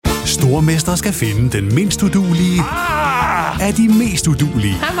Stormester skal finde den mindst uduelige af de mest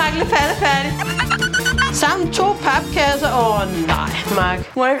uduelige. Hej, Mark. Færdig. Sammen 2 papkasser. Nej,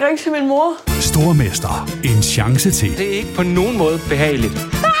 Mark. Må jeg ikke ringe til min mor? Stormester. En chance til. Det er ikke på nogen måde behageligt. Nej.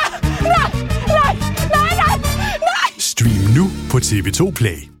 Stream nu på TV2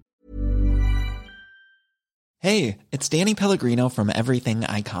 Play. Hey, it's Danny Pellegrino from Everything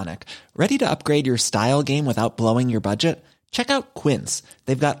Iconic. Ready to upgrade your style game without blowing your budget? Check out Quince.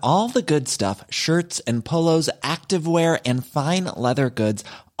 They've got all the good stuff, shirts and polos, activewear, and fine leather goods,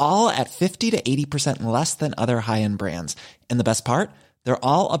 all at 50 to 80% less than other high-end brands. And the best part? They're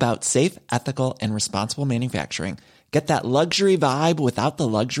all about safe, ethical, and responsible manufacturing. Get that luxury vibe without the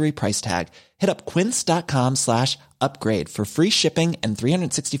luxury price tag. Hit up quince.com/upgrade for free shipping and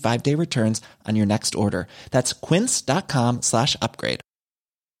 365-day returns on your next order. That's quince.com/upgrade.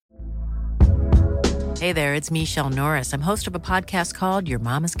 Hey there, it's Michelle Norris. I'm host of a podcast called Your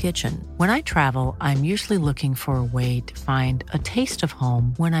Mama's Kitchen. When I travel, I'm usually looking for a way to find a taste of home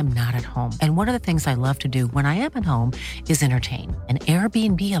when I'm not at home. And one of the things I love to do when I am at home is entertain. And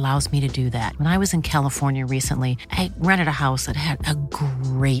Airbnb allows me to do that. When I was in California recently, I rented a house that had a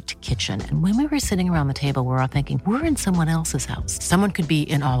great kitchen. And when we were sitting around the table, we're all thinking, we're in someone else's house. Someone could be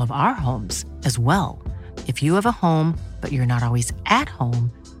in all of our homes as well. If you have a home, but you're not always at home,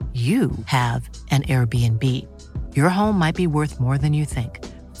 you have an Airbnb. Your home might be worth more than you think.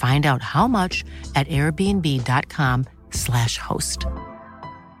 Find out how much at airbnb.com/host.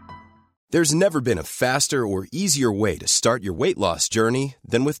 There's never been a faster or easier way to start your weight loss journey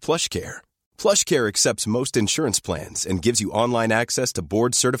than with PlushCare. PlushCare accepts most insurance plans and gives you online access to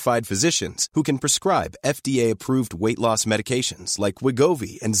board-certified physicians who can prescribe FDA-approved weight loss medications like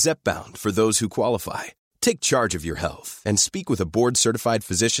Wegovy and Zepbound for those who qualify. Take charge of your health and speak with a board-certified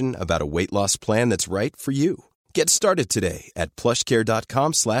physician about a weight loss plan that's right for you. Get started today at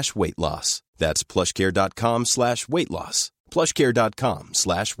plushcare.com/weightloss. That's plushcare.com/weightloss.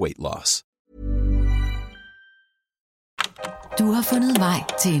 plushcare.com/weightloss. Du har fundet vej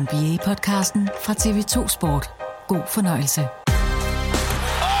til NBA-podcasten fra TV2 Sport. God fornøjelse. Ja,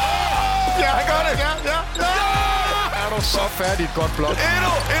 han gør det! Ja! Er du så færdig et godt blok?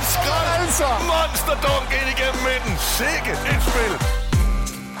 Endnu et skrald! Altså! Monsterdunk ind igennem midten. Sikke et spil!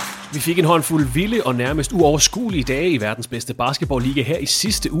 Vi fik en håndfuld vilde og nærmest uoverskuelige dage i verdens bedste basketballliga her i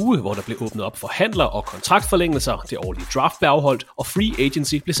sidste uge, hvor der blev åbnet op for handler og kontraktforlængelser, det årlige draft blev afholdt, og free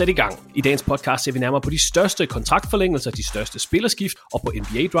agency blev sat i gang. I dagens podcast ser vi nærmere på de største kontraktforlængelser, de største spillerskift og på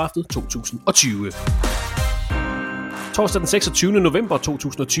NBA-draftet 2020. Torsdag den 26. november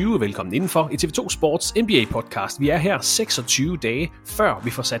 2020. Velkommen indenfor i TV2 Sports NBA-podcast. Vi er her 26 dage før vi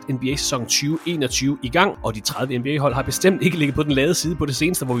får sat NBA-sæson 2021 i gang, og de 30 NBA-hold har bestemt ikke ligget på den lade side på det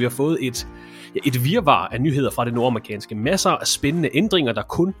seneste, hvor vi har fået et virvar af nyheder fra det nordamerikanske. Masser af spændende ændringer, der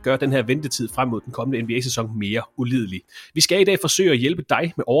kun gør den her ventetid frem mod den kommende NBA-sæson mere ulidelig. Vi skal i dag forsøge at hjælpe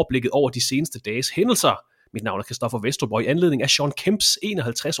dig med overblikket over de seneste dages hændelser. Mit navn er Christoffer Vestrup, og i anledning af Shawn Kemps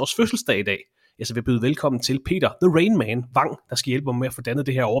 51-års fødselsdag i dag, så vil jeg byde velkommen til Peter The Rain Man Vang, der skal hjælpe mig med at få dannet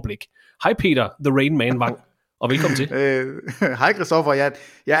det her overblik. Hej Peter The Rain Man Vang, og velkommen til. Hej Christoffer, jeg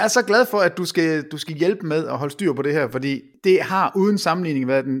er så glad for, at du skal hjælpe med at holde styr på det her, fordi det har uden sammenligning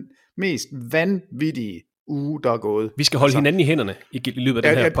været den mest vanvittige uge, der er gået. Vi skal holde hinanden i hænderne i løbet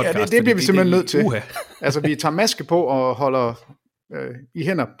af den her podcast. Ja, det bliver vi simpelthen nødt til. Altså, vi tager maske på og holder i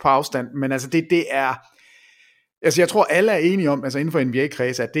hænder på afstand, men altså det er... Altså jeg tror alle er enige om, altså inden for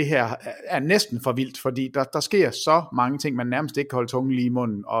NBA-kreds, at det her er næsten for vildt, fordi der sker så mange ting, man nærmest ikke kan holde tungen lige i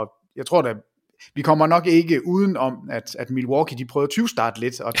munden, og jeg tror da, vi kommer nok ikke uden om, at Milwaukee, de prøver at starte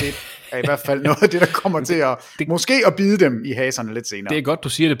lidt, og det er i hvert fald noget af det, der kommer til at, måske at bide dem i haserne lidt senere. Det er godt, du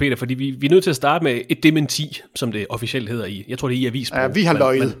siger det, Peter, fordi vi er nødt til at starte med et dementi, som det officielt hedder i, jeg tror det er i avis. Ja, vi har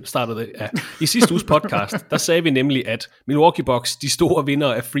løjet. Ja. I sidste uges podcast, der sagde vi nemlig, at Milwaukee Bucks, de store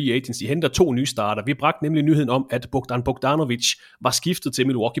vindere af free agency, henter 2 nye starter. Vi bragte nemlig nyheden om, at Bogdan Bogdanovic var skiftet til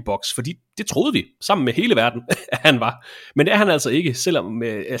Milwaukee Bucks, fordi det troede vi, sammen med hele verden, at han var. Men det er han altså ikke, selvom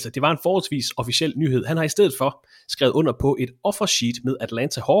det var en forholdsvis officiel nyhed. Han har i stedet for skrevet under på et offer sheet med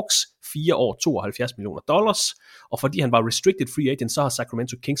Atlanta Hawks, 4 år, $72 million, og fordi han var restricted free agent, så har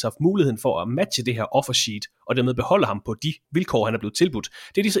Sacramento Kings haft muligheden for at matche det her offer sheet, og dermed beholde ham på de vilkår, han er blevet tilbudt.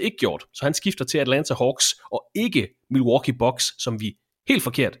 Det er de så ikke gjort, så han skifter til Atlanta Hawks, og ikke Milwaukee Bucks, som vi helt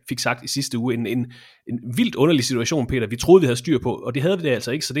forkert fik sagt i sidste uge. En vildt underlig situation, Peter. Vi troede, vi havde styr på, og det havde vi det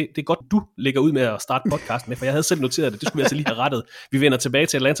altså ikke, så det er godt, du lægger ud med at starte podcasten med, for jeg havde selv noteret det. Det skulle vi altså lige have rettet. Vi vender tilbage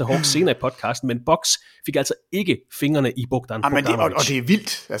til Atlanta Hawks senere i podcasten, men Bucks fik altså ikke fingrene i Bogdan Bogdanovic. Og det er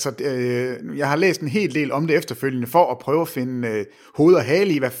vildt. Altså, jeg har læst en hel del om det efterfølgende, for at prøve at finde hoved og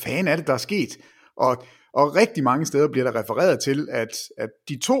hale i, hvad fanden er det, der er sket. Og rigtig mange steder bliver der refereret til, at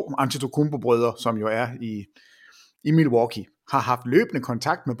de 2 Antetokounmpo-brødre, som jo er i Milwaukee, har haft løbende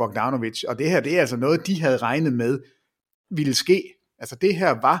kontakt med Bogdanović, og det her, det er altså noget, de havde regnet med ville ske. Altså det her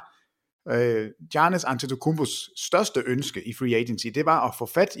var Giannis Antetokounmpos største ønske i free agency, det var at få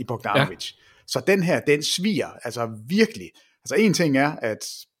fat i Bogdanović. Ja. Så den her, den sviger, altså virkelig. Altså en ting er, at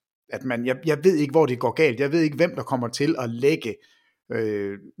jeg ved ikke, hvor det går galt, jeg ved ikke, hvem der kommer til at lægge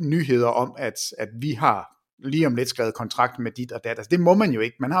nyheder om, at vi har lige om lidt skrevet kontrakt med dit og dat. Altså det må man jo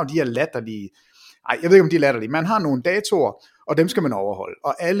ikke, man har jo de her latterlige, jeg ved ikke om de er latterlige, man har nogle datoer, og dem skal man overholde,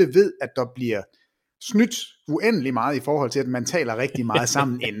 og alle ved, at der bliver snydt uendelig meget i forhold til, at man taler rigtig meget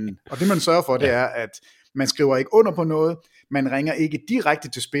sammen inden. Og det man sørger for, det er, at man skriver ikke under på noget, man ringer ikke direkte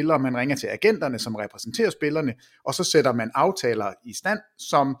til spillere, man ringer til agenterne, som repræsenterer spillerne, og så sætter man aftaler i stand,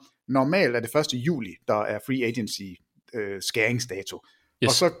 som normalt er det 1. juli, der er free agency skæringsdato.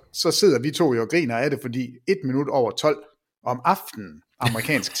 Yes. Og så sidder vi 2 og griner af det, fordi 1 minut over 12 om aftenen,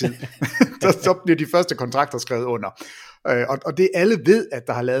 amerikansk tid, så bliver de første kontrakter skrevet under. Og det alle ved, at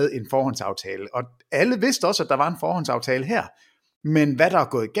der har lavet en forhåndsaftale, og alle vidste også, at der var en forhåndsaftale her, men hvad der er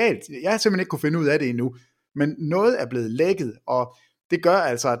gået galt, jeg har simpelthen ikke kunne finde ud af det endnu, men noget er blevet lækket, og det gør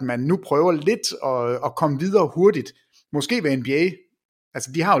altså, at man nu prøver lidt at komme videre hurtigt, måske ved NBA,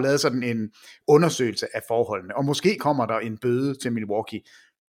 altså de har jo lavet sådan en undersøgelse af forholdene, og måske kommer der en bøde til Milwaukee.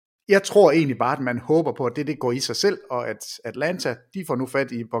 Jeg tror egentlig bare, at man håber på, at det går i sig selv, og at Atlanta, de får nu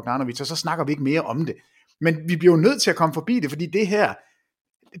fat i Bogdanović, og så snakker vi ikke mere om det. Men vi bliver jo nødt til at komme forbi det, fordi det her,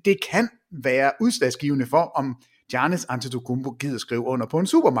 det kan være udslagsgivende for, om Giannis Antetokounmpo gider skrive under på en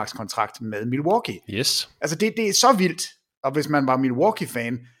Supermax-kontrakt med Milwaukee. Yes. Altså det er så vildt, og hvis man var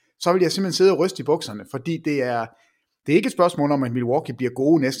Milwaukee-fan, så ville jeg simpelthen sidde og ryste i bukserne, fordi det er ikke et spørgsmål om, at Milwaukee bliver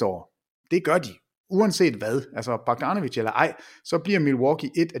gode næste år. Det gør de, uanset hvad. Altså Bogdanović eller ej, så bliver Milwaukee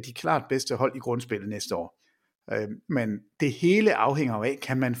et af de klart bedste hold i grundspillet næste år. Men det hele afhænger af,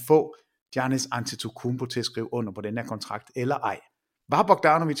 kan man få Giannis Antetokounmpo til at skrive under på den her kontrakt, eller ej. Var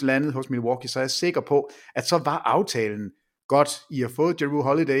Bogdanović landet hos Milwaukee, så er jeg sikker på, at så var aftalen godt. I har fået Jrue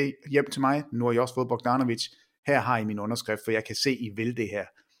Holiday hjem til mig, nu har I også fået Bogdanović. Her har I min underskrift, for jeg kan se, I vil det her.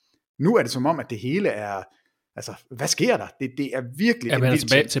 Nu er det som om, at det hele er, altså, hvad sker der? Det er virkelig... Ja, men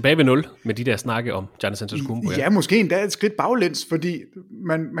tilbage ved 0 med de der snakke om Giannis Antetokounmpo. Ja, måske endda et skridt baglæns, fordi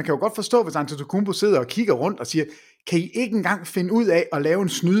man kan jo godt forstå, hvis Antetokounmpo sidder og kigger rundt og siger, kan I ikke engang finde ud af at lave en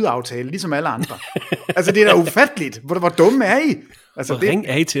snydeaftale, ligesom alle andre? Altså, det er da ufatteligt. Hvor dumme er I? Altså, hvor ring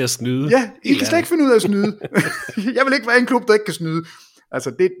er I til at snyde? Ja, I kan slet ikke finde ud af at snyde. Jeg vil ikke være en klub, der ikke kan snyde. Altså,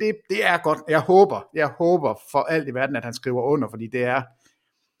 det er godt. Jeg håber for alt i verden, at han skriver under, fordi det er...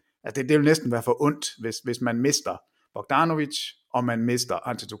 Altså, det vil næsten være for ondt, hvis man mister Bogdanović, og man mister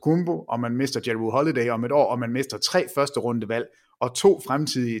Antetokounmpo, og man mister Jrue Holiday om et år, og man mister 3 første rundevalg, og 2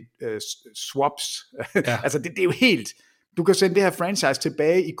 fremtidige swaps. Ja. Altså, det er jo helt... Du kan sende det her franchise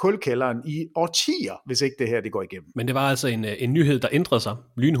tilbage i kulkælderen i årtier, hvis ikke det her det går igennem. Men det var altså en nyhed, der ændrede sig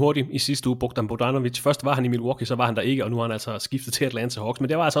lynhurtigt i sidste uge. Bogdan Bogdanović, først var han i Milwaukee, så var han der ikke, og nu har han altså skiftet til Atlanta Hawks. Men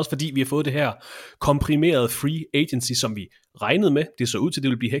det var altså også fordi, vi har fået det her komprimerede free agency, som vi regnede med. Det så ud til, at det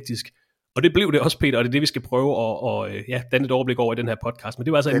ville blive hektisk. Og det blev det også, Peter, og det er det, vi skal prøve at danne et overblik over i den her podcast. Men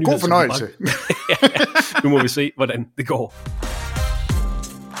det var altså en nyhed, god fornøjelse. Nu må vi se, hvordan det går.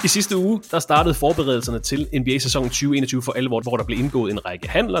 I sidste uge, der startede forberedelserne til NBA-sæsonen 2021 for alvor, hvor der blev indgået en række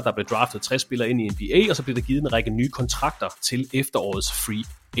handler, der blev draftet 60 spillere ind i NBA, og så blev der givet en række nye kontrakter til efterårets free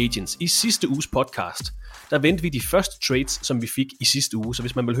agents. I sidste uges podcast, der vendte vi de første trades, som vi fik i sidste uge. Så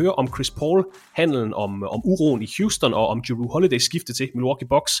hvis man vil høre om Chris Paul, handlen om uroen i Houston og om Jrue Holiday skifte til Milwaukee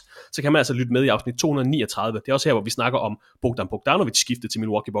Bucks, så kan man altså lytte med i afsnit 239. Det er også her, hvor vi snakker om Bogdan Bogdanović skifte til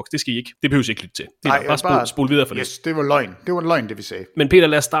Milwaukee Bucks. Det skal I ikke. Det behøver I ikke lytte til. Det er bare spole videre for det. Det var løgn. Det var løgn, det vi sagde. Men Peter,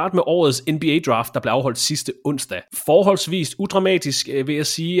 lad os starte med årets NBA-draft, der blev afholdt sidste onsdag. Forholdsvis udramatisk, vil jeg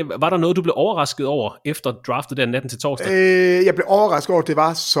sige. Var der noget, du blev overrasket over efter draftet der natten til torsdag? Jeg blev overrasket over, det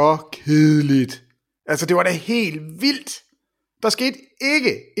var så kedeligt. Altså, det var da helt vildt. Der skete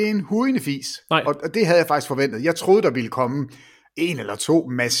ikke en hujende fis. Og det havde jeg faktisk forventet. Jeg troede, der ville komme 1 eller 2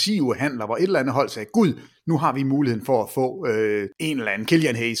 massive handler, hvor et eller andet hold sagde, gud, nu har vi muligheden for at få en eller anden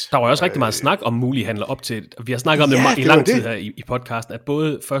Killian Hayes. Der var også rigtig meget snak om mulige handler op til, vi har snakket om det i lang tid her i podcasten, at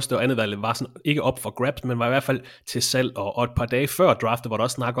både første og andet valg var sådan, ikke op for grabs, men var i hvert fald til salg, og et par dage før draftet var der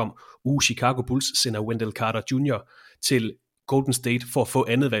også snak om, Chicago Bulls sender Wendell Carter Jr. til Golden State for at få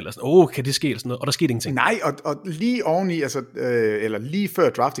andet valg, og sådan, kan det ske, og der skete ingenting. Nej, og lige oveni, altså, eller lige før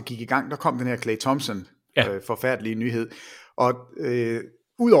draftet gik i gang, der kom den her Klay Thompson forfærdelige nyhed, og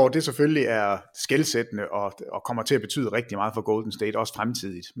udover det selvfølgelig er skelsættende, og kommer til at betyde rigtig meget for Golden State, også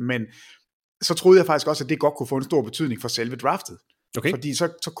fremtidigt, men så troede jeg faktisk også, at det godt kunne få en stor betydning for selve draftet, Okay. Fordi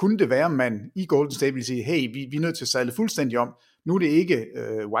så kunne det være, at man i Golden State ville sige, hey, vi er nødt til at sadle fuldstændig om. Nu er det ikke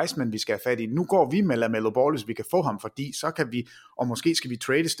Wiseman, vi skal have fat i. Nu går vi med LaMelo Ball, hvis vi kan få ham, fordi så kan vi, og måske skal vi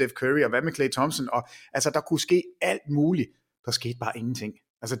trade Steph Curry, og hvad med Klay Thompson, og altså der kunne ske alt muligt. Der skete bare ingenting.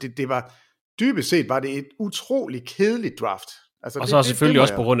 Altså det var, dybest set var det et utroligt kedeligt draft. Altså, og så selvfølgelig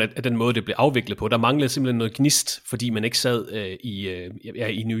også på grund af den måde, det blev afviklet på. Der manglede simpelthen noget gnist, fordi man ikke sad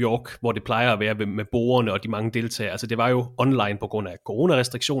i New York, hvor det plejer at være med borgerne og de mange deltagere. Altså det var jo online på grund af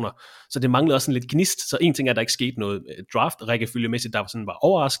coronarestriktioner, så det manglede også sådan lidt gnist. Så en ting er, at der ikke skete noget draft-rækkefølgemæssigt, der sådan var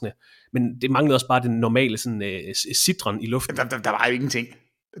overraskende, men det manglede også bare den normale sådan, sidren i luften. Der var jo ingenting.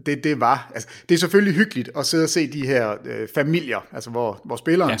 Det var, altså, det er selvfølgelig hyggeligt at sidde og se de her familier, altså hvor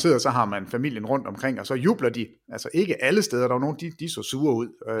spilleren sidder, så har man familien rundt omkring, og så jubler de, altså ikke alle steder, der var nogen, de så sure ud.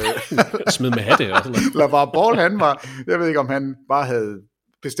 Smid med hatte og sådan noget. LaVar Ball, jeg ved ikke, om han bare havde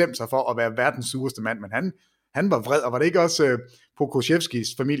bestemt sig for at være verdens sureste mand, men han var vred, og var det ikke også Pokusevskis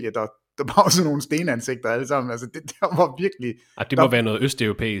familie, der var også nogle stenansigter alle sammen, altså det der var virkelig... Det må være noget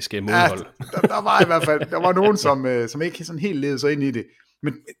østeuropæisk modhold. Ja, der var i hvert fald, der var nogen, som ikke sådan helt levede sig ind i det.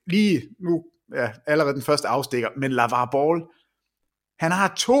 Men lige nu, allerede den første afstikker, men LaVar Ball, han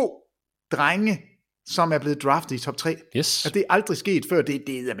har 2 drenge, som er blevet draftet i top 3. Yes. Altså, det er aldrig sket før, det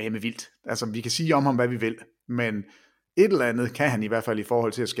er med vildt. Altså, vi kan sige om ham, hvad vi vil, men et eller andet kan han i hvert fald i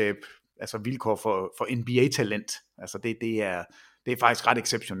forhold til at skabe vilkår for NBA-talent. Altså, det er faktisk ret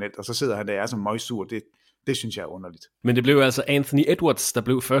exceptionelt, og så sidder han der som møgsur, det synes jeg er underligt. Men det blev altså Anthony Edwards, der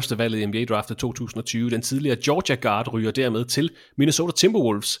blev førstevalget i NBA-draftet 2020. Den tidligere Georgia guard ryger dermed til Minnesota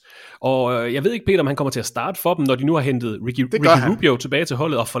Timberwolves. Og jeg ved ikke, Peter, om han kommer til at starte for dem, når de nu har hentet Ricky Rubio tilbage til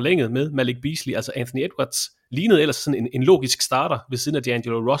holdet og forlænget med Malik Beasley. Altså Anthony Edwards lignede ellers sådan en logisk starter ved siden af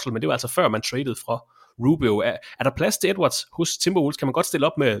D'Angelo Russell, men det var altså før man traded fra Rubio. Er der plads til Edwards hos Timberwolves? Kan man godt stille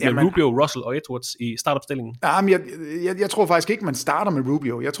op med Rubio, Russell og Edwards i startopstillingen? Jamen, jeg tror faktisk ikke, man starter med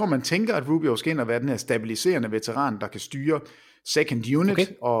Rubio. Jeg tror, man tænker, at Rubio skal ind og være den her stabiliserende veteran, der kan styre second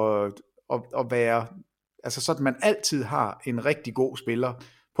unit og være, altså sådan, man altid har en rigtig god spiller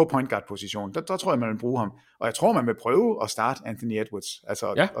på point guard position. Der tror jeg, man vil bruge ham. Og jeg tror, man vil prøve at starte Anthony Edwards.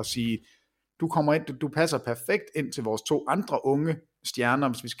 Altså at sige, du kommer ind, du passer perfekt ind til vores 2 andre unge stjerner,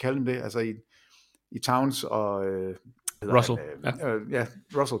 hvis vi skal kalde dem det, altså i Towns og Russell.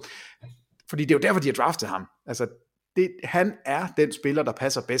 Russell. Fordi det er jo derfor, de har draftet ham. Altså, han er den spiller, der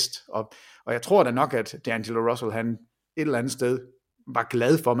passer bedst. Og jeg tror da nok, at D'Angelo Russell, han et eller andet sted var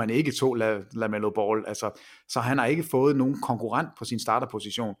glad for, at man ikke tog LaMelo Ball. Altså, så han har ikke fået nogen konkurrent på sin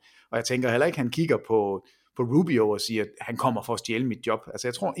starterposition. Og jeg tænker heller ikke, at han kigger på Rubio og siger, at han kommer for at stjæle mit job. Altså,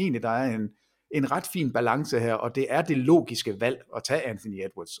 jeg tror egentlig, der er en ret fin balance her, og det er det logiske valg at tage Anthony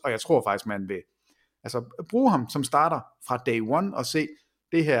Edwards. Og jeg tror faktisk, man vil bruge ham som starter fra day one og se,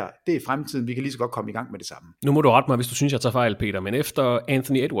 det her, det er fremtiden, vi kan lige så godt komme i gang med det samme. Nu må du rette mig, hvis du synes, jeg tager fejl, Peter, men efter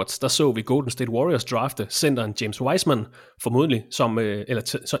Anthony Edwards, der så vi Golden State Warriors drafte centeren James Wiseman, formodentlig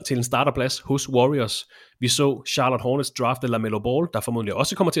til en starterplads hos Warriors. Vi så Charlotte Hornets drafte LaMelo Ball, der formodentlig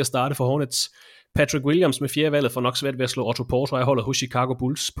også kommer til at starte for Hornets. Patrick Williams med 4. valget får nok svært ved at slå Otto Porter i holdet hos Chicago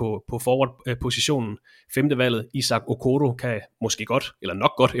Bulls på forward-positionen. 5. valget, Isaac Okoro, kan måske godt, eller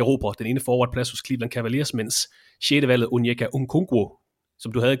nok godt erobre den ene forward-plads hos Cleveland Cavaliers, mens 6. valget, Onyeka Okongwu,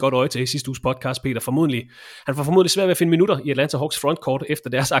 som du havde et godt øje til i sidste uges podcast, Peter, han får formodentlig svært ved at finde minutter i Atlanta Hawks frontcourt efter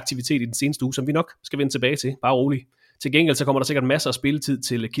deres aktivitet i den seneste uge, som vi nok skal vende tilbage til, bare roligt. Til gengæld så kommer der sikkert masser af spilletid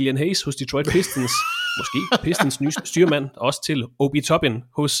til Killian Hayes hos Detroit Pistons, måske Pistons nye styrmand, også til Obi Toppin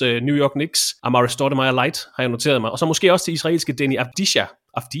hos New York Knicks, Amari Stoudemire Light har jeg noteret mig, og så måske også til israelske Denny Avdija.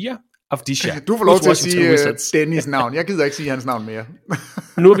 Du får lov til at sige Dennys navn. Jeg gider ikke sige hans navn mere.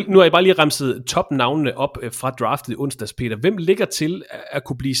 nu har jeg bare lige remset top-navnene op fra draftet i onsdags, Peter. Hvem ligger til at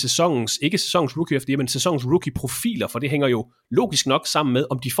kunne blive ikke sæsonens rookie of the year, men sæsonens rookie-profiler? For det hænger jo logisk nok sammen med,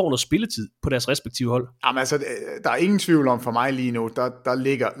 om de får noget spilletid på deres respektive hold. Jamen altså, der er ingen tvivl om for mig lige nu, der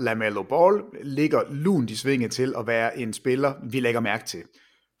ligger LaMelo Ball, ligger lunt i svinget til at være en spiller, vi lægger mærke til.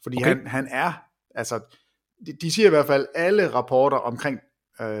 Fordi han er, altså, de siger i hvert fald, alle rapporter omkring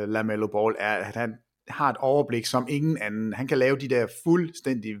LaMelo Ball er, at han har et overblik som ingen anden. Han kan lave de der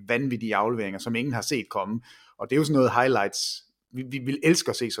fuldstændig vanvittige afleveringer, som ingen har set komme. Og det er jo sådan noget highlights. Vi vil elske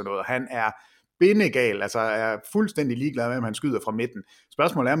at se sådan noget. Han er bindegal, altså er fuldstændig ligeglad med, om han skyder fra midten.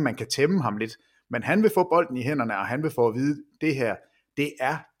 Spørgsmålet er, om man kan tæmme ham lidt. Men han vil få bolden i hænderne, og han vil få at vide, det her, det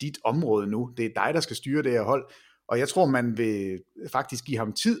er dit område nu. Det er dig, der skal styre det her hold. Og jeg tror, man vil faktisk give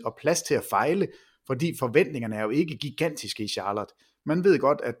ham tid og plads til at fejle, fordi forventningerne er jo ikke gigantiske i Charlotte. Man ved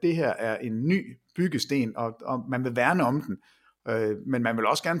godt, at det her er en ny byggesten, og man vil værne om den, men man vil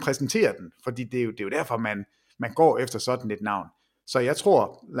også gerne præsentere den, fordi det er jo derfor, man går efter sådan et navn. Så jeg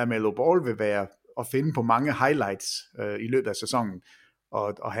tror, LaMelo Ball vil være at finde på mange highlights i løbet af sæsonen,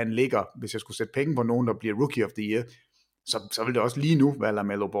 og han ligger, hvis jeg skulle sætte penge på nogen, der bliver Rookie of the Year, så vil det også lige nu være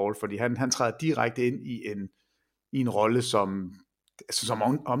LaMelo Ball, fordi han træder direkte ind i en rolle som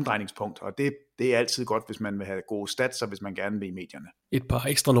omdrejningspunkt, og det er altid godt, hvis man vil have gode stats, og hvis man gerne vil i medierne. Et par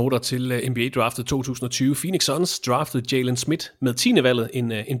ekstra noter til NBA-draftet 2020. Phoenix Suns draftede Jalen Smith med 10. valget,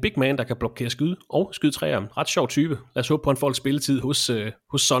 en big man, der kan blokere skyde og skyde træer. Ret sjov type. Lad os håbe på, en folk spilletid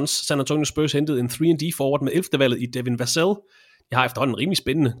hos Suns. San Antonio Spurs hentede en 3&D forward med 11. valget i Devin Vassell. Jeg har efterhånden en rimelig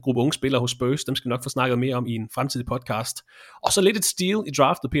spændende gruppe unge spillere hos Spurs. Dem skal vi nok få snakket mere om i en fremtidig podcast. Og så lidt et steal i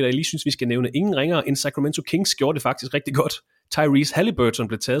draftet, Peter. Jeg lige synes, vi skal nævne ingen ringere end Sacramento Kings gjorde det faktisk rigtig godt. Tyrese Halliburton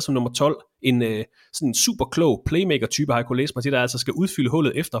blev taget som nummer 12. En sådan super klog playmaker-type, har jeg kunnet læse mig til, der altså skal udfylde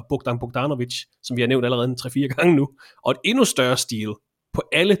hullet efter Bogdan Bogdanovic, som vi har nævnt allerede 3-4 gange nu. Og et endnu større steal på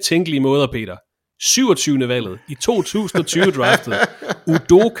alle tænkelige måder, Peter. 27. valget i 2020 draftet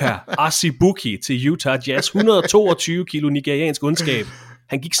Udoka Azubuike til Utah Jazz. 122 kilo nigeriansk ondskab.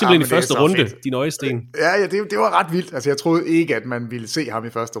 Han gik simpelthen i første runde, din øjesten. Ja, det var ret vildt. Altså, jeg troede ikke, at man ville se ham i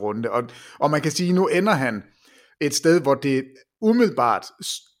første runde. Og man kan sige, nu ender han et sted, hvor det umiddelbart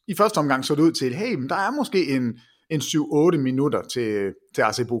i første omgang så det ud til, hey, men der er måske en 7-8 minutter til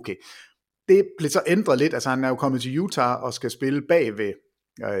Azubuike. Det blev så ændret lidt. Altså, han er jo kommet til Utah og skal spille bag ved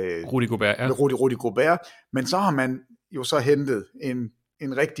Rudy Gobert, ja. Rudy Gobert, men så har man jo så hentet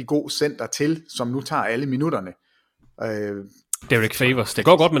en rigtig god center til, som nu tager alle minutterne. Derek Favors. Det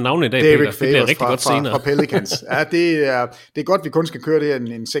går godt med navnet i dag, Peter. Det bliver rigtig godt senere. Fra Pelicans. Ja, det er godt, vi kun skal køre det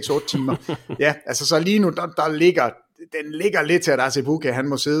en 6-8 timer. Ja, altså så lige nu, den ligger lidt til, at Azubuike, han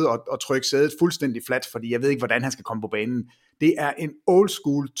må sidde og trykke sædet fuldstændig fladt, fordi jeg ved ikke, hvordan han skal komme på banen. Det er en old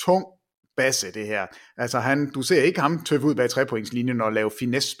school, tung basse, det her. Altså du ser ikke ham tøffe ud bag trepointslinjen og lave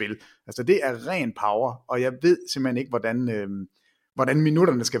finesse-spil. Altså det er ren power, og jeg ved simpelthen ikke, hvordan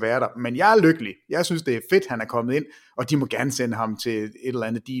minutterne skal være der. Men jeg er lykkelig. Jeg synes, det er fedt, han er kommet ind, og de må gerne sende ham til et eller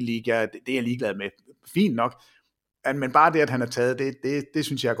andet D-League. Det er jeg ligeglad med. Fint nok. Men bare det, at han er taget, det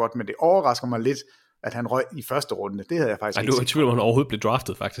synes jeg er godt, men det overrasker mig lidt, at han røg i første runde. Det havde jeg faktisk ikke set. Du er i tvivl om, han overhovedet blev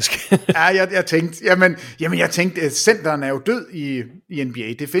draftet, faktisk. Ja, jeg tænkte, centeren er jo død i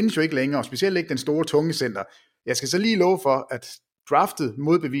NBA. Det findes jo ikke længere, og specielt ikke den store, tunge center. Jeg skal så lige love for, at draftet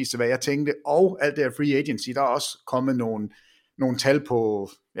modbeviste, hvad jeg tænkte, og alt det her free agency, der er også kommet nogle tal på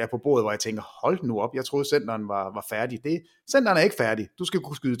bordet, hvor jeg tænker, hold nu op, jeg troede centeren var færdig. Centeren er ikke færdig. Du skal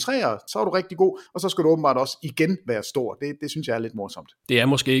kunne skyde træer, så er du rigtig god, og så skal du åbenbart også igen være stor. Det synes jeg er lidt morsomt. Det er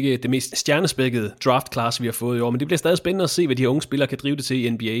måske ikke det mest stjernespækkede draft class, vi har fået i år, men det bliver stadig spændende at se, hvad de her unge spillere kan drive det til i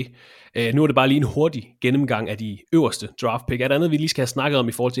NBA. Nu er det bare lige en hurtig gennemgang af de øverste draft pick. Er der andet, vi lige skal have snakket om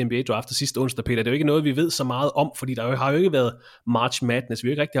i forhold til NBA-draftet sidste onsdag, Peter? Det er jo ikke noget, vi ved så meget om, fordi der har jo ikke været March Madness. Vi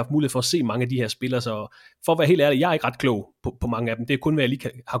har ikke rigtig haft mulighed for at se mange af de her spillere, så for at være helt ærlig, jeg er ikke ret klog på mange af dem. Det er kun, hvad jeg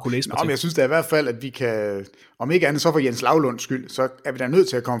lige har kunne læse mig til. Men jeg synes da i hvert fald, at vi kan, om ikke andet så for Jens Lavlunds skyld, så er vi da nødt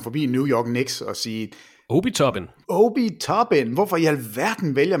til at komme forbi New York Knicks og sige, Obi Toppin. Hvorfor i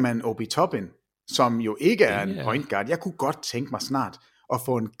alverden vælger man Obi Toppin, som jo ikke er en point guard? Jeg kunne godt tænke mig snart at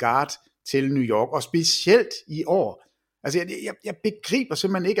få en guard til New York, og specielt i år. Altså jeg begriber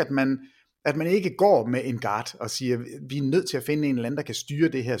simpelthen ikke, at man ikke går med en guard og siger, vi er nødt til at finde en eller anden, der kan styre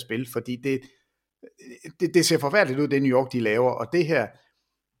det her spil, fordi det ser forfærdeligt ud, det New York de laver, og det her,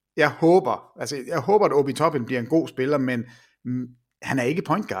 jeg håber, at Obi Toppin bliver en god spiller, men han er ikke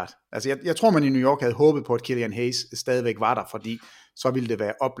point guard. Altså jeg tror, man i New York havde håbet på, at Killian Hayes stadigvæk var der, fordi så ville det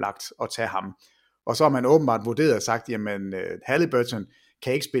være oplagt at tage ham. Og så har man åbenbart vurderet og sagt, jamen Halliburton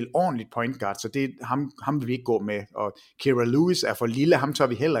kan ikke spille ordentligt point guard, så det ham vil vi ikke gå med, og Kira Lewis er for lille, ham tør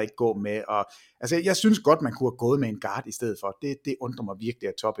vi heller ikke gå med, og altså jeg synes godt, man kunne have gået med en guard i stedet for. Det undrer mig virkelig,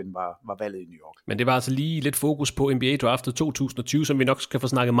 at Toppin var valget i New York. Men det var altså lige lidt fokus på NBA-draftet 2020, som vi nok skal få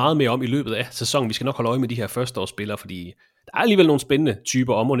snakket meget mere om i løbet af sæsonen. Vi skal nok holde øje med de her førsteårsspillere, fordi der er alligevel nogle spændende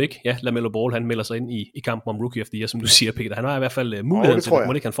typer om, ikke? Ja, LaMelo Ball, han melder sig ind i kampen om Rookie of the Year, som du siger, Peter. Han har i hvert fald muligheden til,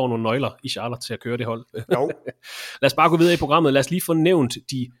 at han får nogle nøgler i Charlotte til at køre det hold. Lad os bare gå videre i programmet. Lad os lige få nævnt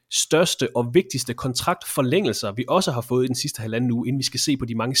de største og vigtigste kontraktforlængelser, vi også har fået i den sidste halvanden uge, inden vi skal se på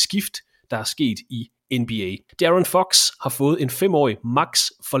de mange skift, der er sket i NBA. De'Aaron Fox har fået en 5-årig max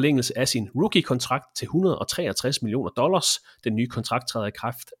forlængelse af sin rookie-kontrakt til $163 millioner. Den nye kontrakt træder i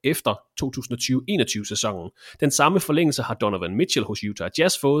kraft efter 2020-21 sæsonen. Den samme forlængelse har Donovan Mitchell hos Utah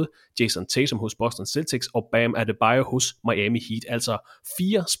Jazz fået, Jason Tatum hos Boston Celtics og Bam Adebayo hos Miami Heat. Altså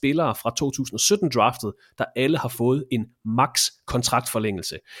 4 spillere fra 2017 draftet, der alle har fået en max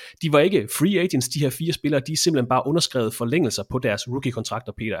kontraktforlængelse. De var ikke free agents, de her 4 spillere, de er simpelthen bare underskrevet forlængelser på deres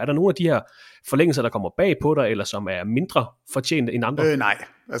rookie-kontrakter, Peter. Er der nogle af de her forlængelser, der kommer bag på dig, eller som er mindre fortjent end andre? Nej,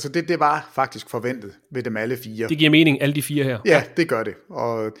 altså det var faktisk forventet ved dem alle 4. Det giver mening, alle de 4 her? Ja, det gør det.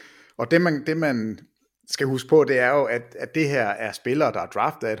 Og det man skal huske på, det er jo, at det her er spillere, der er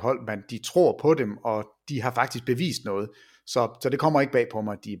draftet af et hold, men de tror på dem, og de har faktisk bevist noget. Så det kommer ikke bag på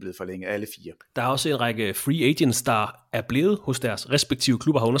mig, at de er blevet forlænget, alle 4. Der er også en række free agents, der er blevet hos deres respektive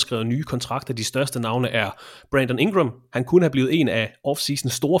klubber, har underskrevet nye kontrakter. De største navne er Brandon Ingram. Han kunne have blevet en af off-season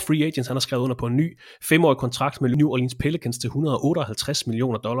store free agents. Han har skrevet under på en ny 5-årig kontrakt med New Orleans Pelicans til $158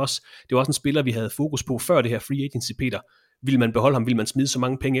 million. Det var også en spiller, vi havde fokus på før det her free agency, Peter. Vil man beholde ham? Vil man smide så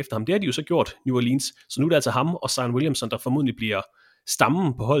mange penge efter ham? Det har de jo så gjort, New Orleans. Så nu er det altså ham og Zion Williamson, der formodentlig bliver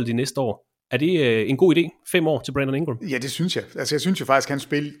stammen på holdet de næste år. Er det en god idé? 5 år til Brandon Ingram? Ja, det synes jeg. Altså jeg synes jo faktisk, at hans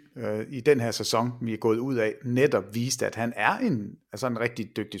spil i den her sæson, vi er gået ud af, netop viste, at han er en rigtig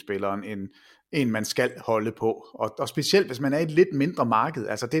dygtig spiller, en man skal holde på. Og specielt, hvis man er i et lidt mindre marked.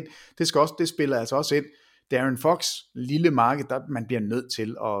 Altså det spiller altså også ind. Darren Fox, lille marked, der man bliver nødt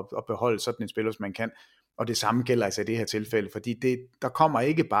til at beholde sådan en spiller, hvis man kan. Og det samme gælder altså i det her tilfælde, fordi der kommer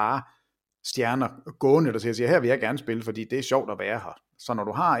ikke bare stjerner gående, der siger, her vil jeg gerne spille, fordi det er sjovt at være her. Så når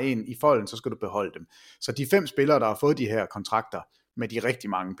du har en i folden, så skal du beholde dem. Så de 5 spillere, der har fået de her kontrakter med de rigtig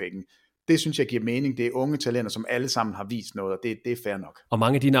mange penge, det synes jeg giver mening. Det er unge talenter, som alle sammen har vist noget, og det er fair nok. Og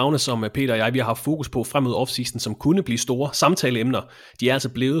mange af de navne, som Peter og jeg vi har haft fokus på frem mod offseason, som kunne blive store samtaleemner, de er altså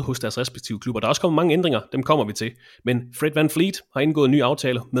blevet hos deres respektive klubber. Der er også kommet mange ændringer, dem kommer vi til. Men Fred VanVleet har indgået en ny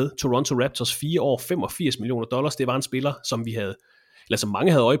aftale med Toronto Raptors, 4 år, $85 million. Det var en spiller, som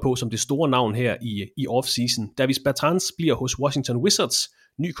mange havde øje på som det store navn her i off-season. Davis Bertans bliver hos Washington Wizards.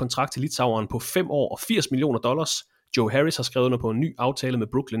 Ny kontrakt til Litaueren på 5 år og $80 million. Joe Harris har skrevet under på en ny aftale med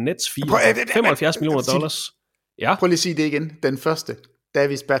Brooklyn Nets, 4 år, $75 million. Ja. Prøv lige at sige det igen. Den første.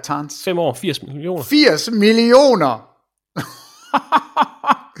 Davis Bertans. 5 år, 80 millioner. 80 millioner!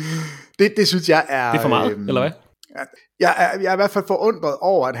 det synes jeg er... Det er for meget, eller hvad? Jeg er i hvert fald forundret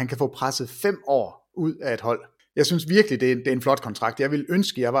over, at han kan få presset 5 år ud af et hold. Jeg synes virkelig, det er en flot kontrakt. Jeg vil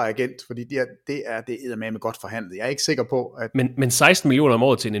ønske, at jeg var agent, fordi det er eddermame godt forhandlet. Jeg er ikke sikker på, at... Men 16 millioner om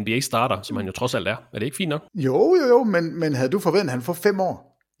året til en NBA-starter, som han jo trods alt er det ikke fint nok? Jo, men havde du forventet, at han får 5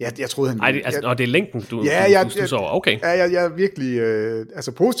 år? Jeg troede, han... Nej, det er længden, du så over. Okay. Ja, jeg er virkelig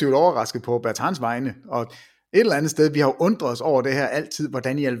positivt overrasket på Bertans vegne, og et eller andet sted, vi har jo undret os over det her altid,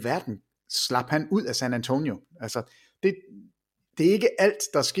 hvordan i alverden slap han ud af San Antonio. Altså, det er ikke alt,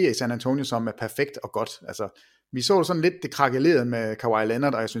 der sker i San Antonio, som er perfekt og godt. Altså, vi så sådan lidt det krakelerede med Kawhi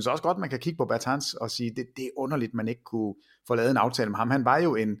Leonard, og jeg synes også godt, man kan kigge på Bertans og sige, det er underligt, man ikke kunne få lavet en aftale med ham. Han var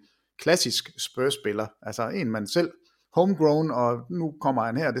jo en klassisk Spurs-spiller, altså en man selv homegrown, og nu kommer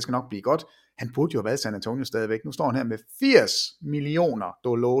han her, det skal nok blive godt. Han burde jo have været i San Antonio stadigvæk. Nu står han her med $80 millioner.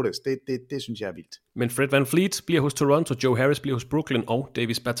 Det synes jeg er vildt. Men Fred VanVleet bliver hos Toronto, Joe Harris bliver hos Brooklyn, og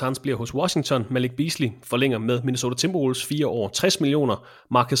Davis Bertans bliver hos Washington. Malik Beasley forlænger med Minnesota Timberwolves 4 år, $60 millioner.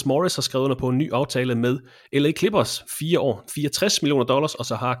 Marcus Morris har skrevet under på en ny aftale med LA Clippers, 4 år, $64 millioner, og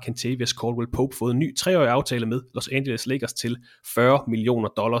så har Kentavious Caldwell-Pope fået en ny 3-årig aftale med Los Angeles Lakers til $40 millioner.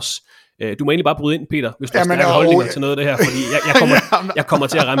 Du må egentlig bare bryde ind, Peter, hvis du har stærke holdninger til noget af det her, fordi jeg kommer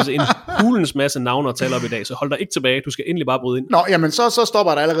til at remse en hulens masse navne og tale op i dag, så hold dig ikke tilbage, du skal endelig bare bryde ind. Nå, jamen så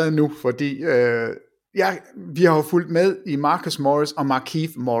stopper det allerede nu, fordi vi har jo fulgt med i Marcus Morris og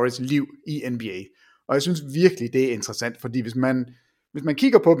Markieff Morris liv i NBA, og jeg synes virkelig, det er interessant, fordi hvis man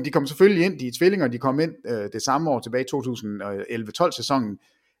kigger på dem, de kom selvfølgelig ind, de er tvillinger, de kom ind det samme år tilbage i 2011-12 sæsonen,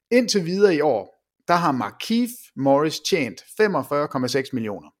 indtil videre i år, der har Markieff Morris tjent 45,6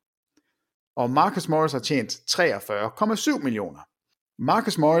 millioner. Og Marcus Morris har tjent 43,7 millioner.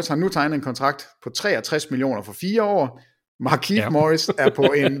 Marcus Morris har nu tegnet en kontrakt på 63 millioner for 4 år. Markieff Morris er på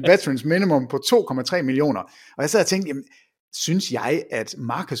en veterans minimum på 2,3 millioner. Og jeg sad og tænkte, jamen, synes jeg, at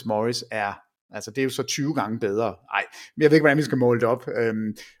Marcus Morris er, altså det er jo så 20 gange bedre. Nej, jeg ved ikke, hvordan vi skal måle det op.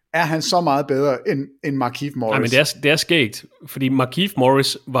 Er han så meget bedre end Markieff Morris? Nej, men det er skægt, fordi Markieff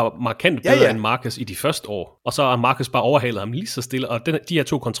Morris var markant bedre end Marcus i de første år, og så har Marcus bare overhalet ham lige så stille, og de her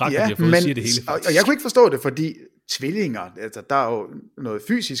 2 kontrakter, de har fået, siger det hele. Og jeg kunne ikke forstå det, fordi tvillinger, altså der er jo noget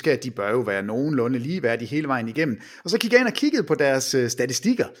fysisk her, de bør jo være nogenlunde ligeværdige hele vejen igennem. Og så gik jeg ind og kiggede på deres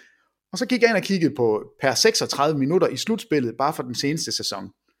statistikker, og så gik jeg ind og kiggede på per 36 minutter i slutspillet, bare for den seneste sæson.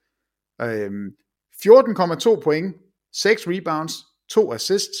 14,2 point, 6 rebounds, 2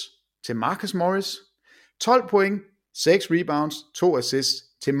 assists til Marcus Morris, 12 point, 6 rebounds, 2 assists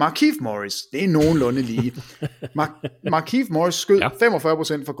til Markieff Morris. Det er nogenlunde lige. Markieff Morris skød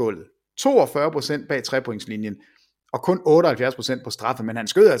 45% fra gulvet, 42% bag 3-pointslinjen, og kun 78% på straffe, men han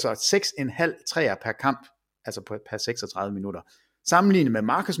skød altså 6,5 træer per kamp, altså per 36 minutter. Sammenlignet med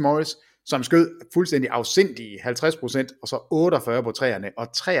Marcus Morris, som skød fuldstændig afsindige 50%, og så 48% på træerne, og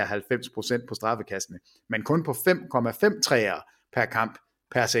 93% på straffekastene, men kun på 5,5 træer per kamp,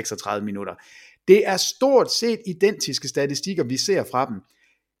 per 36 minutter. Det er stort set identiske statistikker, vi ser fra dem.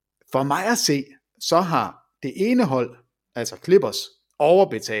 For mig at se, så har det ene hold, altså Clippers,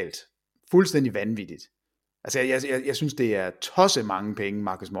 overbetalt fuldstændig vanvittigt. Altså jeg synes, det er tosse mange penge,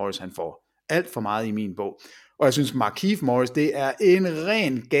 Marcus Morris han får. Alt for meget i min bog. Og jeg synes, Markieff Morris, det er en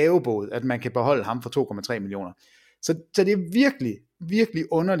ren gavebod, at man kan beholde ham for 2,3 millioner. Så det er virkelig, virkelig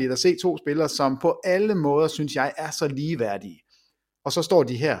underligt at se to spillere, som på alle måder, synes jeg, er så ligeværdige. Og så står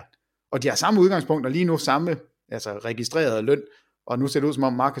de her, og de har samme udgangspunkt, og lige nu samme registreret løn, og nu ser det ud som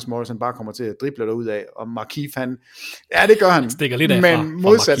om Marcus Morris han bare kommer til at drible derud af, og Markieff han, ja det gør han, stikker lidt af men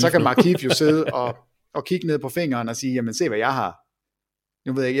modsat så kan Markieff jo sidde og kigge ned på fingeren og sige, jamen se hvad jeg har.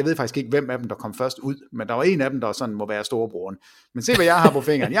 Nu ved jeg ved faktisk ikke, hvem af dem, der kom først ud, men der var en af dem, der sådan må være storebroren. Men se hvad jeg har på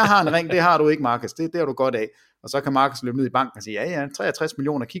fingeren. Jeg har en ring, det har du ikke, Marcus. Det har du godt af. Og så kan Marcus løbe ned i banken og sige, ja, 63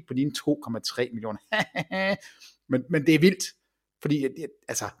 millioner, kig på dine 2,3 millioner. men det er vildt, fordi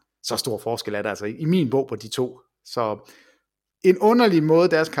altså, så stor forskel er der altså i min bog på de to. Så en underlig måde,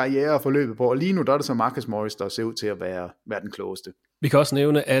 deres karriere er forløbet på, og lige nu der er det så Marcus Morris, der ser ud til at være den klogeste. Vi kan også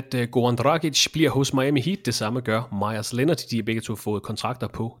nævne, at Goran Dragic bliver hos Miami Heat. Det samme gør Myers Leonard. De har begge to fået kontrakter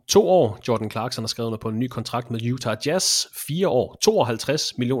på 2 år. Jordan Clarkson har skrevet under på en ny kontrakt med Utah Jazz. 4 år,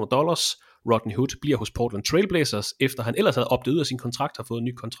 $52 millioner. Rodney Hood bliver hos Portland Trailblazers, efter han ellers havde opdaget ud af sin kontrakt, har fået en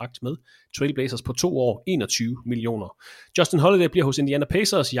ny kontrakt med Trailblazers på 2 år, 21 millioner. Justin Holiday bliver hos Indiana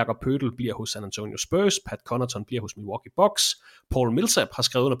Pacers, Jakob Poeltl bliver hos San Antonio Spurs, Pat Connaughton bliver hos Milwaukee Bucks, Paul Millsap har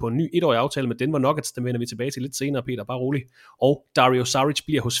skrevet under på en ny 1-årig aftale med Denver Nuggets, den vender vi tilbage til lidt senere, Peter, bare rolig, og Dario Saric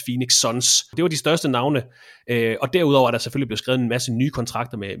bliver hos Phoenix Suns. Det var de største navne, og derudover er der selvfølgelig blevet skrevet en masse nye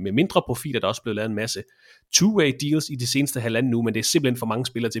kontrakter med mindre profiler, der er også blevet lavet en masse two-way deals i de seneste halvanden uge, men det er simpelthen for mange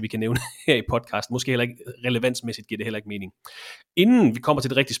spillere til, vi kan nævne her i podcasten. Måske heller ikke relevansmæssigt giver det heller ikke mening. Inden vi kommer til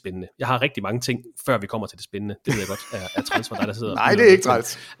det rigtig spændende, jeg har rigtig mange ting, før vi kommer til det spændende, det ved jeg godt, er træls for dig, der sidder. Nej, det er ikke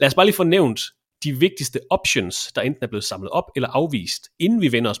træls. Lad os bare lige få nævnt de vigtigste options, der enten er blevet samlet op eller afvist, inden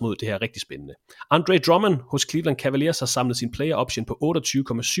vi vender os mod det her rigtig spændende. Andre Drummond hos Cleveland Cavaliers har samlet sin player option på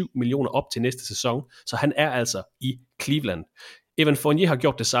 28,7 millioner op til næste sæson, så han er altså i Cleveland. Evan Fournier har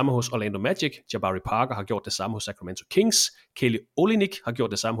gjort det samme hos Orlando Magic, Jabari Parker har gjort det samme hos Sacramento Kings, Kelly Olynyk har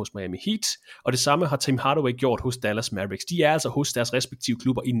gjort det samme hos Miami Heat, og det samme har Tim Hardaway gjort hos Dallas Mavericks. De er altså hos deres respektive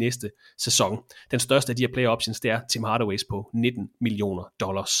klubber i næste sæson. Den største af de her player options, det er Tim Hardaways på $19 millioner.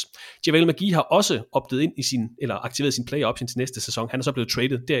 JaVale McGee har også aktiveret sin player option til næste sæson. Han er så blevet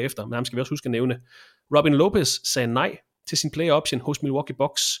traded derefter, men ham skal vi også huske at nævne. Robin Lopez sagde nej til sin player option hos Milwaukee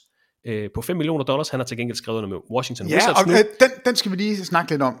Bucks på $5 millioner. Han har til gengæld skrevet under med Washington Wizards nu. Den skal vi lige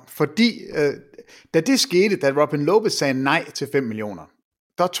snakke lidt om, fordi da det skete, da Robin Lopez sagde nej til 5 millioner,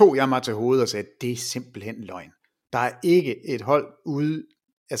 der tog jeg mig til hovedet og sagde, det er simpelthen løgn. Der er ikke et hold ude,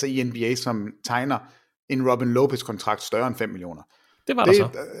 altså i NBA, som tegner en Robin Lopez-kontrakt større end 5 millioner. Det var der så.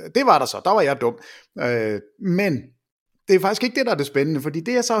 Det var der så, der var jeg dum. Men det er faktisk ikke det, der er det spændende, fordi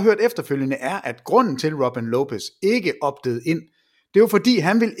det jeg så har hørt efterfølgende er, at grunden til Robin Lopez ikke opdagede ind, det er jo fordi,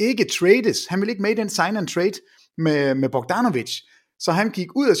 han vil ikke trades. Han vil ikke made en sign and trade med Bogdanovic. Så han gik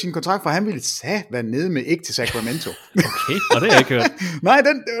ud af sin kontrakt, for han ville være nede med ikke til Sacramento. Okay, og det har jeg ikke hørt. Nej,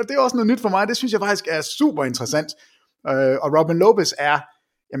 det er også noget nyt for mig. Det synes jeg faktisk er super interessant. Og Robin Lopez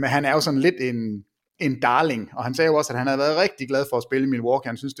han er jo sådan lidt en darling. Og han sagde jo også, at han havde været rigtig glad for at spille i Milwaukee.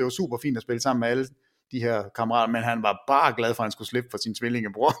 Han synes, det var super fint at spille sammen med alle de her kammerater, men han var bare glad for, at han skulle slippe for sin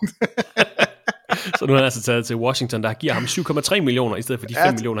tvillingebror. Så nu har han altså taget til Washington, der giver ham 7,3 millioner, i stedet for de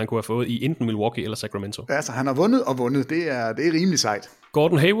 5 millioner, han kunne have fået i enten Milwaukee eller Sacramento. Ja, så han har vundet. Det er rimelig sejt.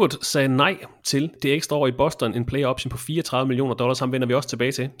 Gordon Hayward sagde nej til det ekstra år i Boston, en player option på $34 millioner. Ham vender vi også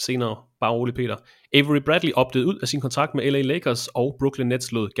tilbage til senere. Bare rolig, Peter. Avery Bradley opdagede ud af sin kontrakt med LA Lakers, og Brooklyn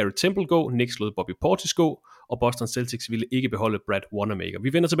Nets lod Gary Temple gå, Knicks lod Bobby Portis gå, og Boston Celtics ville ikke beholde Brad Wanamaker.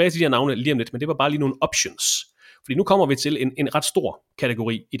 Vi vender tilbage til de her navne lige om lidt, men det var bare lige nogle options. Fordi nu kommer vi til en ret stor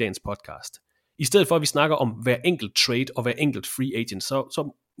kategori i dagens podcast. I stedet for, at vi snakker om hver enkelt trade og hver enkelt free agent,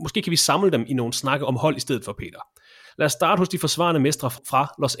 så måske kan vi samle dem i nogle snakke om hold i stedet for, Peter. Lad os starte hos de forsvarende mestre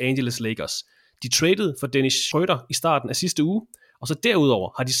fra Los Angeles Lakers. De traded for Dennis Schröder i starten af sidste uge, og så derudover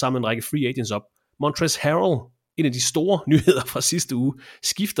har de samlet en række free agents op. Montrezl Harrell, en af de store nyheder fra sidste uge,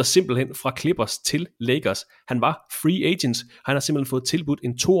 skifter simpelthen fra Clippers til Lakers. Han var free agent. Han har simpelthen fået tilbudt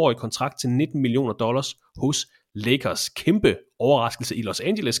en 2-årig kontrakt til $19 millioner hos Lakers. Kæmpe overraskelse i Los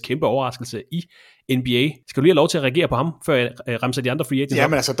Angeles, kæmpe overraskelse i NBA. Skal du lige have lov til at reagere på ham, før jeg remser de andre free agents?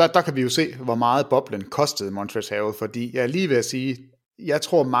 Jamen altså, der kan vi jo se, hvor meget boblen kostede Montrezl Harrell, fordi jeg er lige ved at sige, jeg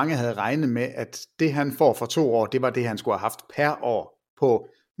tror mange havde regnet med, at det han får for 2 år, det var det han skulle have haft per år på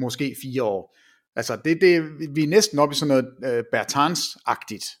måske 4 år. Altså vi er næsten oppe i sådan noget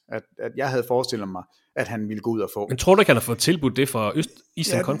Bertans-agtigt, at jeg havde forestillet mig, at han ville gå ud og få. Men tror du ikke, han har fået tilbudt det fra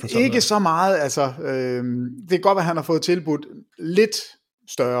Eastern Conference? Ikke så meget. Altså, det kan godt være, at han har fået tilbudt lidt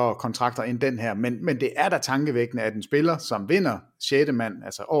større kontrakter end den her, men det er da tankevækkende, at en spiller, som vinder 6. mand,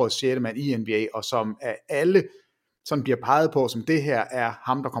 altså årets 6. mand i NBA, og som af alle sådan bliver peget på, som det her er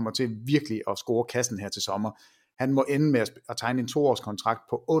ham, der kommer til virkelig at score kassen her til sommer. Han må ende med at tegne en 2-årskontrakt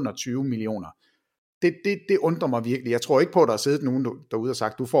på under 20 millioner. Det undrer mig virkelig. Jeg tror ikke på, at der er siddet nogen derude og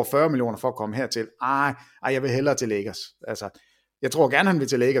sagt, du får 40 millioner for at komme hertil. Ej, jeg vil hellere til Lakers. Altså, jeg tror gerne, han vil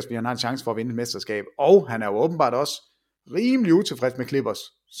til Lakers, fordi han har en chance for at vinde et mesterskab. Og han er jo åbenbart også rimelig utilfreds med Clippers.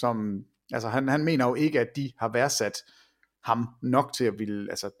 Som, altså, han mener jo ikke, at de har værdsat ham nok til at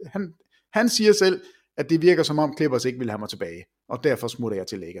ville... Altså, han siger selv, at det virker som om Clippers ikke vil have mig tilbage. Og derfor smutter jeg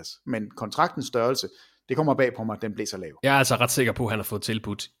til Lakers. Men kontraktens størrelse, det kommer bag på mig, at den bliver så lav. Jeg er altså ret sikker på, at han har fået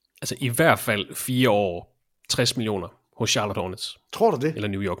tilbudt altså i hvert fald 4 år, 60 millioner hos Charlotte Hornets. Tror du det? Eller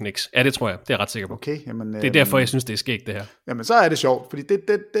New York Knicks. Ja, det tror jeg. Det er jeg ret sikker på. Okay, jamen, det er derfor, jeg synes, det er skægt, det her. Jamen, så er det sjovt, fordi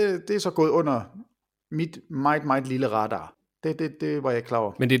det er så gået under mit meget, meget lille radar. Det var jeg klar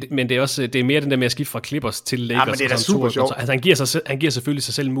over. Men det er også det er mere den der med at skifte fra Clippers til Lakers. Ja, men det er da super sjovt. Altså, han giver selvfølgelig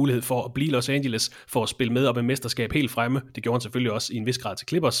sig selv en mulighed for at blive Los Angeles, for at spille med op med mesterskab helt fremme. Det gjorde han selvfølgelig også i en vis grad til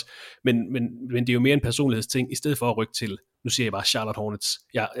Clippers. Men det er jo mere en personlighedsting, i stedet for at rykke til, nu siger jeg bare Charlotte Hornets.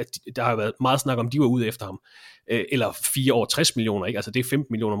 Der har jo været meget snak om, de var ude efter ham. Eller 4 år 60 millioner, ikke? Altså det er 15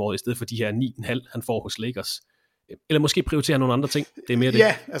 millioner om året, i stedet for de her 9,5, han får hos Lakers. Eller måske prioritere nogle andre ting. Det er mere det.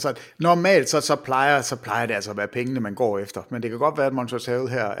 Ja, altså normalt så plejer det altså at være pengene, man går efter. Men det kan godt være, at Montrezl Harrell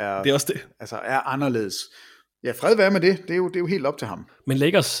her er, det er, også det. Altså, er anderledes. Ja, fred være med det. Det er jo helt op til ham. Men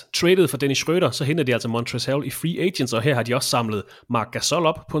Lakers traded for Dennis Schröder, så henter de altså Montrezl Harrell i free agents, og her har de også samlet Marc Gasol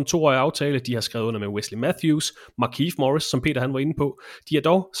op på en 2-årig aftale. De har skrevet under med Wesley Matthews, Markieff Morris, som Peter han var inde på. De har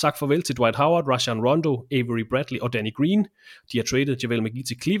dog sagt farvel til Dwight Howard, Rajon Rondo, Avery Bradley og Danny Green. De har traded JaVale McGee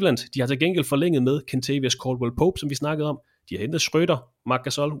til Cleveland. De har til gengæld forlænget med Kentavious Caldwell-Pope, som vi snakkede om. De har hentet Schröder, Marc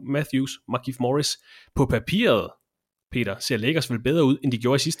Gasol, Matthews, Markieff Morris. På papiret, Peter, ser Lakers vel bedre ud, end de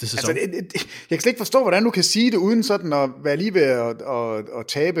gjorde i sidste sæson? Altså, jeg kan slet ikke forstå, hvordan du kan sige det, uden sådan at være lige ved at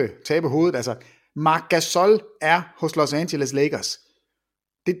tabe hovedet. Altså, Marc Gasol er hos Los Angeles Lakers.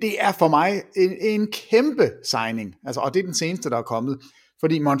 Det er for mig en kæmpe signing, altså, og det er den seneste, der er kommet.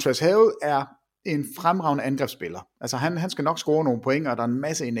 Fordi Montrezl Harrell er en fremragende angrebsspiller. Altså, han skal nok score nogle point, og der er en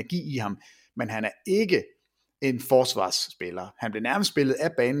masse energi i ham, men han er ikke en forsvarsspiller. Han bliver nærmest spillet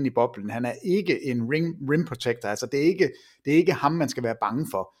af banen i boblen. Han er ikke en rim protector. Altså det er ikke ham, man skal være bange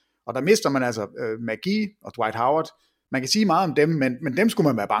for. Og der mister man altså McGee og Dwight Howard. Man kan sige meget om dem, men dem skulle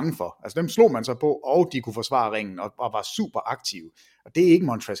man være bange for. Altså dem slog man så på, og de kunne forsvare ringen og var super aktive. Og det er ikke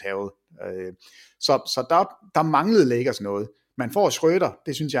Montrezl Harrell. Så der manglede Lakers noget. Man får Schröder,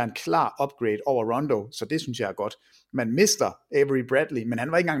 det synes jeg er en klar upgrade over Rondo, så det synes jeg er godt. Man mister Avery Bradley, men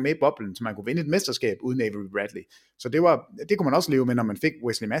han var ikke engang med i boblen, så man kunne vinde et mesterskab uden Avery Bradley. Så det kunne man også leve med, når man fik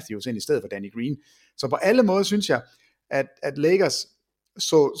Wesley Matthews ind i stedet for Danny Green. Så på alle måder synes jeg, at Lakers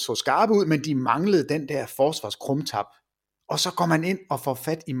så skarpe ud, men de manglede den der forsvarskrumtap. Og så går man ind og får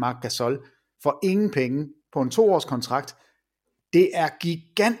fat i Marc Gasol for ingen penge på en 2-års kontrakt. Det er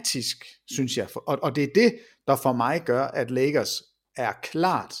gigantisk, synes jeg, og det er det, der for mig gør, at Lakers er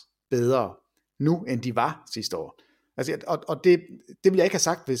klart bedre nu, end de var sidste år. Altså, og det ville jeg ikke have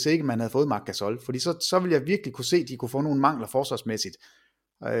sagt, hvis ikke man havde fået Marc Gasol, fordi så ville jeg virkelig kunne se, at de kunne få nogle mangler forsvarsmæssigt.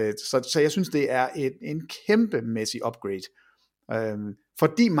 Så jeg synes, det er en kæmpemæssig upgrade.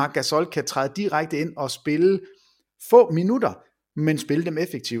 Fordi Marc Gasol kan træde direkte ind og spille få minutter, men spille dem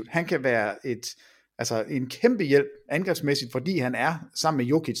effektivt. Han kan være en kæmpe hjælp angrebsmæssigt, fordi han er sammen med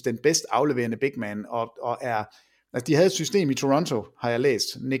Jokic den bedst afleverende big man, og er, altså de havde et system i Toronto, har jeg læst,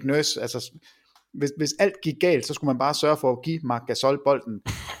 Nick Nurse, altså hvis alt gik galt, så skulle man bare sørge for at give Marc Gasol bolden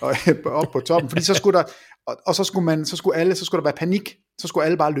op på toppen, fordi så skulle der, så skulle der være panik, så skulle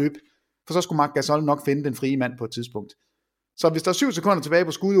alle bare løbe, for så skulle Marc Gasol nok finde den frie mand på et tidspunkt. Så hvis der er 7 sekunder tilbage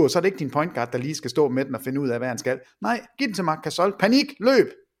på skuduret, så er det ikke din point guard, der lige skal stå med den og finde ud af, hvad han skal. Nej, giv den til Marc Gasol. Panik, løb.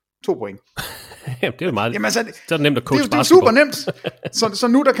 2 point. Jamen, det er jo meget. Jamen, altså, det er nemt at coache det er super nemt. Så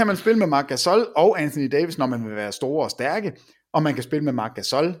nu der kan man spille med Marc Gasol og Anthony Davis, når man vil være store og stærke, og man kan spille med Marc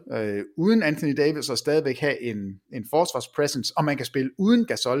Gasol uden Anthony Davis og stadigvæk have en forsvarspresence, og man kan spille uden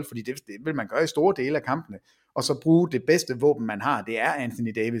Gasol, fordi det vil man gøre i store dele af kampene, og så bruge det bedste våben, man har, det er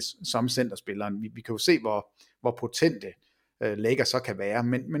Anthony Davis som centerspilleren. Vi kan jo se, hvor potente Lakers så kan være,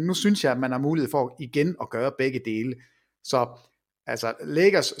 men nu synes jeg, at man har mulighed for igen at gøre begge dele. Så altså,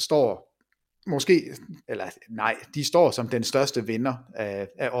 Lakers står måske, eller nej, de står som den største vinder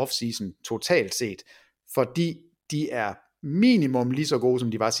af offseason totalt set, fordi de er minimum lige så gode,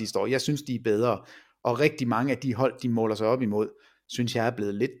 som de var sidste år. Jeg synes, de er bedre, og rigtig mange af de hold, de måler sig op imod, synes jeg er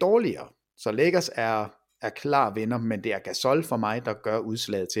blevet lidt dårligere. Så Lakers er klar vinder, men det er Gasol for mig, der gør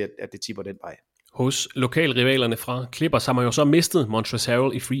udslaget til, at det tipper den vej. Hos lokalrivalerne fra Clippers har man jo så mistet Montrezl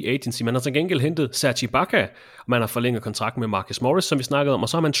Harrell i free agency. Man har til gengæld hentet Serge Ibaka, og man har forlænget kontrakten med Marcus Morris, som vi snakkede om, og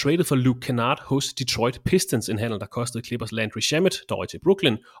så har man traded for Luke Kennard hos Detroit Pistons, en handel, der kostede Clippers Landry Shamet, der røg til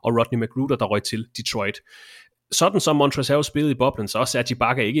Brooklyn, og Rodney McGruder, der røg til Detroit. Sådan som Montrezl Harrell spillede i boblen, så er Serge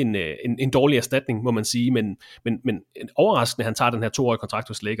Ibaka ikke en dårlig erstatning, må man sige, men overraskende, han tager den her 2-årige kontrakt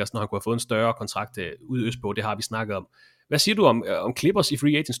hos Lakers, når han kunne have fået en større kontrakt ude østpå, det har vi snakket om. Hvad siger du om Clippers i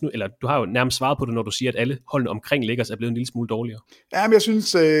free agents nu? Eller du har jo nærmest svaret på det, når du siger, at alle holdene omkring Lakers er blevet en lille smule dårligere. Ja, men jeg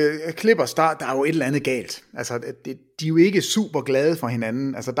synes, Clippers, der er jo et eller andet galt. Altså, de er jo ikke super glade for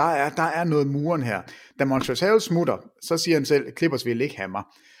hinanden. Altså, der er noget muren her. Da Montrezl Harrell smutter, så siger han selv, at Clippers vil ikke have mig.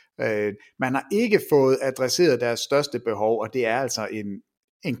 Man har ikke fået adresseret deres største behov, og det er altså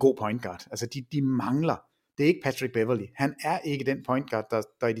en god point guard. Altså, de mangler. Det er ikke Patrick Beverley. Han er ikke den point guard,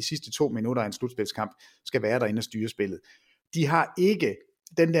 der i de sidste 2 minutter af en slutspilskamp skal være derinde og styre spillet. De har ikke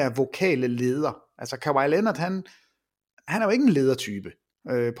den der vokale leder. Altså Kawhi Leonard, han er jo ikke en ledertype.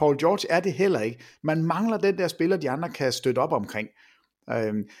 Paul George er det heller ikke. Man mangler den der spiller, de andre kan støtte op omkring.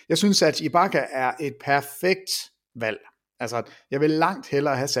 Jeg synes, at Ibaka er et perfekt valg. Altså, jeg vil langt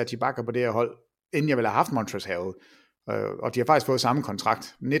hellere have Serge Ibaka på det her hold, inden jeg ville have haft Montrezl Harrell. Og de har faktisk fået samme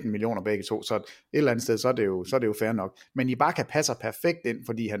kontrakt, 19 millioner begge to, så et eller andet sted, så er det jo fair nok. Men Ibaka passer perfekt ind,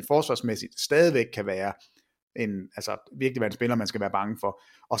 fordi han forsvarsmæssigt stadigvæk kan være virkelig være en spiller, man skal være bange for.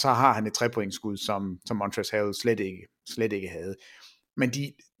 Og så har han et 3-pointsskud, som Montrezl Harrell slet ikke havde. Men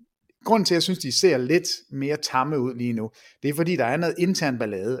grunden til, at jeg synes, de ser lidt mere tamme ud lige nu, det er fordi, der er noget intern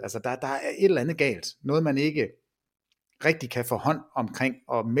ballade. Altså, der er et eller andet galt. Noget, man ikke rigtig kan få hånd omkring.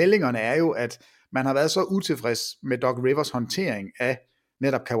 Og meldingerne er jo, at man har været så utilfreds med Doc Rivers håndtering af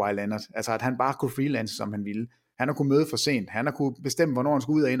netop Kawhi Leonard. Altså, at han bare kunne freelance, som han ville. Han har kunnet møde for sent. Han har kunnet bestemme, hvornår han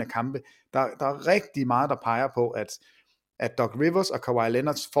skulle ud og ind af kampe. Der er rigtig meget, der peger på, at Doc Rivers og Kawhi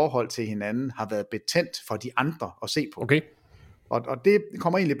Leonards forhold til hinanden har været betændt for de andre at se på. Okay. Og det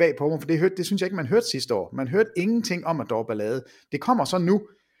kommer egentlig bag på mig, for det synes jeg ikke, man hørte sidste år. Man hørte ingenting om, at der var ballade. Det kommer så nu.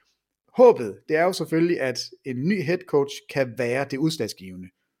 Håbet, det er jo selvfølgelig, at en ny head coach kan være det udslagsgivende.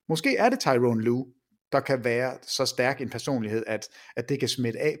 Måske er det Tyronn Lue, der kan være så stærk en personlighed, at det kan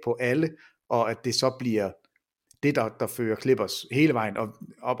smitte af på alle, og at det så bliver det, der fører Clippers hele vejen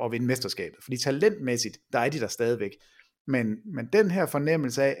op og vinde mesterskabet. Fordi talentmæssigt, der er de der stadigvæk. Men den her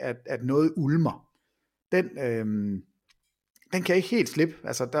fornemmelse af, at noget ulmer, den kan jeg ikke helt slippe.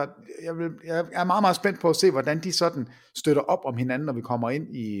 Altså, jeg er meget, meget spændt på at se, hvordan de sådan støtter op om hinanden, når vi kommer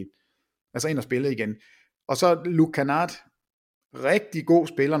ind og spille igen. Og så Luke Kennard, rigtig god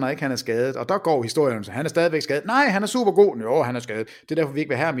spiller, når ikke han er skadet. Og der går historien, så han er stadigvæk skadet. Nej, han er super god. Jo, han er skadet. Det er derfor, vi ikke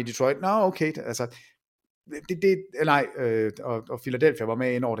vil have ham i Detroit. Nå, okay. Altså, og Philadelphia var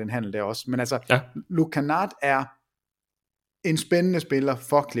med ind over den handel der også. Men altså, ja. Luke Kennard er en spændende spiller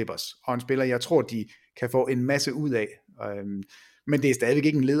for Clippers, og en spiller, jeg tror, de kan få en masse ud af. Men det er stadigvæk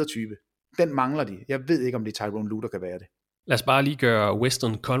ikke en ledertype. Den mangler de. Jeg ved ikke, om det er Tyronn Lue, der kan være det. Lad os bare lige gøre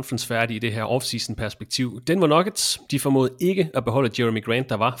Western Conference færdig i det her offseason perspektiv. Denver Nuggets, de formåede ikke at beholde Jeremy Grant,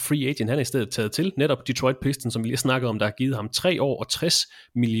 der var free agent. Han er i stedet taget til netop Detroit Pistons, som vi lige snakkede om, der har givet ham 3 år og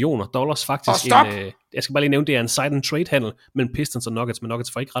 $60 million. Faktisk jeg skal bare lige nævne, det er en sign-and-trade-handel mellem Pistons og Nuggets, men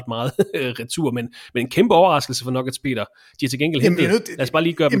Nuggets får ikke ret meget retur, men en kæmpe overraskelse for Nuggets, Peter. De har til gengæld hentet, lad os bare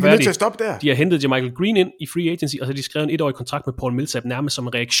lige gøre dem færdige. De har hentet Michael Green ind i free agency, og så har de skrevet en 1-årig kontrakt med Paul Millsap, nærmest som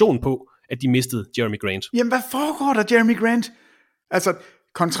en reaktion på, at de mistede Jeremy Grant. Jamen, hvad foregår der, Jeremy Grant? Altså,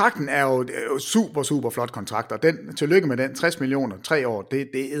 kontrakten er jo super, super flot kontrakt, og tillykke med den, 60 millioner, 3 år, det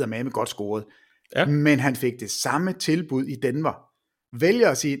er eddermame godt scoret. Ja. Men han fik det samme tilbud i Denver. Vælger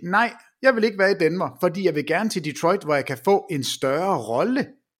at sige, nej, jeg vil ikke være i Denver, fordi jeg vil gerne til Detroit, hvor jeg kan få en større rolle.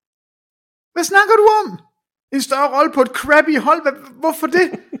 Hvad snakker du om? En større rolle på et crappy hold? Hvorfor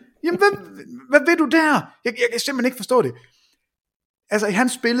det? Jamen, hvad ved du der? Jeg kan simpelthen ikke forstå det. Altså, han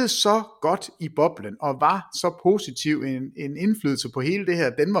spillede så godt i boblen, og var så positiv en indflydelse på hele det her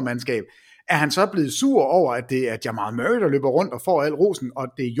Denver-mandskab, er han så blevet sur over, at det er Jamal Murray, der løber rundt og får al rosen, og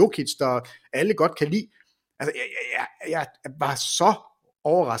det er Jokic, der alle godt kan lide. Altså, jeg var så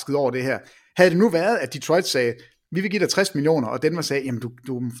overrasket over det her. Havde det nu været, at Detroit sagde, vi vil give dig 60 millioner, og Denver sagde, jamen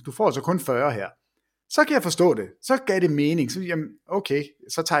du får så kun 40 her, så kan jeg forstå det. Så gav det mening. Så, jamen, okay,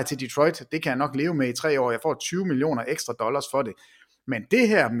 så tager jeg til Detroit. Det kan jeg nok leve med i 3 år. Jeg får 20 millioner ekstra dollars for det. Men det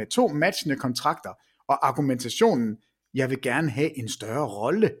her med 2 matchende kontrakter og argumentationen, jeg vil gerne have en større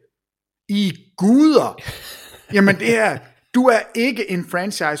rolle. I guder! Jamen det her, du er ikke en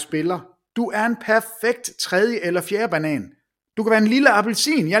franchise-spiller. Du er en perfekt 3. eller 4. banan. Du kan være en lille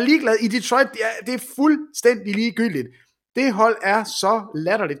appelsin. Jeg er ligeglad i Detroit. Det er fuldstændig ligegyldigt. Det hold er så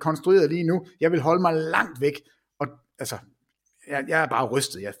latterligt konstrueret lige nu. Jeg vil holde mig langt væk. Og altså, jeg er bare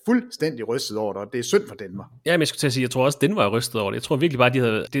rystet. Jeg er fuldstændig rystet over det, og det er synd for Denver. Ja, men jeg skulle til at sige, jeg tror også, Denver er rystet over det. Jeg tror virkelig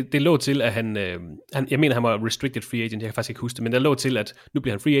bare, det lå til, at han jeg mener, han var restricted free agent, jeg kan faktisk ikke huske det, men der lå til, at nu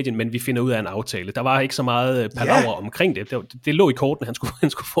bliver han free agent, men vi finder ud af en aftale. Der var ikke så meget palaver omkring det. Det lå i korten, han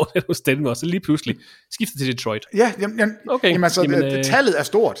skulle få det hos Denver, og så lige pludselig skiftet til Detroit. Ja, jamen altså, tallet er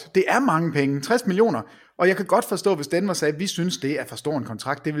stort. Det er mange penge, 60 millioner, og jeg kan godt forstå, hvis Denver sagde, at vi synes, det er for stor en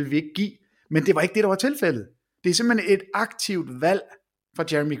kontrakt, det vil vi ikke give, men det var ikke det, der var tilfældet. Det er simpelthen et aktivt valg fra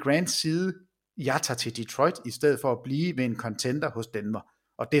Jeremy Grants side. Jeg tager til Detroit i stedet for at blive ved en contender hos Denver.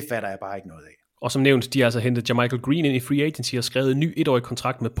 Og det fatter jeg bare ikke noget af. Og som nævnt, de har altså hentet Jermichael Green ind i free agency og skrevet en ny 1-årig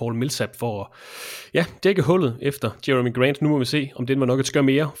kontrakt med Paul Millsap for at dække hullet efter Jeremy Grant. Nu må vi se, om den var nok et skør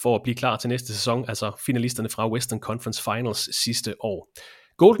mere for at blive klar til næste sæson, altså finalisterne fra Western Conference Finals sidste år.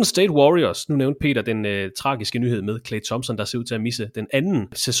 Golden State Warriors, nu nævnte Peter den tragiske nyhed med Klay Thompson, der ser ud til at misse den anden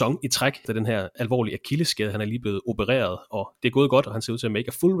sæson i træk, da den her alvorlige akillesskade, han er lige blevet opereret, og det er gået godt, og han ser ud til at make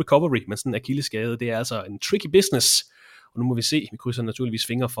a full recovery, men sådan en akillesskade, det er altså en tricky business, og nu må vi se, vi krydser naturligvis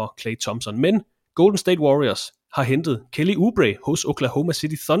fingre for Klay Thompson, men Golden State Warriors har hentet Kelly Oubre hos Oklahoma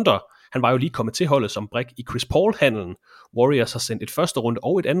City Thunder. Han var jo lige kommet til holdet som brik i Chris Paul-handlen. Warriors har sendt et første runde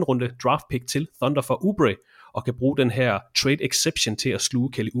og et andet runde draft pick til Thunder for Oubre, og kan bruge den her trade exception til at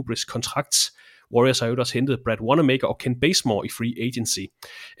sluge Kelly Oubres kontrakt. Warriors har jo også hentet Brad Wanamaker og Ken Bazemore i free agency.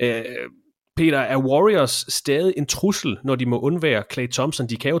 Peter, er Warriors stadig en trussel, når de må undvære Klay Thompson?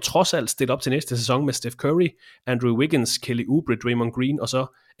 De kan jo trods alt stille op til næste sæson med Steph Curry, Andrew Wiggins, Kelly Oubre, Draymond Green og så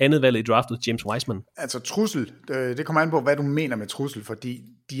andet valg i draftet, James Wiseman. Altså trussel, det kommer an på, hvad du mener med trussel, fordi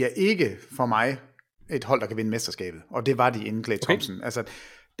de er ikke for mig et hold, der kan vinde mesterskabet, og det var de inden Klay Thompson. Okay. Altså,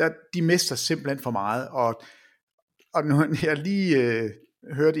 de mister simpelthen for meget, og nu jeg lige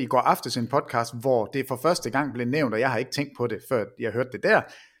hørte i går aftes en podcast, hvor det for første gang blev nævnt, og jeg har ikke tænkt på det, før jeg hørte det der.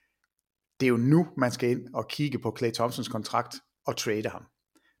 Det er jo nu, man skal ind og kigge på Klay Thompsons kontrakt og trade ham.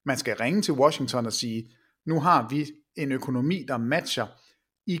 Man skal ringe til Washington og sige, nu har vi en økonomi, der matcher.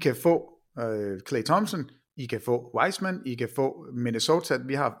 I kan få Klay Thompson, I kan få Wiseman, I kan få Minnesota.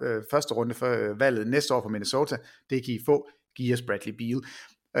 Vi har første runde for valget næste år for Minnesota. Det kan I få. Giv os Bradley Beal.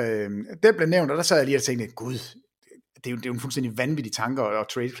 Det blev nævnt, og der sad jeg lige og tænkte, gud, det er jo en fuldstændig vanvittig tanke at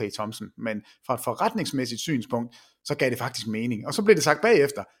trade Klay Thompson, men fra et forretningsmæssigt synspunkt, så gav det faktisk mening. Og så blev det sagt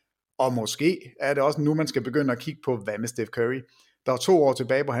bagefter, og måske er det også nu, man skal begynde at kigge på, hvad med Steph Curry? Der er 2 år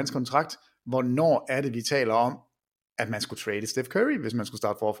tilbage på hans kontrakt. Hvornår er det, vi taler om, at man skulle trade Steph Curry, hvis man skulle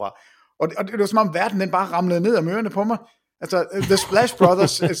starte forfra? Og det var som om verden den bare ramlede ned af mørene på mig. Altså, The Splash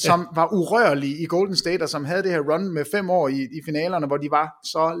Brothers, som var urørlige i Golden State, og som havde det her run med 5 år i finalerne, hvor de var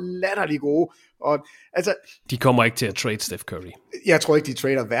så latterligt gode. Og, altså, de kommer ikke til at trade Steph Curry. Jeg tror ikke, de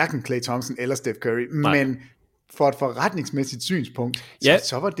trader hverken Klay Thompson eller Steph Curry, men for et forretningsmæssigt synspunkt,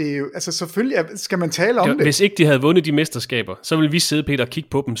 så var det jo, altså selvfølgelig skal man tale om det. Hvis ikke de havde vundet de mesterskaber, så ville vi sidde, Peter, og kigge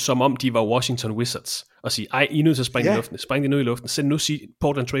på dem, som om de var Washington Wizards, og sige, ej, I er nødt til at springe i luften, spring det nu i luften, send nu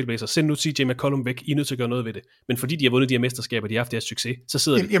Portland Trailblazers, send nu CJ McCollum væk, I er nødt til at gøre noget ved det. Men fordi de har vundet de her mesterskaber, de har haft deres succes, så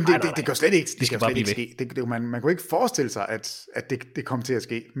sidder de, det kan slet ikke, det skal slet ikke ske. Man kunne ikke forestille sig, at det kom til at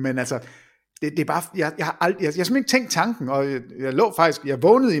ske, men altså, det er bare, jeg har simpelthen ikke tænkt tanken, og jeg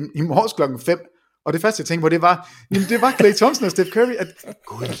vågnede i morges klokken 5, og det første, jeg tænkte på, det var Klay Thompson og Steph Curry, at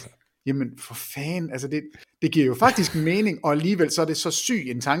gud, jamen for fanden, altså det giver jo faktisk en mening, og alligevel så er det så syg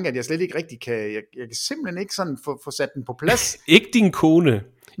en tanke, at jeg slet ikke rigtig kan, jeg kan simpelthen ikke sådan få sat den på plads. Ikke din kone,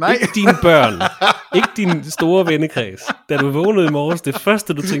 ikke dine børn, ikke din store vennekreds. Da du vågnede i morges, det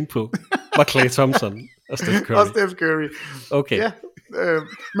første du tænkte på, var Klay Thompson og Steph Curry. Okay. Ja,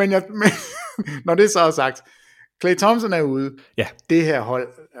 men når det så er sagt, Klay Thompson er ude. Ja. Det her hold,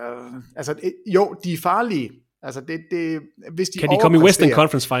 altså jo, de er farlige. Altså hvis de kan de komme i Western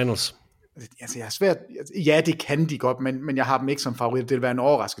Conference Finals? Altså jeg er svært. Ja, det kan de godt, men jeg har dem ikke som favorit. Det vil være en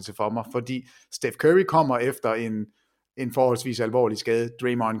overraskelse for mig, fordi Steph Curry kommer efter en forholdsvis alvorlig skade.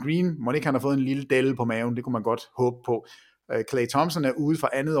 Draymond Green, må ikke han have fået en lille delle på maven, det kunne man godt håbe på. Klay Thompson er ude for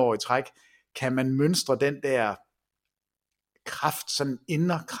andet år i træk. Kan man mønstre den der kraft, sådan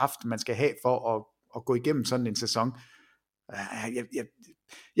indre kraft, man skal have for at gå igennem sådan en sæson?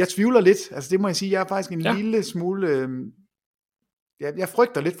 Jeg tvivler lidt, altså det må jeg sige, jeg er faktisk en lille smule, jeg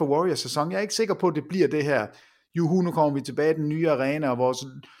frygter lidt for Warriors sæson, jeg er ikke sikker på, at det bliver det her, nu kommer vi tilbage i den nye arena, og vores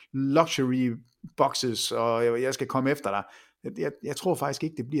luxury boxes, og jeg skal komme efter dig. Jeg tror faktisk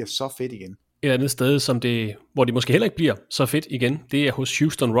ikke, det bliver så fedt igen. Et andet sted, hvor det måske heller ikke bliver så fedt igen, det er hos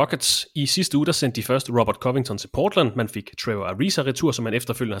Houston Rockets. I sidste uge, der sendte de først Robert Covington til Portland, man fik Trevor Ariza retur, som man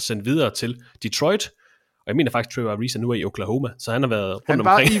efterfølgende har sendt videre til Detroit. Og jeg mener faktisk, Trevor Ariza nu er i Oklahoma, så han har været rundt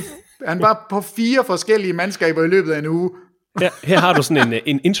omkring. Han var på 4 forskellige mandskaber i løbet af en uge. Her har du sådan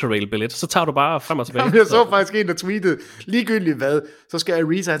en Interrail-billet, så tager du bare frem og tilbage. Jamen, jeg så faktisk en, der tweetede, ligegyldigt hvad, så skal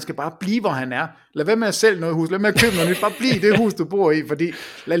Ariza, han skal bare blive, hvor han er. Lad være med at sælge noget hus, lad med at købe noget nyt, bare blive i det hus, du bor i, fordi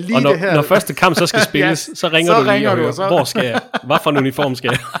lad lige og det her. når første kamp så skal spilles, så ringer du lige og hører, hvor skal jeg, hvad for en uniform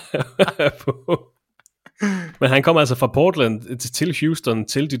skal jeg på? Men han kommer altså fra Portland til Houston,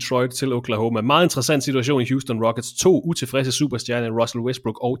 til Detroit, til Oklahoma. Meget interessant situation i Houston Rockets. 2 utilfredse superstjerner, Russell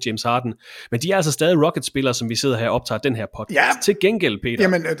Westbrook og James Harden. Men de er altså stadig Rockets-spillere, som vi sidder her og optager den her podcast. Ja. Til gengæld,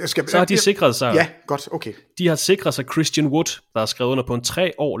 Peter, så har de sikret sig... Ja, godt, okay. De har sikret sig Christian Wood, der har skrevet under på en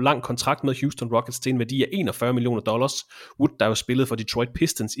 3 år lang kontrakt med Houston Rockets til en værdi af $41 million. Wood, der jo spillede for Detroit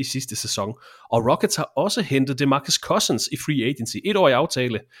Pistons i sidste sæson. Og Rockets har også hentet DeMarcus Cousins i free agency. 1 år i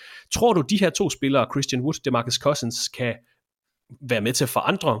aftale. Tror du, de her 2 spillere, Christian Wood, DeMarcus Cousins, kan være med til at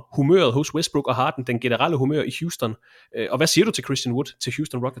forandre humøret hos Westbrook og Harden, den generelle humør i Houston? Og hvad siger du til Christian Wood, til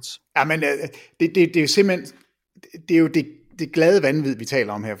Houston Rockets? Jamen, det er jo simpelthen, det er jo det glade vanvid, vi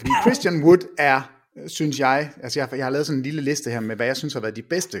taler om her, fordi Christian Wood er, synes jeg, altså jeg har lavet sådan en lille liste her med, hvad jeg synes har været de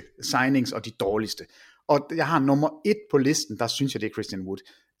bedste signings og de dårligste. Og jeg har nummer 1 på listen, der synes jeg, det er Christian Wood.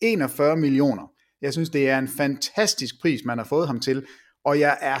 41 millioner. Jeg synes, det er en fantastisk pris, man har fået ham til, og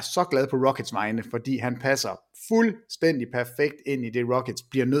jeg er så glad på Rockets vegne, fordi han passer fuldstændig perfekt ind i det, Rockets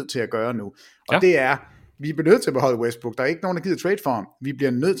bliver nødt til at gøre nu. Og det er, vi bliver nødt til at beholde Westbrook. Der er ikke nogen, der gider trade for ham. Vi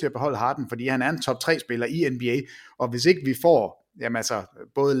bliver nødt til at beholde Harden, fordi han er en top 3-spiller i NBA, og hvis ikke vi får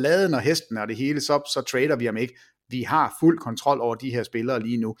både laden og hesten og det hele, så trader vi ham ikke. Vi har fuld kontrol over de her spillere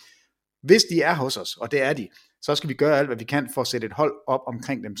lige nu. Hvis de er hos os, og det er de, så skal vi gøre alt, hvad vi kan for at sætte et hold op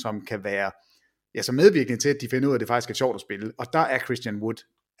omkring dem, som kan være så medvirkende til, at de finder ud af, at det faktisk er sjovt at spille. Og der er Christian Wood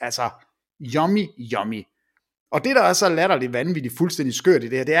altså yummy. Og det, der er så latterligt vanvittigt fuldstændig skørt i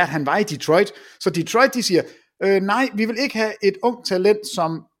det her, det er, at han var i Detroit. Så Detroit, de siger, nej, vi vil ikke have et ung talent,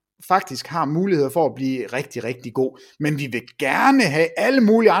 som faktisk har muligheder for at blive rigtig, rigtig god. Men vi vil gerne have alle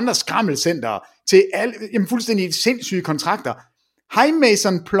mulige andre skrammelcentre til fuldstændig sindssyge kontrakter. Hej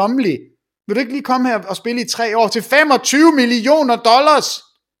Mason Plumlee, vil du ikke lige komme her og spille i 3 år til $25 million?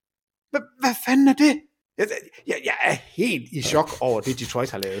 Hvad fanden er det? Jeg er helt i chok over det,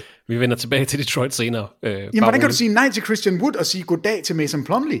 Detroit har lavet. Vi vender tilbage til Detroit senere. Jamen, hvordan kan du sige nej til Christian Wood og sige goddag til Mason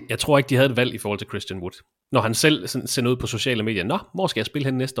Plumlee? Jeg tror ikke, de havde et valg i forhold til Christian Wood. Når han selv sender ud på sociale medier, hvor skal jeg spille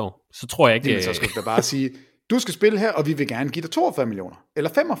hen næste år? Så tror jeg ikke... Jamen, så skal du bare sige, du skal spille her, og vi vil gerne give dig 42 millioner, eller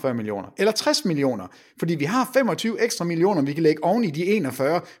 45 millioner, eller 60 millioner, fordi vi har 25 ekstra millioner, vi kan lægge oven i de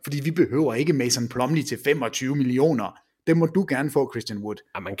 41, fordi vi behøver ikke Mason Plumlee til 25 millioner. Det må du gerne få, Christian Wood.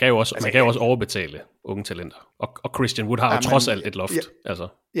 Ja, man kan jo også overbetale unge talenter. Og Christian Wood har jo trods alt et loft.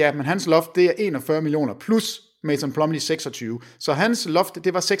 Ja, men hans loft, det er 41 millioner, plus Mason Plumlee 26. Så hans loft,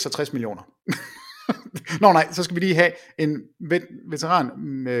 det var 66 millioner. Nå nej, så skal vi lige have en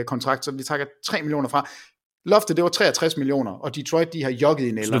veterankontrakt, så vi tager 3 millioner fra. Loftet, det var 63 millioner, og Detroit, de har jogget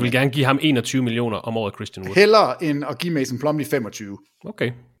i nælderne. Så du vil gerne give ham 21 millioner om året, Christian Wood? Hellere end at give Mason Plumlee 25.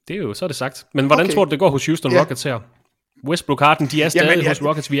 Okay, så er det sagt. Men hvordan tror du, det går hos Houston Rockets her? Westbrook Harden, de er stadig hos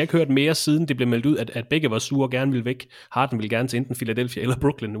Rockets. Vi har ikke hørt mere siden det blev meldt ud, at begge var sure og gerne ville væk. Harden ville gerne til enten Philadelphia eller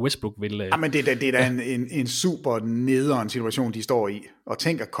Brooklyn. Westbrook vil... Jamen det er da en super nederen situation, de står i. Og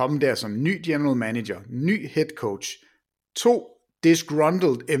tænk at komme der som ny general manager, ny head coach, 2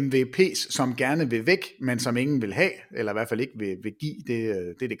 disgruntled MVP's, som gerne vil væk, men som ingen vil have, eller i hvert fald ikke vil give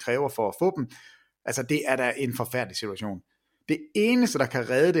det kræver for at få dem. Altså det er da en forfærdelig situation. Det eneste, der kan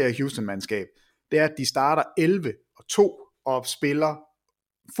redde det her Houston-mandskab, det er, at de starter 11-2 og spiller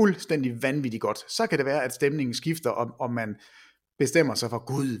fuldstændig vanvittigt godt. Så kan det være, at stemningen skifter, og man bestemmer sig for,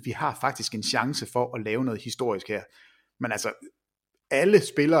 gud, vi har faktisk en chance for at lave noget historisk her. Men altså, alle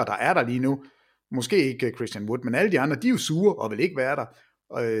spillere, der er der lige nu, måske ikke Christian Wood, men alle de andre, de er jo sure og vil ikke være der.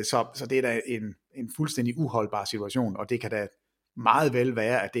 Så det er da en fuldstændig uholdbar situation, og det kan da meget vel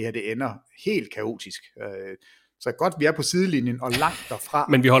være, at det her det ender helt kaotisk. Så godt, vi er på sidelinjen og langt derfra.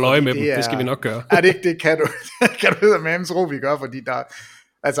 Men vi holder øje med dem, det skal vi nok gøre. Ja, det kan du. Kan du med hans ro, vi gør, fordi der...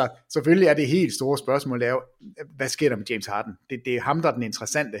 Altså, selvfølgelig er det helt store spørgsmål, hvad sker der med James Harden? Det er ham, der er den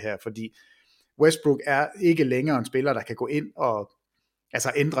interessante her, fordi Westbrook er ikke længere en spiller, der kan gå ind og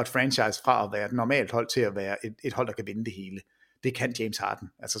ændre et franchise fra at være et normalt hold til at være et hold, der kan vinde det hele. Det kan James Harden.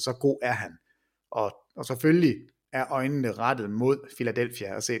 Altså, så god er han. Og selvfølgelig er øjnene rettet mod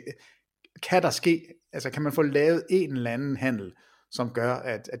Philadelphia. Altså, kan der ske, altså kan man få lavet en eller anden handel, som gør,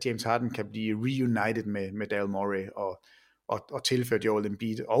 at James Harden kan blive reunited med Daryl Morey og tilføre Joel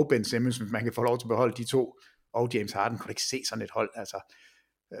Embiid og Ben Simmons, hvis man kan få lov til at beholde de 2, og James Harden, kunne ikke se sådan et hold. Altså,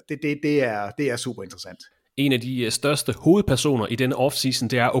 det er super interessant. En af de største hovedpersoner i denne offseason,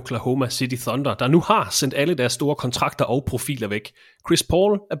 det er Oklahoma City Thunder, der nu har sendt alle deres store kontrakter og profiler væk. Chris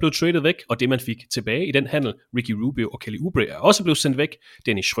Paul er blevet traded væk, og det man fik tilbage i den handel, Ricky Rubio og Kelly Oubre, er også blevet sendt væk.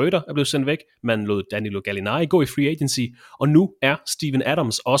 Dennis Schröder er blevet sendt væk, man lod Danilo Gallinari gå i free agency, og nu er Steven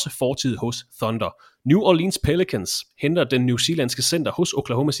Adams også fortid hos Thunder. New Orleans Pelicans henter den newzealandske center hos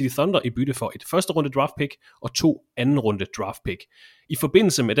Oklahoma City Thunder i bytte for et første runde draft pick og 2 anden runde draft pick. I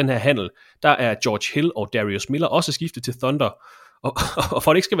forbindelse med den her handel, der er George Hill og Darius Miller også skiftet til Thunder. Og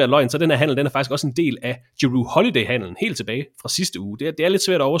for at det ikke skal være løgn, så den her handel, den er faktisk også en del af Jrue Holiday-handlen helt tilbage fra sidste uge. Det er lidt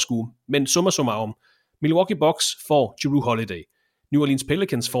svært at overskue, men summa summarum. Milwaukee Bucks får Jrue Holiday. New Orleans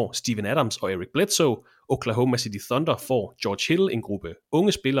Pelicans får Steven Adams og Eric Bledsoe. Oklahoma City Thunder får George Hill, en gruppe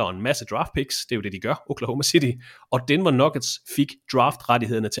unge spillere og en masse draft picks. Det er jo det, de gør, Oklahoma City. Og Denver Nuggets fik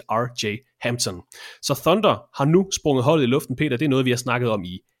draft-rettighederne til R.J. Hampton. Så Thunder har nu sprunget holdet i luften, Peter. Det er noget, vi har snakket om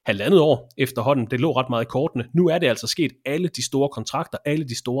i 1,5 år efterhånden. Det lå ret meget i kortene. Nu er det altså sket. Alle de store kontrakter, alle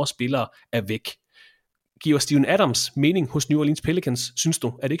de store spillere er væk. Giver Steven Adams mening hos New Orleans Pelicans, synes du?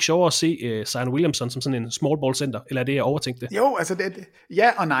 Er det ikke sjovere at se Zion Williamson som sådan en small ball center, eller er det, jeg overtænkte? Jo, altså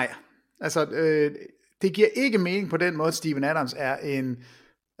ja og nej. Altså, det giver ikke mening på den måde, at Steven Adams er en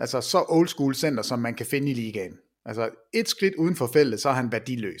så old school center, som man kan finde i ligaen. Altså, et skridt uden for feltet, så er han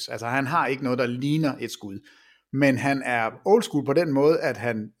værdiløs. Altså, han har ikke noget, der ligner et skud. Men han er old school på den måde, at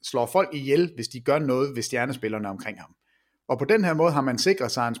han slår folk ihjel, hvis de gør noget ved stjernespillerne omkring ham. Og på den her måde har man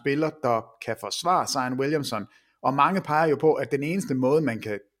sikret sig en spiller, der kan forsvare Zion Williamson. Og mange peger jo på, at den eneste måde, man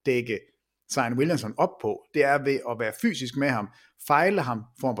kan dække Zion Williamson op på, det er ved at være fysisk med ham, fejle ham,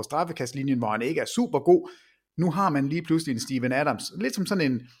 få ham på straffekastlinjen, hvor han ikke er super god. Nu har man lige pludselig en Steven Adams, lidt som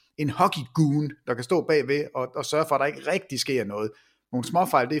sådan en hockey-goon, der kan stå bagved og sørge for, at der ikke rigtig sker noget. Nogle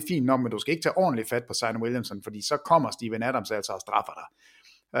småfejl, det er fint nok, men du skal ikke tage ordentligt fat på Zion Williamson, fordi så kommer Steven Adams altså og straffer dig.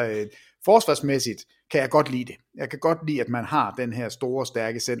 Forsvarsmæssigt kan jeg godt lide det. Jeg kan godt lide, at man har den her store,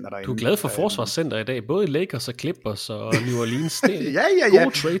 stærke center derinde. Du er glad for forsvarscenter i dag, både Lakers og Clippers og New Orleans. Det er ja.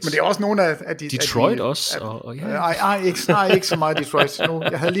 gode trades. Men det er også nogle af de... Detroit også. Ikke så meget Detroit. Nu,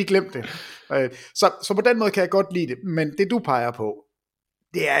 jeg havde lige glemt det. Så på den måde kan jeg godt lide det. Men det du peger på,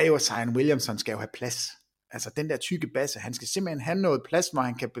 det er jo, at Zion Williamson skal jo have plads. Altså den der tykke basse, han skal simpelthen have noget plads, hvor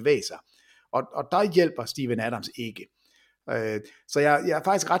han kan bevæge sig. Og der hjælper Steven Adams ikke. Så jeg er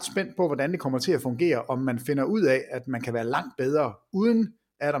faktisk ret spændt på, hvordan det kommer til at fungere, om man finder ud af, at man kan være langt bedre uden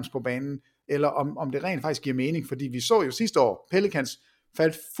Adams på banen, eller om det rent faktisk giver mening, fordi vi så jo sidste år, Pelicans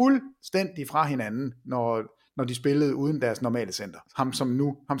faldt fuldstændig fra hinanden, når de spillede uden deres normale center.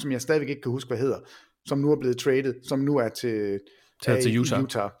 Ham som jeg stadigvæk ikke kan huske, hvad hedder, som nu er blevet traded, som nu er til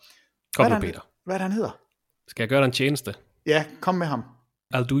Utah. Kom nu, Peter. Hvad er det, han hedder? Skal jeg gøre dig en tjeneste? Ja, kom med ham.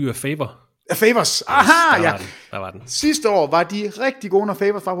 I'll do you a favor. Favors, aha, ja. Der var den. Sidste år var de rigtig gode, når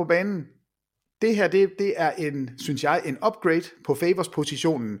Favors var på banen. Det her, det er synes jeg, en upgrade på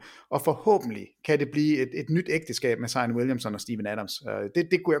Favors-positionen, og forhåbentlig kan det blive et nyt ægteskab med Zion Williamson og Steven Adams.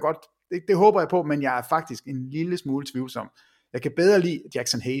 Det kunne jeg godt, det håber jeg på, men jeg er faktisk en lille smule tvivlsom. Jeg kan bedre lide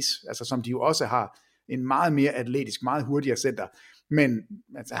Jackson Hayes, altså som de jo også har en meget mere atletisk, meget hurtigere center. Men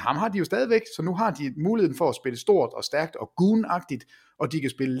altså, ham har de jo stadigvæk, så nu har de muligheden for at spille stort og stærkt og goon-agtigt, og de kan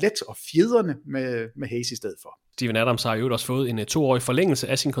spille let og fjedrende med Hayes i stedet for. Steven Adams har jo også fået en 2-årig forlængelse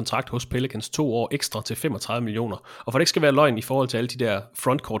af sin kontrakt hos Pelicans, 2 år ekstra til 35 millioner. Og for det ikke skal være løgn i forhold til alle de der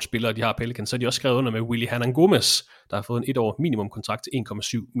frontcourt-spillere, de har Pelicans, så er de også skrevet under med Willy Hernangomez, der har fået en 1-år minimumkontrakt til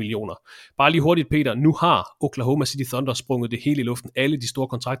 1,7 millioner. Bare lige hurtigt, Peter, nu har Oklahoma City Thunder sprunget det hele i luften. Alle de store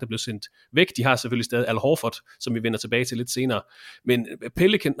kontrakter blev sendt væk. De har selvfølgelig stadig Al Horford, som vi vender tilbage til lidt senere. Men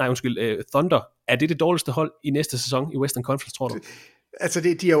Thunder, er det dårligste hold i næste sæson i Western Conference, tror du? Altså,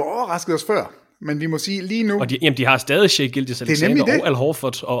 de har jo overrasket os før, men vi må sige lige nu... Og de har stadig Shai Gilgeous-Alexander og Al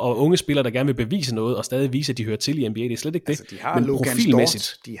Horford og unge spillere, der gerne vil bevise noget, og stadig vise, at de hører til i NBA. Det er slet ikke det. Altså,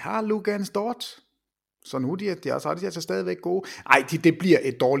 de har Luguentz Dort. Så nu de er altså stadigvæk gode. Nej, det bliver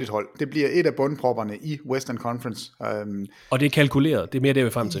et dårligt hold. Det bliver et af bundpropperne i Western Conference. Og det er kalkuleret. Det er mere det, vi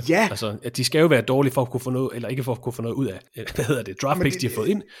er frem til. Ja. Altså, at de skal jo være dårlige for at kunne få noget, eller ikke for at kunne få noget ud af, draft picks, de har fået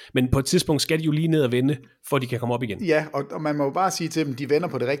ind. Men på et tidspunkt skal de jo lige ned og vende, for at de kan komme op igen. Ja, og man må jo bare sige til dem, de vender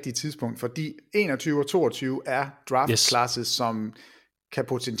på det rigtige tidspunkt, fordi 21 og 22 er draft classes, som kan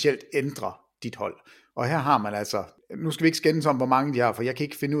potentielt ændre dit hold. Og her har man altså, nu skal vi ikke skændes om, hvor mange de har, for jeg kan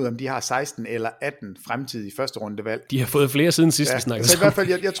ikke finde ud af, om de har 16 eller 18 fremtidige første rundevalg. De har fået flere siden sidst, vi snakkede. Så i hvert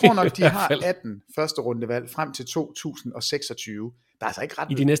fald, jeg tror nok, de har 18 første rundevalg frem til 2026. Der er altså ikke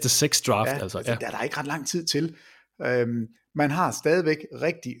ret... I de næste 6 draft, Der er ikke ret lang tid til. Man har stadigvæk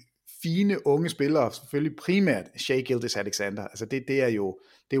rigtig fine unge spillere, selvfølgelig primært Shai Gilgeous-Alexander. Altså det er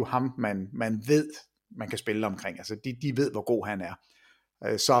jo ham, man ved, man kan spille omkring. Altså de ved, hvor god han er.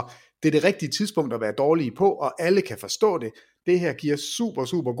 Så det er det rigtige tidspunkt at være dårlige på, og alle kan forstå det. Det her giver super,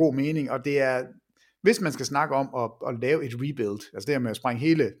 super god mening, og det er, hvis man skal snakke om at lave et rebuild, altså det her med at sprænge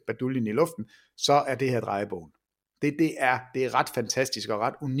hele baduljen i luften, så er det her drejebogen. Det er ret fantastisk og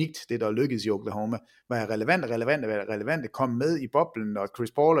ret unikt, det der er lykkedes i Oklahoma. Være relevante, komme med i boblen, og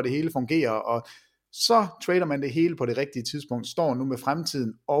Chris Paul og det hele fungerer, og så trader man det hele på det rigtige tidspunkt, står nu med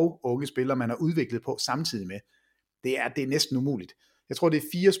fremtiden og unge spillere, man har udviklet på samtidig med. Det er næsten umuligt. Jeg tror, det er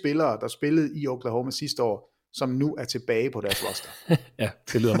 4 spillere, der spillede i Oklahoma sidste år, som nu er tilbage på deres roster. Ja,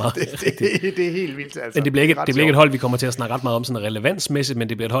 det lyder meget det er helt vildt. Altså. Men det bliver ikke et hold, vi kommer til at snakke ret meget om sådan relevansmæssigt, men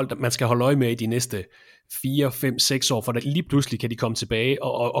det bliver et hold, man skal holde øje med i de næste 4, 5, 6 år, for lige pludselig kan de komme tilbage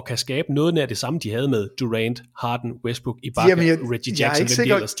og kan skabe noget nær det samme, de havde med Durant, Harden, Westbrook, Ibaka, Reggie Jackson, hvem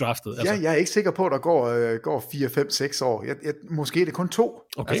de ellers draftede. Altså. Jeg er ikke sikker på, at der går 4, 5, 6 år. Måske er det kun 2.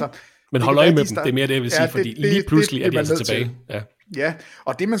 Okay. Altså, men hold øje med dem, det er mere det, jeg vil sige, fordi lige pludselig er de altså tilbage. Ja,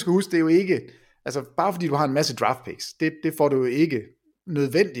 og det man skal huske, det er jo ikke, altså bare fordi du har en masse draft picks, det får du jo ikke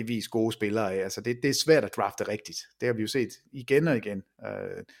nødvendigvis gode spillere af. Altså det er svært at drafte rigtigt. Det har vi jo set igen og igen.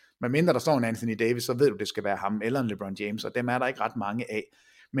 Men mindre der står en Anthony Davis, så ved du, det skal være ham eller en LeBron James, og dem er der ikke ret mange af.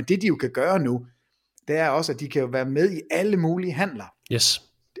 Men det de jo kan gøre nu, det er også, at de kan jo være med i alle mulige handler. Yes.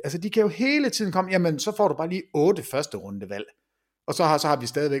 Altså de kan jo hele tiden komme, jamen så får du bare lige 8 første rundevalg. Og så har vi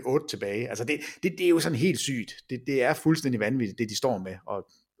stadigvæk 8 tilbage. Altså det er jo sådan helt sygt. Det er fuldstændig vanvittigt, det de står med. Og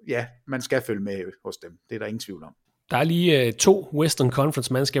ja, man skal følge med hos dem. Det er der ingen tvivl om. Der er lige 2 Western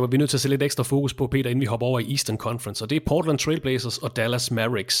Conference-mandskaber, vi er nødt til at sætte lidt ekstra fokus på, Peter, inden vi hopper over i Eastern Conference, og det er Portland Trailblazers og Dallas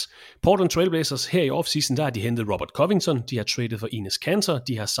Mavericks. Portland Trailblazers her i offseason, der har de hentet Robert Covington, de har traded for Enes Kanter,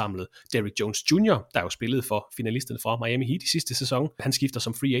 de har samlet Derrick Jones Jr., der jo spillede for finalisterne fra Miami Heat i sidste sæson. Han skifter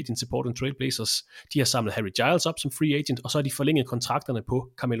som free agent til Portland Trailblazers. De har samlet Harry Giles op som free agent, og så har de forlænget kontrakterne på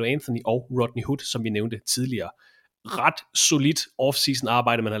Carmelo Anthony og Rodney Hood, som vi nævnte tidligere. Ret solidt off-season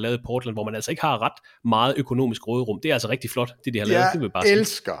arbejde, man har lavet i Portland, hvor man altså ikke har ret meget økonomisk råderum. Det er altså rigtig flot, det de har lavet. Det vil bare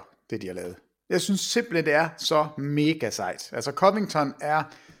elsker det, de har lavet. Jeg synes simpelthen, det er så mega sejt. Altså Covington er,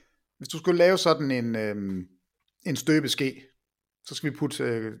 hvis du skulle lave sådan en støbeske,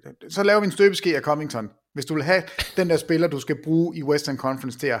 så laver vi en støbeske af Covington. Hvis du vil have den der spiller, du skal bruge i Western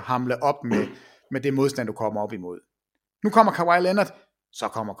Conference til at hamle op med det modstand, du kommer op imod. Nu kommer Kawhi Leonard, så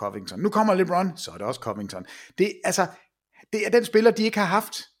kommer Covington. Nu kommer LeBron, så er det også Covington. Det er den spiller, de ikke har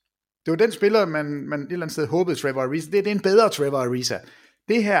haft. Det var den spiller, man et eller andet sted håbede Trevor Ariza. Det er en bedre Trevor Ariza.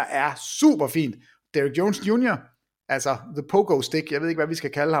 Det her er super fint. Derrick Jones Jr., altså the pogo stick, jeg ved ikke, hvad vi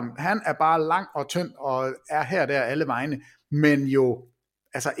skal kalde ham. Han er bare lang og tynd og er her der alle vegne. Men jo,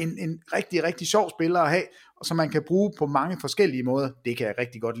 altså en rigtig, rigtig sjov spiller at have, og som man kan bruge på mange forskellige måder. Det kan jeg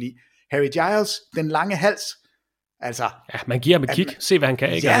rigtig godt lide. Harry Giles, den lange hals. Altså, ja, man giver ham et kig, se hvad han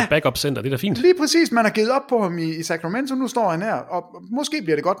kan, ikke? Ja, backup center, det er da fint. Lige præcis, man har givet op på ham i Sacramento, nu står han her, og måske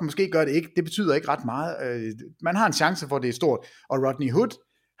bliver det godt, måske gør det ikke, det betyder ikke ret meget. Man har en chance for, at det er stort, og Rodney Hood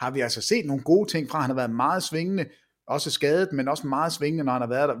har vi altså set nogle gode ting fra, han har været meget svingende, også skadet, men også meget svingende, når han har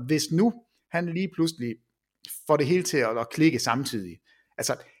været der. Hvis nu han lige pludselig får det hele til at klikke samtidig,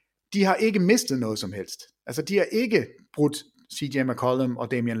 altså, de har ikke mistet noget som helst. Altså, de har ikke brudt CJ McCollum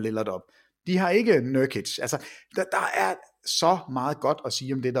og Damian Lillard op. De har ikke Nurkic. Altså, der er så meget godt at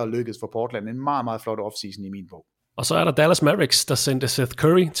sige om det, der er lykkedes for Portland. En meget, meget flot offseason i min bog. Og så er der Dallas Mavericks, der sendte Seth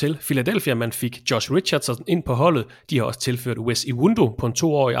Curry til Philadelphia. Man fik Josh Richardson ind på holdet. De har også tilført Wes Iwundu på en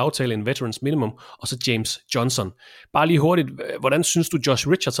 2-årig aftale, en veterans minimum, og så James Johnson. Bare lige hurtigt, hvordan synes du Josh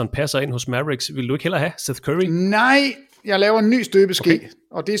Richardson passer ind hos Mavericks? Vil du ikke hellere have Seth Curry? Nej, jeg laver en ny støbeske, okay.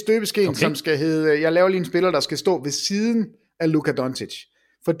 Og det er støbeskeen, som skal hedde, jeg laver lige en spiller, der skal stå ved siden af Luka Doncic.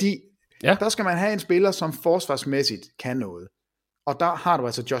 Fordi der skal man have en spiller, som forsvarsmæssigt kan noget. Og der har du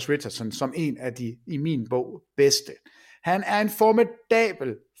altså Josh Richardson som en af de, i min bog, bedste. Han er en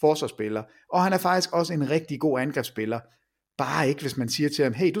formidabel forsvarsspiller, og han er faktisk også en rigtig god angrebsspiller. Bare ikke, hvis man siger til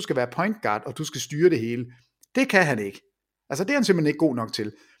ham, hey, du skal være point guard, og du skal styre det hele. Det kan han ikke. Altså, det er han simpelthen ikke god nok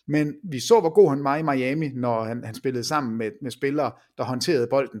til. Men vi så, hvor god han var i Miami, når han spillede sammen med spillere, der håndterede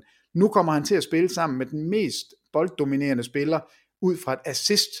bolden. Nu kommer han til at spille sammen med den mest bolddominerende spiller, ud fra et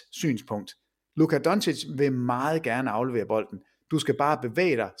assist-synspunkt. Luka Doncic vil meget gerne aflevere bolden. Du skal bare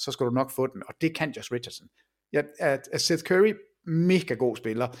bevæge dig, så skal du nok få den, og det kan Josh Richardson. Seth Curry, mega god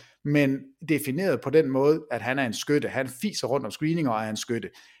spiller, men defineret på den måde, at han er en skytte. Han fiser rundt om screeninger og er en skytte.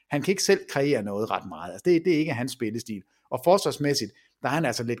 Han kan ikke selv kreere noget ret meget. Altså, det er ikke hans spillestil. Og forsvarsmæssigt, der er han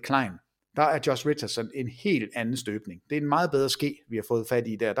altså lidt klein. Der er Josh Richardson en helt anden støbning. Det er en meget bedre ske, vi har fået fat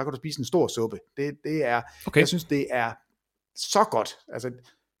i der. Der kan du spise en stor suppe. Det er, okay. Jeg synes, det er så godt. Altså,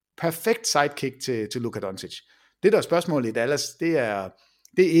 perfekt sidekick til Luka Doncic. Det der er spørgsmålet i Dallas, det er,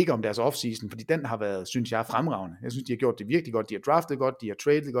 Det er ikke om deres offseason, fordi den har været, synes jeg, fremragende. Jeg synes, de har gjort det virkelig godt. De har draftet godt, de har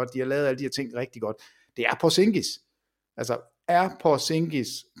tradet godt, de har lavet alle de her ting rigtig godt. Det er Porzingis. Altså, er Porzingis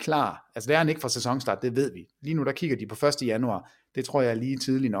klar? Altså, det er han ikke fra sæsonstart, det ved vi. Lige nu, der kigger de på 1. januar. Det tror jeg er lige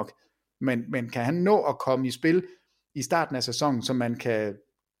tidligt nok. Men kan han nå at komme i spil i starten af sæsonen, så man kan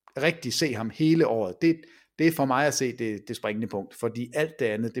rigtig se ham hele året? Det er for mig at se det springende punkt, fordi alt det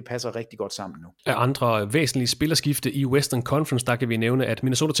andet, det passer rigtig godt sammen nu. Af andre væsentlige spillerskifte i Western Conference, der kan vi nævne, at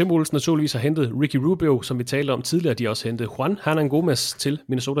Minnesota Timberwolves naturligvis har hentet Ricky Rubio, som vi talte om tidligere. De har også hentet Juan Hernan Gomez til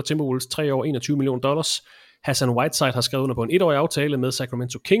Minnesota Timberwolves, 3 år, $21 million. Hassan Whiteside har skrevet under på en 1-årig aftale med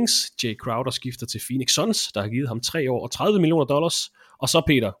Sacramento Kings. Jay Crowder skifter til Phoenix Suns, der har givet ham 3 år og $30 million. Og så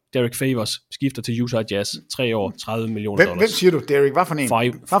Peter, Derek Favors, skifter til Utah Jazz, 3 år, $30 million. Hvem siger du, Derek? Hvad for en?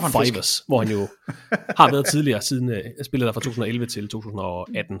 Favors, hvor han jo har været tidligere, siden spillet der fra 2011 til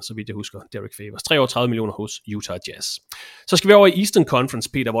 2018, så vidt jeg husker, Derek Favors. 3 år, $30 millioner hos Utah Jazz. Så skal vi over i Eastern Conference,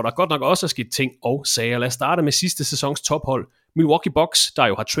 Peter, hvor der godt nok også er sket ting og sager. Lad os starte med sidste sæsons tophold, Milwaukee Bucks, der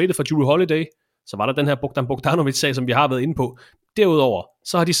jo har traded for Jrue Holiday. Så var der den her Bogdan Bogdanovic-sag, som vi har været inde på. Derudover,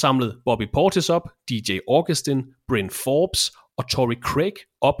 så har de samlet Bobby Portis op, DJ Augustin, Bryn Forbes og Torrey Craig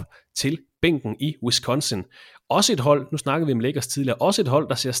op til bænken i Wisconsin. Også et hold, nu snakkede vi om Lakers tidligere, også et hold,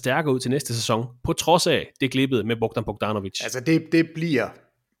 der ser stærkere ud til næste sæson, på trods af det glippede med Bogdan Bogdanovic. Altså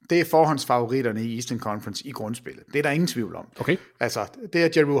det er forhåndsfavoritterne i Eastern Conference i grundspillet. Det er der ingen tvivl om. Okay. Altså,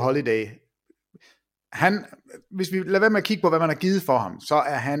 det er Jrue Holiday. Hvis vi lader være med at kigge på, hvad man har givet for ham, så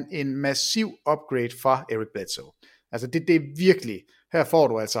er han en massiv upgrade fra Eric Bledsoe. Altså det er virkelig, her får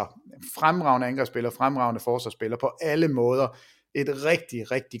du altså fremragende angrebsspiller, fremragende forsvarsspiller på alle måder. Et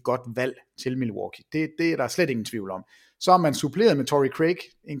rigtig, rigtig godt valg til Milwaukee. Det er der slet ingen tvivl om. Så har man suppleret med Torrey Craig,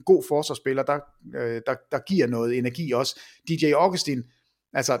 en god forsvarsspiller, der giver noget energi også. DJ Augustin,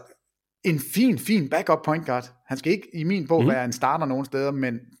 altså en fin backup point guard. Han skal ikke i min bog være en starter nogen steder,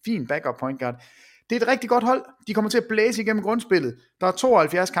 men fin backup point guard. Det er et rigtig godt hold. De kommer til at blæse igennem grundspillet. Der er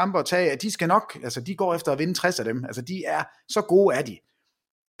 72 kampe at tage, at de skal nok, altså de går efter at vinde 60 af dem. Altså de er, så gode er de.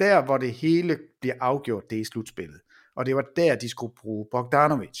 Der, hvor det hele bliver afgjort, det er i slutspillet. Og det var der, de skulle bruge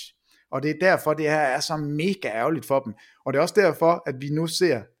Bogdanovic. Og det er derfor, det her er så mega ærgerligt for dem. Og det er også derfor, at vi nu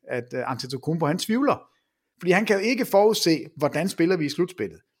ser, at Antetokounmpo, han tvivler. Fordi han kan jo ikke forudse, hvordan spiller vi i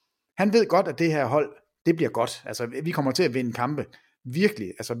slutspillet. Han ved godt, at det her hold, det bliver godt. Altså, vi kommer til at vinde kampe. Virkelig,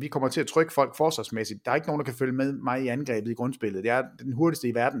 altså vi kommer til at trykke folk forsvarsmæssigt. Der er ikke nogen, der kan følge med mig i angrebet i grundspillet. Det er den hurtigste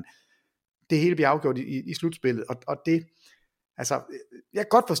i verden. Det hele bliver afgjort i slutspillet, og det, altså, jeg kan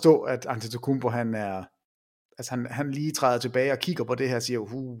godt forstå, at Antetokounmpo, han lige træder tilbage og kigger på det her og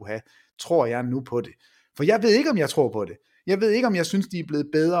siger, tror jeg nu på det? For jeg ved ikke, om jeg tror på det. Jeg ved ikke, om jeg synes, de er blevet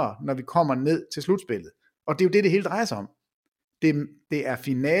bedre, når vi kommer ned til slutspillet. Og det er jo det hele drejer sig om. Det er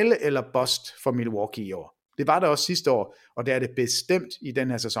finale eller bust for Milwaukee i år. Det var det også sidste år, og det er det bestemt i den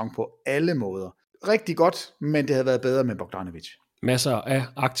her sæson på alle måder. Rigtig godt, men det havde været bedre med Bogdanovic. Masser af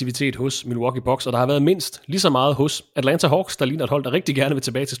aktivitet hos Milwaukee Bucks, og der har været mindst lige så meget hos Atlanta Hawks, der ligner et hold, der rigtig gerne vil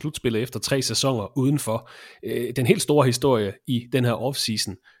tilbage til slutspillet efter 3 sæsoner udenfor. Den helt store historie i den her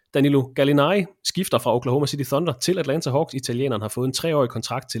offseason. Danilo Gallinari skifter fra Oklahoma City Thunder til Atlanta Hawks. Italieneren har fået en 3-årig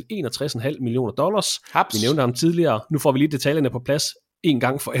kontrakt til $61,5 millioner. Haps. Vi nævnte ham tidligere. Nu får vi lige detaljerne på plads en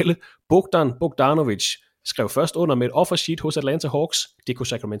gang for alle. Bogdan Bogdanovic skrev først under med et offer sheet hos Atlanta Hawks. Det kunne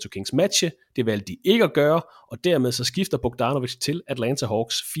Sacramento Kings matche. Det valgte de ikke at gøre, og dermed så skifter Bogdanovic til Atlanta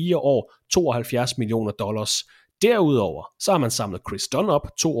Hawks 4 år, $72 millioner. Derudover så har man samlet Chris Dunn op,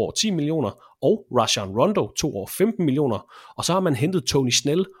 2 år, $10 millioner, og Rajon Rondo, 2 år, $15 millioner, og så har man hentet Tony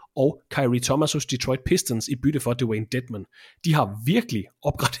Snell og Kyrie Thomas hos Detroit Pistons i bytte for Dwayne Dedmon. De har virkelig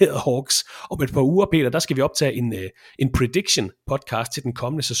opgraderet Hawks, og med et par uger, Peter, der skal vi optage en prediction podcast til den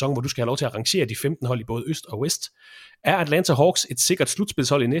kommende sæson, hvor du skal have lov til at rangere de 15 hold i både øst og vest. Er Atlanta Hawks et sikkert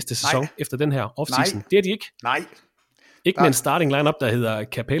slutspilshold i næste sæson efter den her offseason? Nej. Det er de ikke. Nej. Ikke med en starting lineup, der hedder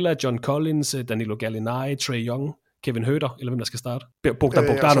Capella, John Collins, Danilo Gallinari, Trae Young, Kevin Huerter, eller hvem der skal starte?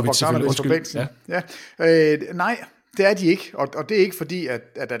 Bogdanovic selvfølgelig, undskyld. Nej, det er de ikke, og det er ikke fordi, at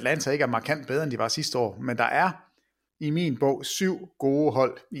Atlanta ikke er markant bedre, end de var sidste år, men der er i min bog 7 gode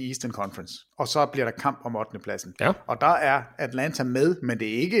hold i Eastern Conference, og så bliver der kamp om 8. pladsen. Ja. Og der er Atlanta med, men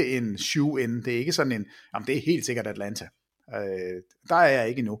det er ikke en shoe-in, det er ikke sådan en, jamen det er helt sikkert Atlanta. Der er jeg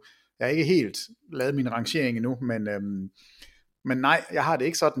ikke endnu. Jeg har ikke helt lavet min rangering endnu, men nej, jeg har det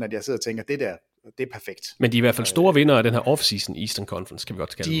ikke sådan, at jeg sidder og tænker, det er perfekt. Men de er i hvert fald store vinder af den her offseason Eastern Conference, kan vi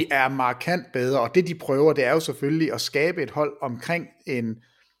godt kalde det. De er markant bedre, og det de prøver, det er jo selvfølgelig at skabe et hold omkring en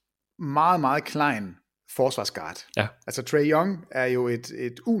meget, meget klein forsvarsguard. Ja. Altså Trae Young er jo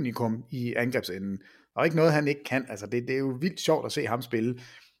et unikum i angrebsenden, og ikke noget, han ikke kan. Altså det er jo vildt sjovt at se ham spille,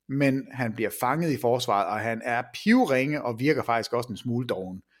 men han bliver fanget i forsvaret, og han er pivringe og virker faktisk også en smule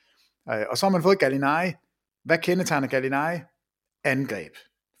doven. Og så har man fået Gallinari. Hvad kendetegner Gallinari? Angreb.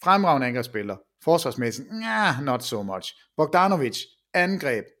 Fremragende angrebsspiller. Forsvarsmæssigt, not so much. Bogdanovic,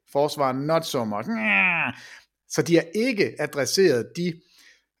 angreb. Forsvar, not so much. Så de har ikke adresseret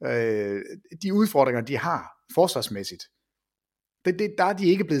de udfordringer, de har forsvarsmæssigt. Der er de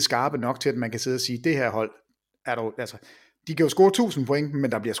ikke blevet skarpe nok til, at man kan sidde og sige, det her hold er dog, altså, de kan jo score 1000 point,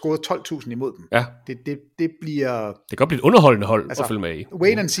 men der bliver scoret 12.000 imod dem. Ja. Det bliver... Det kan godt blive et underholdende hold at følge med i.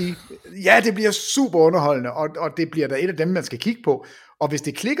 Wait and see. Ja, det bliver super underholdende, og det bliver da et af dem, man skal kigge på. Og hvis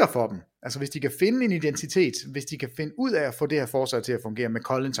det klikker for dem, altså hvis de kan finde en identitet, hvis de kan finde ud af at få det her forsvar til at fungere med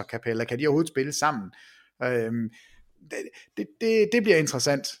Collins og Capella, kan de overhovedet spille sammen? Det bliver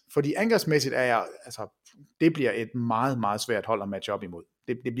interessant, fordi angrebsmæssigt det bliver et meget, meget svært hold at matche op imod.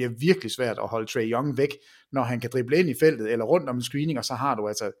 Det bliver virkelig svært at holde Trae Young væk, når han kan drible ind i feltet, eller rundt om en screening, og så har du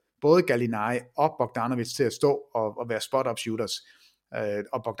altså både Gallinari og Bogdanovic til at stå og være spot-up shooters.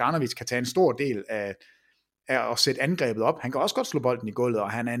 Og Bogdanovic kan tage en stor del af at sætte angrebet op. Han kan også godt slå bolden i gulvet,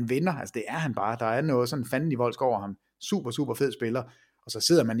 og han er en vinder. Altså det er han bare. Der er noget sådan fanden i voldsk over ham. Super, super fed spiller. Og så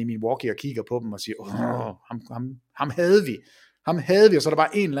sidder man i Milwaukee og kigger på dem og siger, ham havde vi. Ham havde vi, og så er der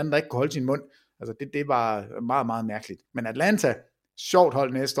bare en eller anden, der ikke kunne holde sin mund. Altså det var meget, meget mærkeligt. Men Atlanta, sjovt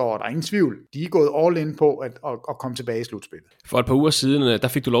hold næste år, der er ingen tvivl. De er gået all in på at komme tilbage i slutspillet. For et par uger siden, der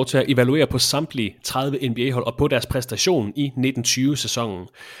fik du lov til at evaluere på samtlige 30 NBA-hold og på deres præstation i 1920-sæsonen.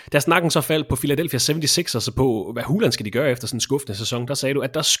 Da snakken så faldt på Philadelphia 76ers og på, hvad hulen skal de gøre efter sådan en skuffende sæson, der sagde du,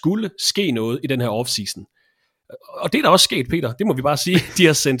 at der skulle ske noget i den her offseason. Og det er der også sket, Peter. Det må vi bare sige. De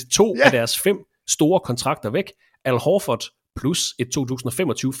har sendt 2 af deres 5 store kontrakter væk. Al Horford plus et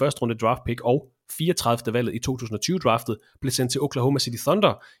 2025 første runde draft pick og 34. valget i 2020 draftet blev sendt til Oklahoma City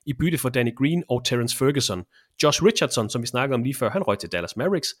Thunder i bytte for Danny Green og Terrence Ferguson. Josh Richardson, som vi snakkede om lige før, han røg til Dallas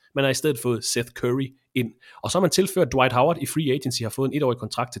Mavericks, men har i stedet fået Seth Curry ind. Og så har man tilført Dwight Howard i free agency, har fået en 1-årig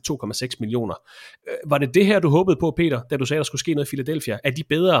kontrakt til 2,6 millioner. Var det her, du håbede på, Peter, da du sagde, der skulle ske noget i Philadelphia? Er de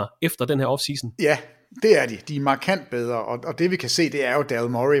bedre efter den her offseason? Ja, det er de. De er markant bedre, og det vi kan se, det er jo Daryl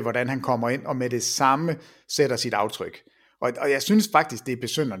Morey, hvordan han kommer ind og med det samme sætter sit aftryk. Og jeg synes faktisk, det er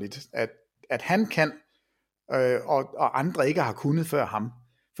besynderligt, at han kan, og andre ikke har kunnet før ham.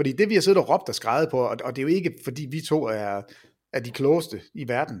 Fordi det, vi har siddet og råbt og skreget på, og det er jo ikke, fordi vi to er de klogeste i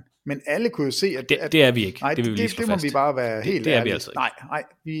verden, men alle kunne jo se, at... Det er vi ikke. Nej, det må vi bare være helt ærlige. Det er vi altså ikke. Nej,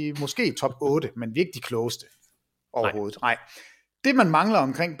 vi er måske top 8, men vi er ikke de klogeste overhovedet. Nej. Det, man mangler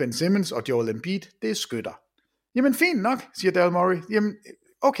omkring Ben Simmons og Joel Embiid, det er skytter. Jamen fint nok, siger Daryl Morey. Jamen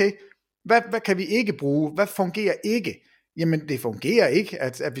okay, hvad kan vi ikke bruge? Hvad fungerer ikke? Jamen det fungerer ikke,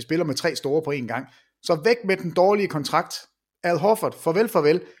 at vi spiller med 3 store på en gang. Så væk med den dårlige kontrakt. Al Horford,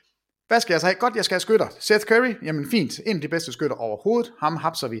 farvel. Hvad skal jeg så have? Godt, jeg skal have skytter. Seth Curry, jamen fint. En af de bedste skytter overhovedet. Ham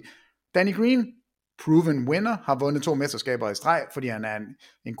hapser vi. Danny Green, proven winner, har vundet 2 mesterskaber i streg, fordi han er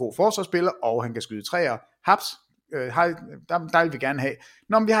en god forsvarsspiller, og han kan skyde træer. Haps, der vil vi gerne have.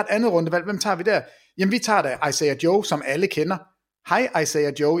 Når vi har et andet rundevalg, hvem tager vi der? Jamen vi tager da Isaiah Joe, som alle kender. Hej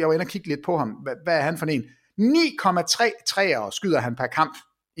Isaiah Joe, jeg var inde og kigge lidt på ham. Hvad er han for en? 9,3 træer skyder han per kamp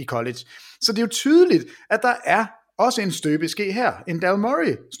i college. Så det er jo tydeligt, at der er også en støbeske her, en Daryl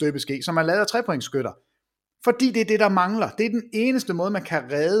Morey støbeske, som er lavet af 3-pointsskytter. Fordi det er det, der mangler. Det er den eneste måde, man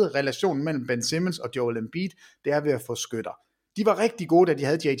kan redde relationen mellem Ben Simmons og Joel Embiid, det er ved at få skytter. De var rigtig gode, da de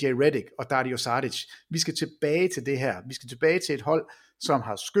havde J.J. Redick og Dario Saric. Vi skal tilbage til det her. Vi skal tilbage til et hold, som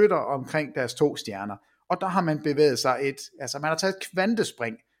har skytter omkring deres 2 stjerner. Og der har man bevæget sig man har taget et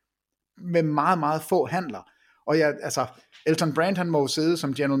kvantespring med meget, meget få handler. Og Elton Brand, han må sidde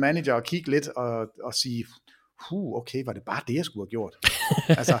som general manager og kigge lidt og sige, okay, var det bare det, jeg skulle have gjort?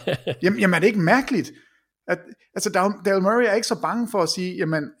 Jamen er det ikke mærkeligt? Daryl Morey er ikke så bange for at sige,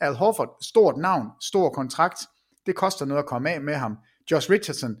 jamen Al Horford, stort navn, stor kontrakt, det koster noget at komme af med ham. Josh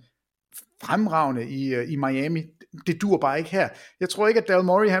Richardson, fremragende i Miami, det dur bare ikke her. Jeg tror ikke, at Daryl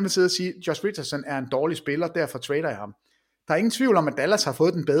Morey, han vil sidde og sige, Josh Richardson er en dårlig spiller, derfor trader jeg ham. Der er ingen tvivl om, at Dallas har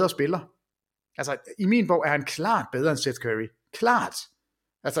fået den bedre spiller. I min bog er han klart bedre end Seth Curry. Klart.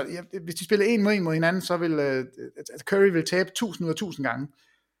 Hvis de spiller 1 mod hinanden, så vil Curry vil tabe 1000 ud af 1000 gange.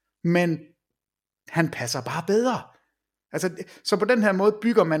 Men han passer bare bedre. Så på den her måde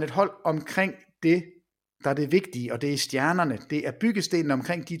bygger man et hold omkring det, der er det vigtige, og det er stjernerne. Det er byggestenen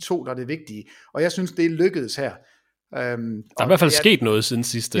omkring de 2, der er det vigtige. Og jeg synes, det er lykkedes her. Der er i hvert fald sket noget siden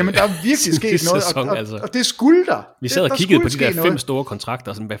sidste. Jamen, der er virkelig sket noget, sæson, og det skulle der. Vi sad og kiggede på de der 5 store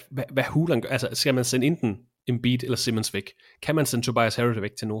kontrakter, sådan, hvad hulen gør. Skal man sende enten Embiid eller Simmons væk? Kan man sende Tobias Harris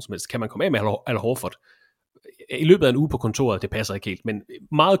væk til nogen som helst? Kan man komme af med Al Horford? I løbet af en uge på kontoret, det passer ikke helt, men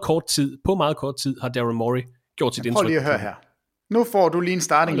på meget kort tid har Daryl Morey gjort sit indtryk. Prøv lige at høre her. Nu får du lige en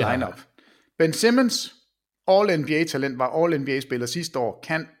starting lineup. Ben Simmons, All-NBA-talent, var All-NBA-spiller sidste år,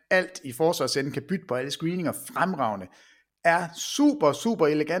 kan alt i forsvarsenden, kan bytte på alle screeninger, fremragende, er super, super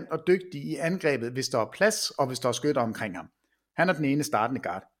elegant og dygtig i angrebet, hvis der er plads, og hvis der er skytter omkring ham. Han er den ene startende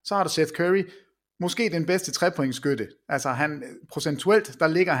guard. Så har du Seth Curry, måske den bedste trepointsskytte. Altså han, procentuelt, der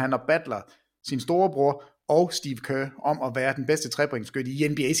ligger han og battler sin storebror og Steve Kerr om at være den bedste trepointsskytte i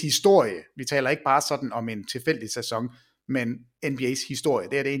NBA's historie. Vi taler ikke bare sådan om en tilfældig sæson, men NBA's historie.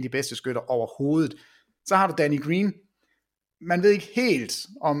 Det er det en af de bedste skytter overhovedet. Så har du Danny Green. Man ved ikke helt,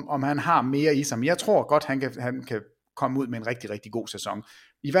 om han har mere i sig, men jeg tror godt, han kan komme ud med en rigtig, rigtig god sæson.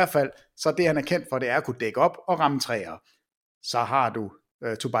 I hvert fald, så det han er kendt for, det er at kunne dække op og ramme træer. Så har du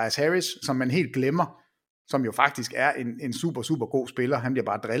Tobias Harris, som man helt glemmer, som jo faktisk er en super, super god spiller. Han bliver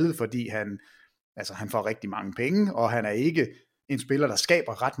bare drillet, fordi han får rigtig mange penge, og han er ikke en spiller, der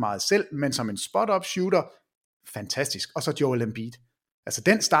skaber ret meget selv, men som en spot-up shooter, fantastisk. Og så Joel Embiid. Altså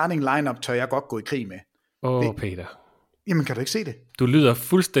den starting lineup tør jeg godt gå i krig med. Peter. Jamen kan du ikke se det? Du lyder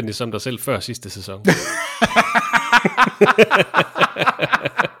fuldstændig som dig selv før sidste sæson.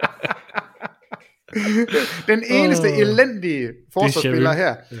 Den eneste elendige forsvarsspiller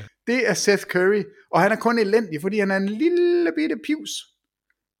her, det er Seth Curry, og han er kun elendig, fordi han er en lille bitte pivs.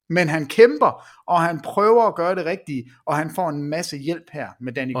 Men han kæmper, og han prøver at gøre det rigtige, og han får en masse hjælp her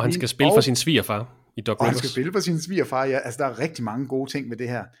med Danny Green. Og han skal spille for sin svigerfar i Doc Rivers. Og han skal spille for sin svigerfar, ja. Altså der er rigtig mange gode ting med det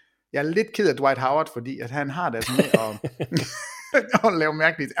her. Jeg er lidt ked af Dwight Howard, fordi at han har det altså med at lave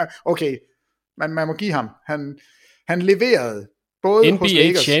mærkeligt. Okay, man må give ham. Han leverede både hos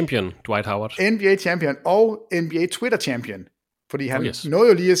Lakers, NBA champion, Dwight Howard. NBA champion og NBA Twitter champion. Fordi han nåede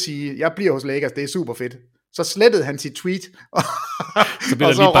jo lige at sige, jeg bliver hos Lakers, det er super fedt. Så slettede han sit tweet. Så blev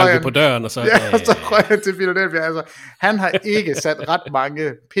der lige banket på døren. Og så røg han til Philadelphia. Altså, han har ikke sat ret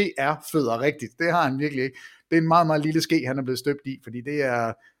mange PR-fødder rigtigt. Det har han virkelig ikke. Det er en meget, meget lille ske, han er blevet støbt i, fordi det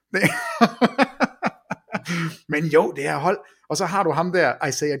er... Men jo, det er hold. Og så har du ham der,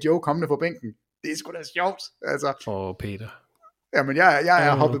 Isaiah Joe, kommende på bænken. Det er sgu da sjovt. Altså. Peter. Jamen, jeg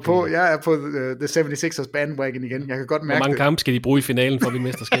er hoppet på. Jeg er på the 76ers bandwagon igen. Jeg kan godt mærke det. Hvor mange kampe skal de bruge i finalen for at vinde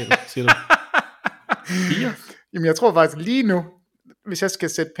mesterskabet, siger du? 4? Jamen, jeg tror faktisk lige nu, hvis jeg skal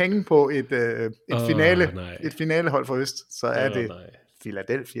sætte penge på et finalehold for Øst, så er det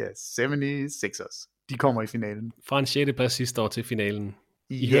Philadelphia 76ers. De kommer i finalen. Fra en 6. plads sidste år til finalen.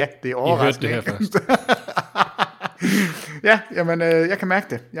 Ja, det er overraskende. I hørte det her først. Ja, jamen, jeg kan mærke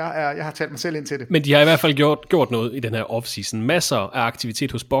det. Jeg har talt mig selv ind til det. Men de har i hvert fald gjort noget i den her offseason. Masser af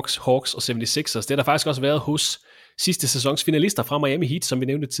aktivitet hos Bucks, Hawks og 76ers. Det har der faktisk også været hos sidste sæsons finalister fra Miami Heat, som vi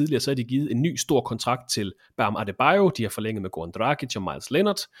nævnte tidligere, så har de givet en ny stor kontrakt til Bam Adebayo. De har forlænget med Goran Dragic og Miles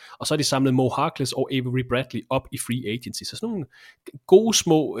Leonard. Og så har de samlet Mo Harkless og Avery Bradley op i free agency. Så sådan nogle gode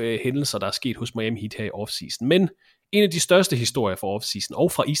små hændelser, der er sket hos Miami Heat her i offseason. Men en af de største historier for offseason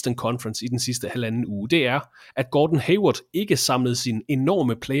og fra Eastern Conference i den sidste halvanden uge, det er, at Gordon Hayward ikke samlede sin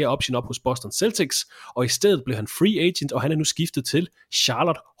enorme player option op hos Boston Celtics, og i stedet blev han free agent, og han er nu skiftet til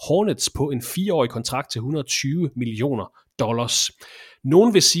Charlotte Hornets på en 4-årig kontrakt til $120 million.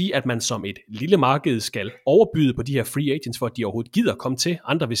 Nogen vil sige, at man som et lille marked skal overbyde på de her free agents, for at de overhovedet gider komme til.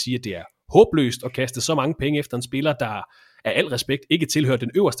 Andre vil sige, at det er håbløst at kaste så mange penge efter en spiller, der af al respekt ikke tilhører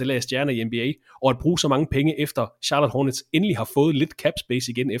den øverste lag af stjerner i NBA, og at bruge så mange penge efter Charlotte Hornets endelig har fået lidt cap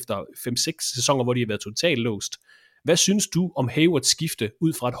space igen efter 5-6 sæsoner, hvor de har været totalt låst. Hvad synes du om Haywards skifte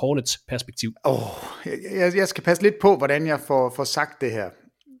ud fra et Hornets perspektiv? Jeg skal passe lidt på, hvordan jeg får sagt det her.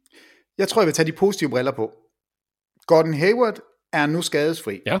 Jeg tror, jeg vil tage de positive briller på. Gordon Hayward er nu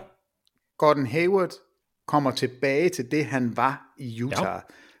skadesfri. Ja. Gordon Hayward kommer tilbage til det, han var i Utah.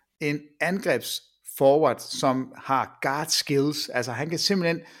 Ja. En angrebsforward, som har guard skills. Altså han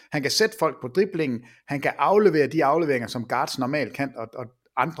kan sætte folk på driblingen. Han kan aflevere de afleveringer, som guards normalt kan, og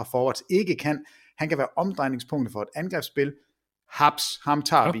andre forwards ikke kan. Han kan være omdrejningspunktet for et angrebsspil. Haps, ham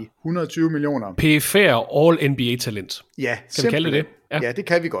tager vi 120 millioner. PFR All NBA talent. Ja, kan vi kalde det? Ja, det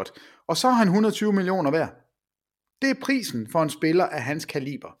kan vi godt. Og så er han 120 millioner værd. Det er prisen for en spiller af hans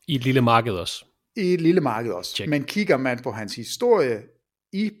kaliber. I et lille marked også. I et lille marked også. Check. Men kigger man på hans historie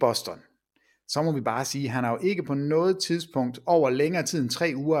i Boston, så må vi bare sige, at han har jo ikke på noget tidspunkt over længere tid end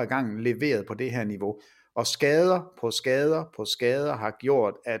 3 uger ad gangen leveret på det her niveau. Og skader på skader har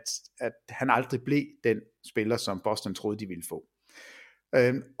gjort, at han aldrig blev den spiller, som Boston troede, de ville få.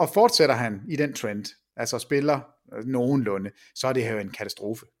 Og fortsætter han i den trend, altså spiller nogenlunde, så er det her jo en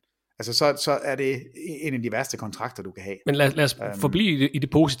katastrofe. altså så er det en af de værste kontrakter, du kan have. Men lad os forblive i det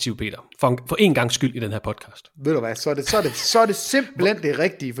positive, Peter. For en gang skyld i den her podcast. Ved du hvad, så er det simpelthen det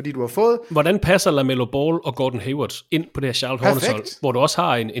rigtige, fordi du har fået... Hvordan passer LaMelo Ball og Gordon Hayward ind på det her Charlotte Hornets-hold, hvor du også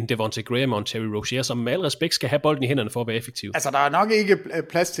har en Devontae Graham og en Terry Rozier, som med al respekt skal have bolden i hænderne for at være effektiv? Altså, der er nok ikke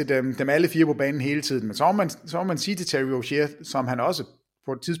plads til dem alle fire på banen hele tiden, men så må man sige til Terry Rozier, som han også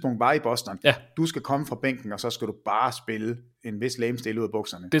på et tidspunkt var i Boston, du skal komme fra bænken, og så skal du bare spille en vis lamestille ud af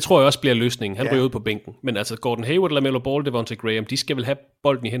bukserne. Det tror jeg også bliver løsningen. Han ryger ud på bænken. Men altså Gordon Hayward, LaMelo Ball, Devontae Graham, de skal vel have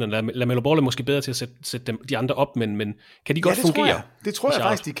bolden i hænderne. LaMelo Ball er måske bedre til at sætte de andre op, men kan de godt fungere? Det tror jeg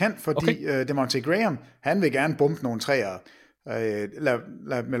faktisk, de kan, fordi Devontae Graham, han vil gerne bombe nogle træer.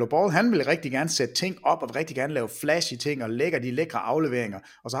 LaMelo Ball, han vil rigtig gerne sætte ting op, og rigtig gerne lave flashy ting, og de lækre afleveringer.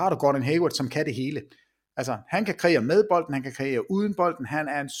 Og så har du Gordon Hayward, som kan det hele. Altså, han kan kreere med bolden, han kan kreere uden bolden, han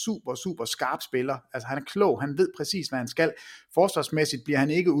er en super, super skarp spiller. Altså, han er klog, han ved præcis, hvad han skal. Forsvarsmæssigt bliver han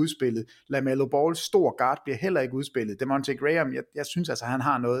ikke udspillet. LaMelo Ball, stor guard, bliver heller ikke udspillet. Devontae Graham, jeg synes altså, han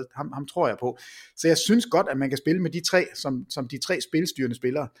har noget, ham tror jeg på. Så jeg synes godt, at man kan spille med de tre, som de tre spilstyrende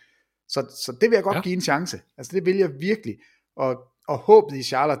spillere. Så det vil jeg godt give en chance. Altså, det vil jeg virkelig. Og håbet i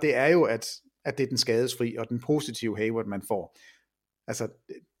Charlotte, det er jo, at det er den skadesfri og den positive Hayward, man får. Altså,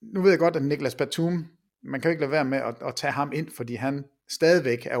 nu ved jeg godt, at Nicolas Batum, man kan jo ikke lade være med at tage ham ind, fordi han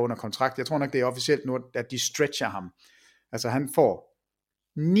stadigvæk er under kontrakt. Jeg tror nok, det er officielt nu, at de stretcher ham. Altså han får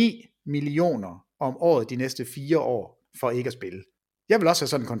 9 millioner om året de næste 4 år for ikke at spille. Jeg vil også have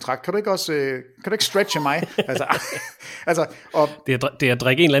sådan en kontrakt. Kan du ikke stretche mig? Og det er at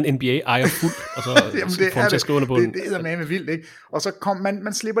drikke en eller anden NBA-ejer fuld, og så få ham til at skrive under bunden. Det er med vildt, ikke? Og så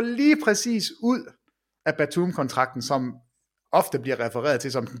man slipper lige præcis ud af Batum-kontrakten, som ofte bliver refereret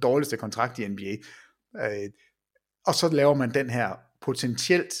til som den dårligste kontrakt i NBA. Og så laver man den her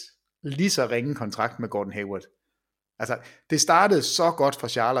potentielt lige så ringe kontrakt med Gordon Hayward. Altså, det startede så godt for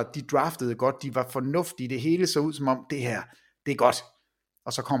Charlotte, de draftede godt, de var fornuftige, det hele så ud som om, det her, det er godt.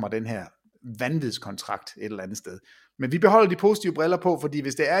 Og så kommer den her vanvidskontrakt et eller andet sted. Men vi beholder de positive briller på, fordi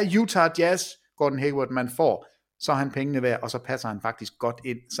hvis det er Utah Jazz, Gordon Hayward, man får, så er han pengene værd, og så passer han faktisk godt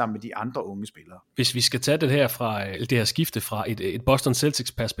ind sammen med de andre unge spillere. Hvis vi skal tage det her skifte fra et Boston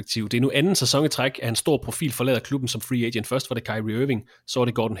Celtics perspektiv, det er nu anden sæson i træk, at en stor profil forlader klubben som free agent. Først var det Kyrie Irving, så var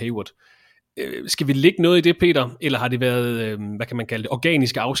det Gordon Hayward. Skal vi lægge noget i det, Peter, eller har det været, hvad kan man kalde det,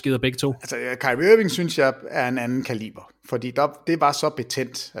 organiske afskeder begge to? Altså, Kyrie Irving synes jeg er en anden kaliber, fordi det var så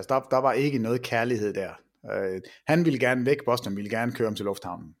betændt. Altså, der var ikke noget kærlighed der. Han ville gerne væk, Boston ville gerne køre ham til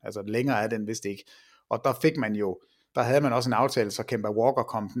lufthavnen. Altså, længere er den vist ikke. Og der havde man også en aftale, så Kemba Walker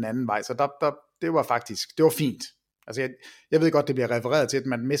kom den anden vej, så det var fint. Altså jeg ved godt, det bliver refereret til, at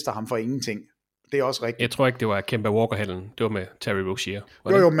man mister ham for ingenting. Det er også rigtigt. Jeg tror ikke, det var Kemba Walker-handlen, det var med Terry Rozier.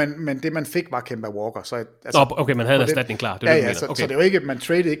 Jo, men det man fik var Kemba Walker. Så, okay, man havde en erstatning klar. Det okay. Så det var ikke, man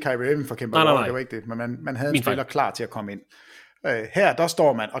traded ikke Kyrie Irving for Kemba Walker, det var ikke det, men man havde en spiller klar til at komme ind. Her, der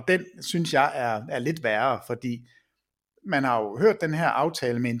står man, og den synes jeg er lidt værre, fordi man har jo hørt den her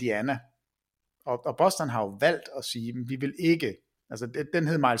aftale med Indiana, og Boston har jo valgt at sige, vi vil ikke, altså den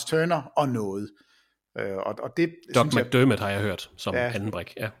hed Miles Turner og noget. Og det Doug McDermott har jeg hørt som anden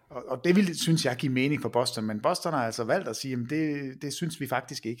brik. Ja. Og det vil, synes jeg, give mening for Boston, men Boston har altså valgt at sige, det synes vi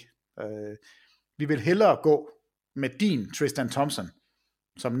faktisk ikke. Vi vil hellere gå med din Tristan Thompson,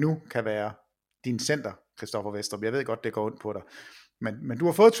 som nu kan være din center, Christoffer Westrup. Jeg ved godt, det går ondt på dig. Men du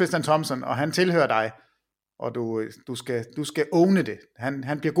har fået Tristan Thompson, og han tilhører dig, og du skal owne det.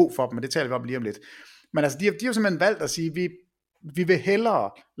 Han bliver god for dem, men det taler vi om lige om lidt. Men altså, de har jo simpelthen valgt at sige, vi vil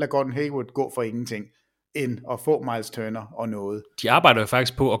hellere lade Gordon Hayward gå for ingenting, end at få Miles Turner og noget. De arbejder jo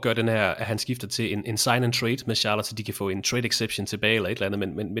faktisk på at gøre den her, at han skifter til en sign and trade med Charlotte, så de kan få en trade exception tilbage eller et eller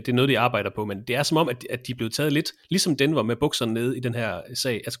andet, men det er noget, de arbejder på. Men det er som om, at de er blevet taget lidt, ligesom Denver med bukserne nede i den her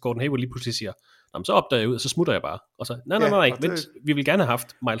sag. Altså Gordon Hayward lige pludselig siger, så opdager jeg ud, og så smutter jeg bare. Og så, nej, vent, vi vil gerne have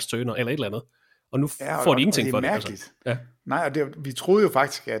haft Miles Turner eller et eller andet. Og nu får de ingenting for det. Altså. Ja. Nej, og vi troede jo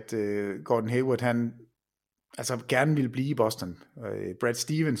faktisk, at Gordon Hayward, han altså gerne ville blive i Boston. Brad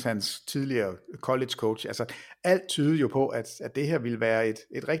Stevens, hans tidligere college coach, altså alt tyder jo på, at det her ville være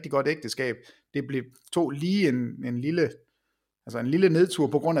et rigtig godt ægteskab. Det tog lige en lille nedtur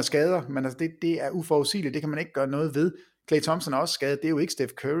på grund af skader, men altså det er uforudsigeligt, det kan man ikke gøre noget ved. Klay Thompson er også skadet, det er jo ikke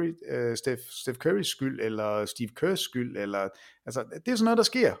Steph Currys skyld, eller Steve Kerrs skyld, eller, altså det er sådan noget, der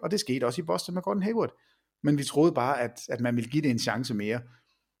sker, og det skete også i Boston med Gordon Hayward. Men vi troede bare, at man ville give det en chance mere.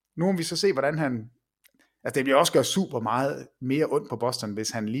 Nu må vi så se, hvordan han, altså det bliver også gøre super meget mere ondt på Boston, hvis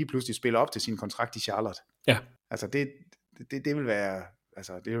han lige pludselig spiller op til sin kontrakt i Charlotte. Ja. Altså det vil være,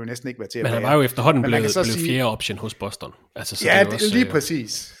 altså det vil jo næsten ikke være til at være. Men han var jo efterhånden blevet fjerde option hos Boston. Altså, så ja, det også,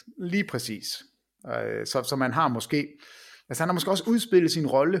 lige præcis. Så man har måske, altså han har måske også udspillet sin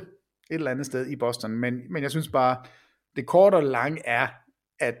rolle eller andet sted i Boston, men jeg synes bare, det korte og lange er,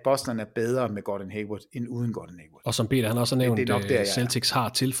 at Boston er bedre med Gordon Hayward, end uden Gordon Hayward. Og som Peter, han også har nævnt, Celtics har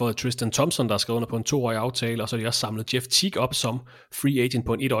tilføjet Tristan Thompson, der er skrevet under på en 2-årig aftale, og så har de også samlet Jeff Teague op som free agent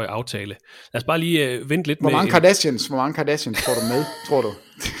på en 1-årig aftale. Lad os bare lige vente lidt Hvor mange Kardashians får du med, tror du?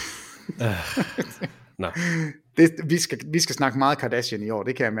 Nej. Vi skal snakke meget Kardashian i år,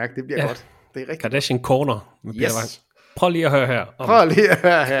 det kan jeg mærke, det bliver godt. Det er rigtig Kardashian godt. Corner med Peter Wang. Prøv lige at høre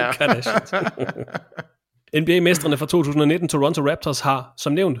her. Kardashians. NBA-mestrene fra 2019, Toronto Raptors, har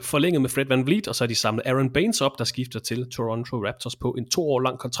som nævnt forlænget med Fred VanVleet, og så har de samlet Aaron Baines op, der skifter til Toronto Raptors på en 2 år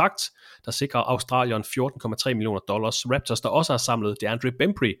lang kontrakt, der sikrer Australien $14,3 millioner. Raptors, der også har samlet DeAndre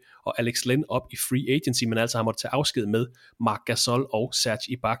Bembry og Alex Len op i free agency, men altså har måttet tage afsked med Marc Gasol og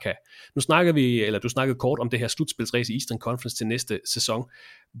Serge Ibaka. Du snakkede kort om det her slutspilsræs i Eastern Conference til næste sæson.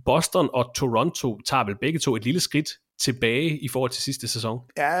 Boston og Toronto tager vel begge to et lille skridt tilbage i forhold til sidste sæson?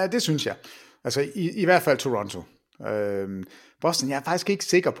 Ja, det synes jeg. Altså i hvert fald Toronto. Boston, jeg er faktisk ikke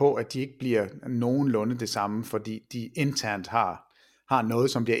sikker på, at de ikke bliver nogenlunde det samme, fordi de internt har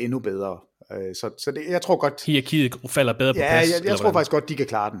noget, som bliver endnu bedre. Så det, jeg tror godt... Hierarkiet falder bedre på plads? Ja, jeg tror faktisk godt, de kan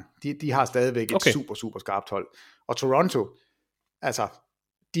klare den. De har stadigvæk et super skarpt hold. Og Toronto, altså,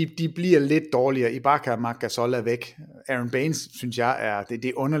 de bliver lidt dårligere. Ibaka og Marc Gasol er væk. Aaron Baines, synes jeg, det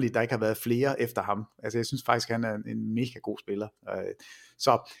er underligt, der ikke har været flere efter ham. Altså, jeg synes faktisk, han er en mega god spiller.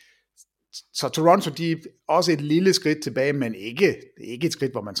 Så Toronto, de er også et lille skridt tilbage, men ikke et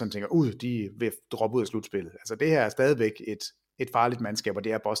skridt, hvor man sådan tænker, de vil droppe ud af slutspillet. Altså det her er stadigvæk et farligt mandskab, og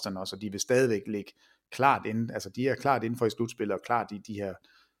det er Boston også, og de vil stadigvæk ligge klart inden, altså de er klart inden for i slutspillet, og klart i de her,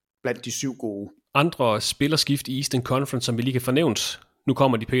 blandt de 7 gode. Andre spillerskift i Eastern Conference, som vi lige kan fornævnes, nu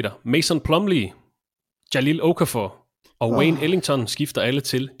kommer de, Peter. Mason Plumlee, Jahlil Okafor og Wayne Ellington skifter alle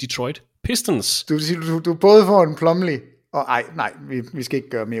til Detroit Pistons. Du både får en Plumlee, og nej, vi skal ikke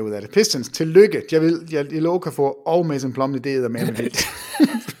gøre mere ud af det. Pistons, tillykke. Jeg lover for, og Mason Plumlee, det er med vildt.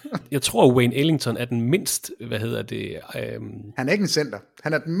 Jeg tror, Wayne Ellington er den mindst, Han er ikke en center.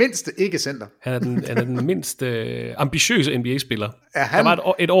 Han er den mindste ikke-center. Han er den mindst ambitiøse NBA-spiller. Der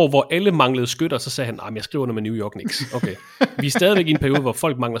var et år, hvor alle manglede skytter, så sagde han, jeg skriver under med New York Knicks. Okay. Vi er stadigvæk i en periode, hvor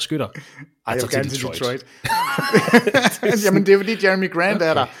folk mangler skytter. Jeg vil gerne til Detroit. Jamen, det er fordi Jeremy Grant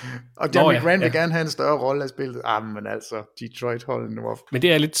er der. Og Jeremy Grant vil gerne have en større rolle af spillet. Men altså, Detroit holder nu op. Men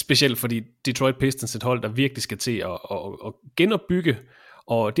det er lidt specielt, fordi Detroit Pistons er et hold, der virkelig skal til at genopbygge.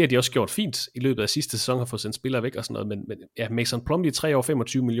 Og det har de også gjort fint i løbet af sidste sæson, har fået sendt spillere væk og sådan noget, men ja, Mason Plumlee 3 år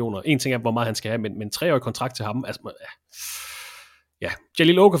 25 millioner. En ting er, hvor meget han skal have, men 3-årig kontrakt til ham, altså, ja.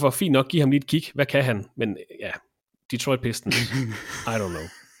 Jahlil Okafor, fint nok, giv ham lige et kig. Hvad kan han? Men ja, Detroit Pistons, I don't know.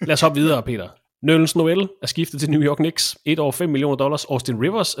 Lad os hoppe videre, Peter. Nerlens Noel er skiftet til New York Knicks, 1 år $5 millioner. Austin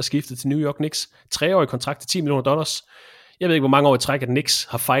Rivers er skiftet til New York Knicks, 3-årig kontrakt til $10 millioner. Jeg ved ikke, hvor mange år i træk, at Knicks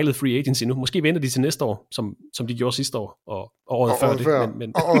har fejlet free agency nu. Måske venter de til næste år, som de gjorde sidste år, og året før det.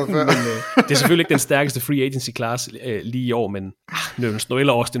 Men det er selvfølgelig ikke den stærkeste free agency class lige i år, men Nerlens Noel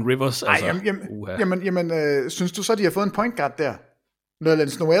og Austin Rivers. Jamen, synes du så, de har fået en point guard der?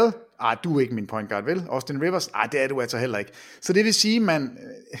 Nerlens Noel? Du er ikke min point guard, vel? Austin Rivers? Det er du altså heller ikke. Så det vil sige,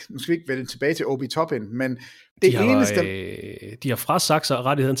 nu skal vi ikke vende tilbage til Obi Toppin, men det eneste... De har frasagt sig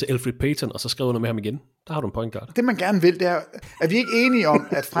rettigheden til Elfrid Payton, og så skrevet noget med ham igen. Der har du en point guard. Det man gerne vil, det er vi ikke enige om,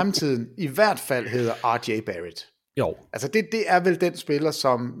 at fremtiden i hvert fald hedder R.J. Barrett? Jo. Altså det er vel den spiller,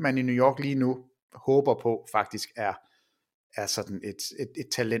 som man i New York lige nu håber på, faktisk er sådan et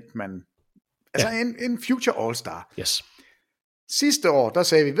talent, man... Altså en future all-star. Yes. Sidste år, der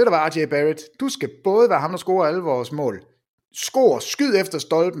sagde vi, ved du hvad, R.J. Barrett, du skal både være ham, der scorer alle vores mål, skyd efter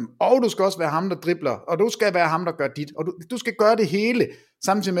stolpen, og du skal også være ham, der dribler, og du skal være ham, der gør dit, og du skal gøre det hele,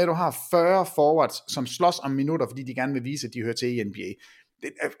 samtidig med, at du har 40 forwards, som slås om minutter, fordi de gerne vil vise, at de hører til i NBA.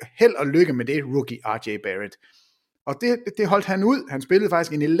 Held og lykke med det, rookie R.J. Barrett. Og det holdt han ud. Han spillede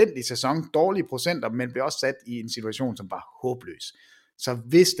faktisk en elendig sæson, dårlige procenter, men blev også sat i en situation, som var håbløs. Så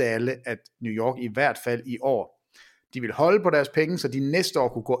vidste alle, at New York i hvert fald i år, de ville holde på deres penge, så de næste år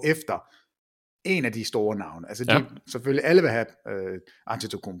kunne gå efter en af de store navne. Altså selvfølgelig alle vil have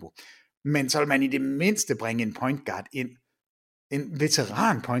Antetokounmpo. Men så vil man i det mindste bringe en point guard ind. En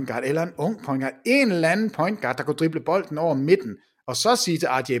veteran point guard, eller en ung point guard. En eller anden point guard, der kunne drible bolden over midten, og så sige til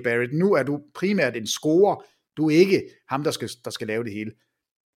R.J. Barrett, nu er du primært en scorer, du er ikke ham, der skal lave det hele.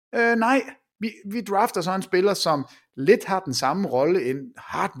 Nej, vi drafter så en spiller, som lidt har den samme rolle, en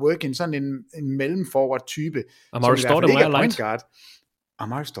hardworking, sådan en mellemforward type. Amari Stoudemire Light.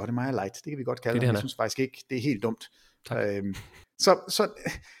 Amari Stoudemire Light, det kan vi godt kalde det. Jeg synes faktisk ikke, det er helt dumt. Så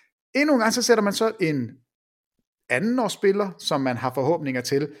endnu en gang, så sætter man så en andenårsspiller, som man har forhåbninger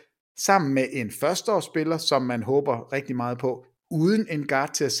til, sammen med en førsteårsspiller, som man håber rigtig meget på. uden en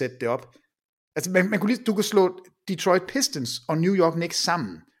guard til at sætte det op. Altså, du kan slå Detroit Pistons og New York Knicks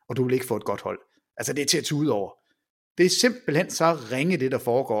sammen, og du vil ikke få et godt hold. Altså, det er til at tude over. Det er simpelthen så ringe det, der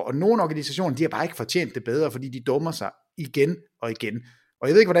foregår, og nogle organisationer, de har bare ikke fortjent det bedre, fordi de dummer sig igen og igen. Og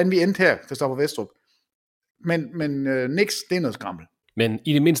jeg ved ikke, hvordan vi endte her, Christoffer Vestrup. Men Knicks, det er noget skrammel. Men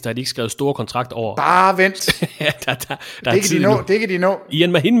i det mindste har de ikke skrevet store kontrakt over. Bare vent. Det kan de nå.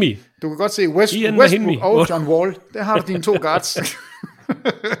 Ian Mahinmi. Du kan godt se Westbrook og John Wall. Der har du dine 2 guards.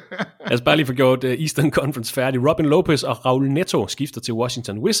 Lad os bare lige få gjort Eastern Conference færdig. Robin Lopez og Raul Neto skifter til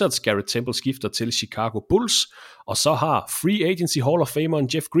Washington Wizards. Garrett Temple skifter til Chicago Bulls. Og så har Free Agency Hall of Fameren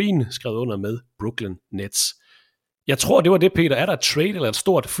Jeff Green skrevet under med Brooklyn Nets. Jeg tror, det var det, Peter. Er der et trade eller et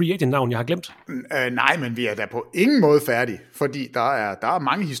stort free agent-navn, jeg har glemt? Nej, men vi er da på ingen måde færdige, fordi der er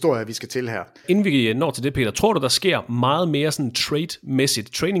mange historier, vi skal til her. Inden vi når til det, Peter, tror du, der sker meget mere sådan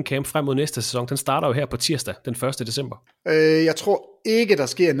trade-mæssigt training camp frem mod næste sæson? Den starter jo her på tirsdag, den 1. december. Jeg tror ikke, der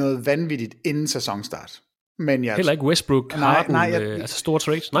sker noget vanvittigt inden sæsonstart. Men heller ikke Westbrook, Harden, altså store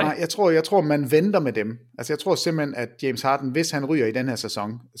trades? Nej, jeg tror, man venter med dem. Altså jeg tror simpelthen, at James Harden, hvis han ryger i den her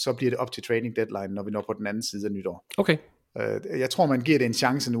sæson, så bliver det op til trading deadline, når vi når på den anden side af nytår. Okay. Jeg tror, man giver det en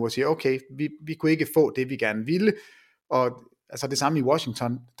chance nu og siger, okay, vi kunne ikke få det, vi gerne ville. Og altså det samme i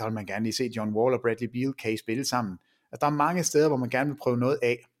Washington, der vil man gerne lige se John Wall og Bradley Beal kan spille sammen. Altså, der er mange steder, hvor man gerne vil prøve noget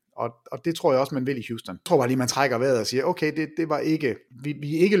af. Og det tror jeg også, man vil i Houston. Jeg tror bare lige, man trækker vejret og siger, okay, det var ikke,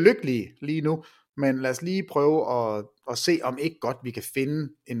 vi er ikke lykkelige lige nu, men lad os lige prøve at se, om ikke godt vi kan finde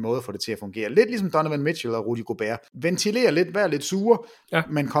en måde at få det til at fungere. Lidt ligesom Donovan Mitchell og Rudy Gobert. Ventilere lidt, vær lidt sure,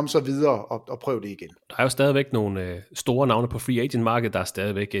 men kom så videre og prøv det igen. Der er jo stadigvæk nogle store navne på free agent-markedet. Der er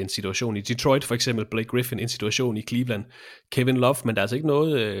stadigvæk en situation i Detroit, for eksempel Blake Griffin, en situation i Cleveland, Kevin Love, men der er altså ikke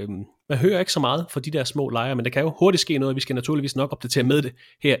noget... Man hører ikke så meget fra de der små lejre, men der kan jo hurtigt ske noget. Vi skal naturligvis nok opdatere med det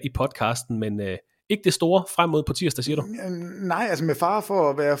her i podcasten, men... Ikke det store frem mod på tirsdag, siger du? Nej, altså med fare for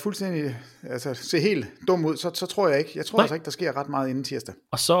at være fuldstændig, altså se helt dum ud, så tror jeg ikke. Jeg tror altså ikke, der sker ret meget inden tirsdag.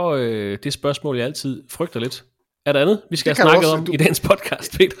 Og så det spørgsmål, jeg altid frygter lidt. Er der andet, vi skal have snakket om i dagens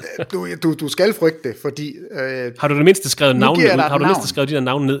podcast, Peter? Du skal frygte det, fordi... har du det mindste skrevet navn ned? Har du det mindste skrevet de der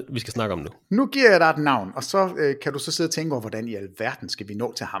navne ned, vi skal snakke om nu? Nu giver jeg dig et navn, og så kan du så sidde og tænke over, hvordan i alverden skal vi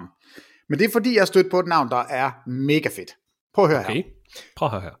nå til ham. Men det er fordi, jeg har stødt på et navn, der er mega fedt. Prøv at høre her. Prøv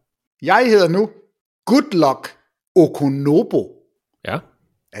at høre her. Jeg hedder nu Goodluck Okonobo. Ja.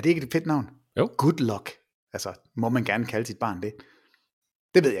 Er det ikke et fedt navn? Jo. Goodluck. Altså, må man gerne kalde sit barn det?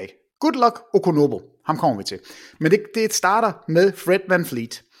 Det ved jeg ikke. Goodluck Okonobo. Ham kommer vi til. Men det starter med Fred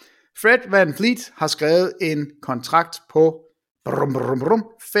VanVleet. Fred VanVleet har skrevet en kontrakt på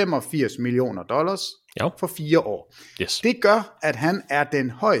 $85 millioner for 4 år. Yes. Det gør, at han er den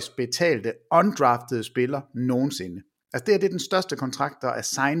højst betalte undraftede spiller nogensinde. Altså det er den største kontrakt, der er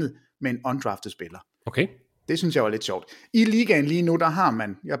signet med en undrafted spiller. Okay. Det synes jeg var lidt sjovt. I ligaen lige nu, der har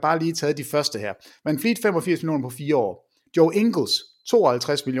man, jeg har bare lige taget de første her, VanVleet 85 millioner på 4 år. Joe Ingles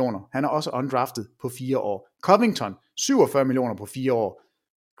 52 millioner, han er også undrafted på 4 år. Covington 47 millioner på 4 år.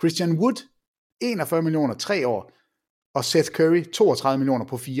 Christian Wood 41 millioner 3 år. Og Seth Curry 32 millioner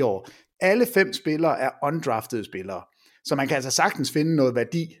på 4 år. Alle 5 spillere er undraftede spillere. Så man kan altså sagtens finde noget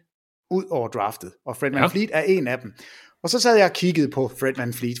værdi ud over draftet. Og Fred VanVleet er en af dem. Og så sad jeg og kiggede på Fred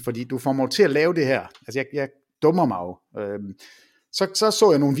VanVleet, fordi du får mig til at lave det her. Altså jeg dummer mig jo. Så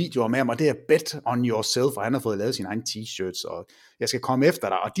jeg nogle videoer med ham, og det er Bet on Yourself, og han har fået lavet sine egne t-shirts, og jeg skal komme efter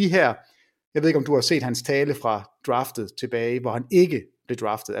dig. Og de her, jeg ved ikke om du har set hans tale fra draftet tilbage, hvor han ikke blev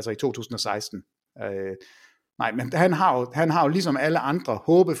draftet, altså i 2016. Nej, men han har jo ligesom alle andre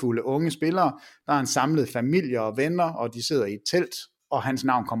håbefulde unge spillere, der er en samlet familie og venner, og de sidder i et telt, og hans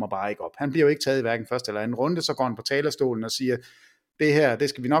navn kommer bare ikke op. Han bliver jo ikke taget i hverken første eller anden runde, så går han på talerstolen og siger, det her, det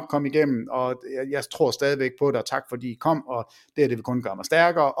skal vi nok komme igennem, og jeg tror stadigvæk på det, og tak fordi I kom, og det vil kun gøre mig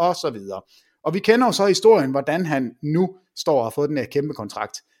stærkere, og så videre. Og vi kender jo så historien, hvordan han nu står og har fået den her kæmpe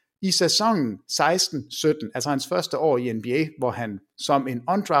kontrakt. I sæsonen 16-17, altså hans første år i NBA, hvor han som en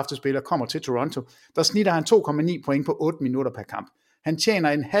undrafted spiller kommer til Toronto, der snitter han 2,9 point på 8 minutter per kamp. Han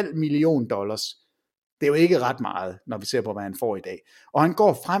tjener $500,000. Det er jo ikke ret meget, når vi ser på, hvad han får i dag. Og han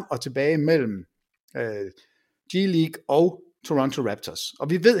går frem og tilbage mellem G-League og Toronto Raptors. Og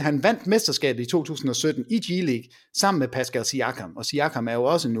vi ved, at han vandt mesterskabet i 2017 i G-League sammen med Pascal Siakam. Og Siakam er jo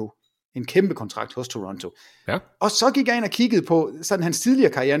også nu en kæmpe kontrakt hos Toronto. Ja. Og så gik jeg ind og kiggede på sådan hans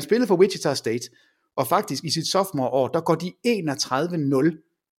tidligere karriere. Han spillede for Wichita State, og faktisk i sit sophomore-år, der går de 31-0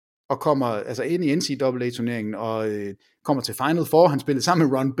 og kommer altså ind i NCAA-turneringen og kommer til Final Four. Han spillede sammen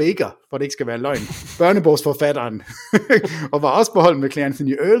med Ron Baker, for det ikke skal være løgn. Børnebogsforfatteren. Og var også på hold med Clay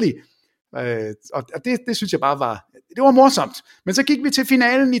Anthony Early. Og det synes jeg bare var morsomt. Men så gik vi til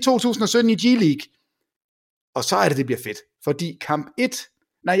finalen i 2017 i G-League. Og så er det bliver fedt. fordi kamp 1,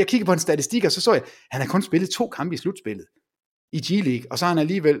 jeg kiggede på en statistik, og så jeg, han har kun spillet 2 kampe i slutspillet i G-League, og så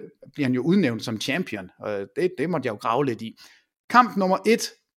bliver han jo udnævnt som champion, og det måtte jeg jo grave lidt i. Kamp nummer 1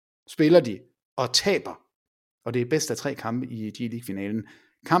 spiller de, og taber, og det er bedst af 3 kampe i G-League-finalen.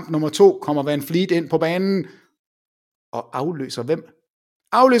 Kamp nummer 2 kommer Van Fleet ind på banen, og afløser hvem?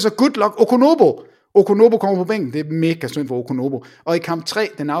 Afløser Good Luck Okonobo. Okonobo kommer på bænken, det er mega synd for Okonobo. Og i kamp 3,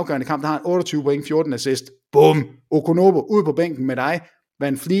 den afgørende kamp, der har han 28 point, 14 assist. Bum! Okonobo ud på bænken med dig.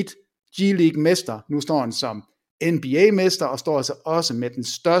 Van Fleet, G-League-mester. Nu står han som NBA-mester, og står altså også med den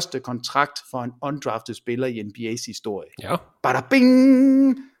største kontrakt for en undrafted spiller i NBA's historie. Ja. Bada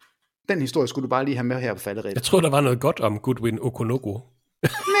bing! Den historie skulle du bare lige have med her på falderæbet. Jeg tror der var noget godt om Goodwin Okonobo.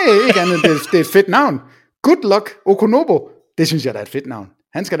 Nej, ikke andet. Det er et fedt navn. Good Luck Okonobo. Det synes jeg, der er et fedt navn.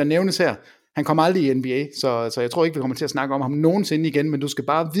 Han skal da nævnes her. Han kommer aldrig i NBA, så jeg tror ikke, vi kommer til at snakke om ham nogensinde igen, men du skal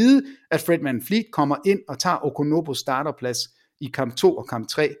bare vide, at Fred Van Fleet kommer ind og tager Okonobos starterplads i kamp 2 og kamp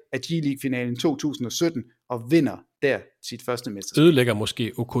 3 af G-League-finalen 2017, og vinder der sit første mesterskab. Ødelægger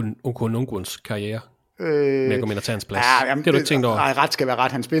måske Okononguns karriere med at gå ind og tage hans plads. Ja, jamen, det har du ikke tænkt over? Nej, ret skal være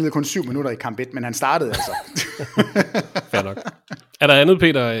ret. Han spillede kun 7 minutter i kamp 1, men han startede altså. Fair nok. Er der andet,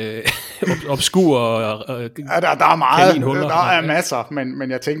 Peter? Obskur og ja, der er meget. Kaninhuller? Der er masser,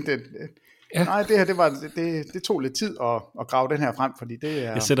 men jeg tænkte, nej, det her, det tog lidt tid at grave den her frem, fordi det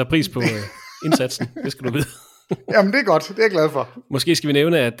er... Jeg sætter pris på indsatsen, det skal du vide. Jamen, det er godt, det er jeg glad for. Måske skal vi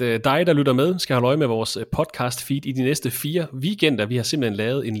nævne, at dig, der lytter med, skal holde øje med vores podcast feed i de næste 4 weekender. Vi har simpelthen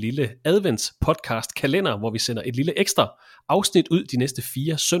lavet en lille advents podcast kalender, hvor vi sender et lille ekstra afsnit ud de næste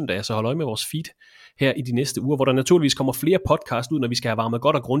 4 søndage, så hold øje med vores feed her i de næste uger, hvor der naturligvis kommer flere podcast ud, når vi skal have varmet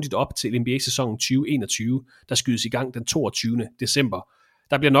godt og grundigt op til NBA-sæsonen 2021, der skydes i gang den 22. december.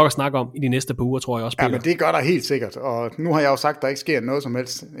 Der bliver nok at snakke om i de næste par uger, tror jeg også, Peter. Ja, men det gør der helt sikkert, og nu har jeg jo sagt, at der ikke sker noget som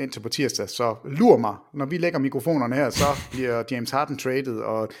helst indtil på tirsdag, så lur mig, når vi lægger mikrofonerne her, så bliver James Harden traded,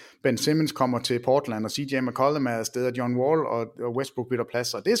 og Ben Simmons kommer til Portland, og CJ McCollum er afsted, og John Wall og Westbrook bytter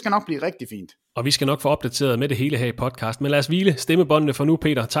plads, og det skal nok blive rigtig fint. Og vi skal nok få opdateret med det hele her i podcast, men lad os hvile stemmebåndene for nu,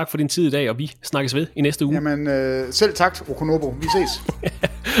 Peter. Tak for din tid i dag, og vi snakkes ved i næste uge. Jamen, selv tak, Okonobo. Vi ses.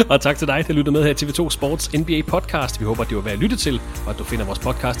 Og tak til dig, der lytter med her i TV2 Sports NBA podcast. Vi håber, at det var værd at lytte til, og at du finder vores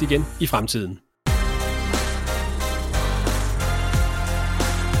podcast igen i fremtiden.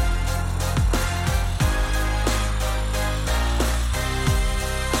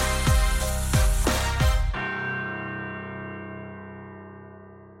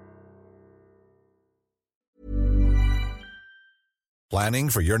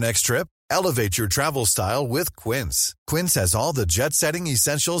 Planning for your next trip? Elevate your travel style with Quince. Quince has all the jet-setting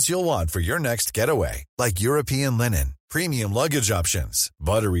essentials you'll want for your next getaway, like European linen, premium luggage options,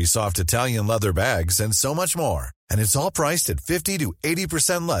 buttery soft Italian leather bags, and so much more. And it's all priced at 50 to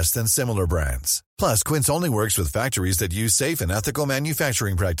 80% less than similar brands. Plus, Quince only works with factories that use safe and ethical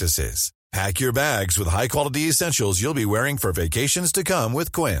manufacturing practices. Pack your bags with high-quality essentials you'll be wearing for vacations to come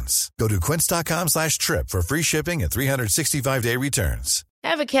with Quince. Go to quince.com/trip for free shipping and 365-day returns.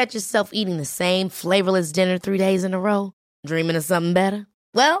 Ever catch yourself eating the same flavorless dinner 3 days in a row? Dreaming of something better?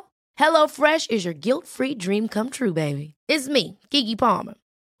 Well, HelloFresh is your guilt-free dream come true, baby. It's me, Keke Palmer.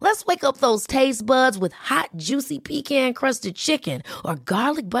 Let's wake up those taste buds with hot, juicy pecan-crusted chicken or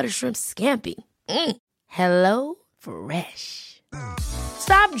garlic butter shrimp scampi. Hello Fresh.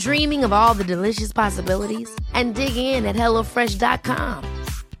 Stop dreaming of all the delicious possibilities and dig in at HelloFresh.com.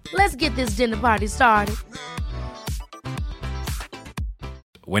 Let's get this dinner party started.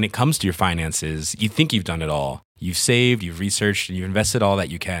 When it comes to your finances, you think you've done it all. You've saved, you've researched, and you've invested all that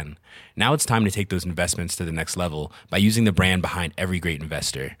you can. Now it's time to take those investments to the next level by using the brand behind every great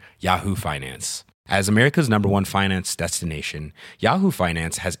investor, Yahoo Finance. As America's #1 finance destination, Yahoo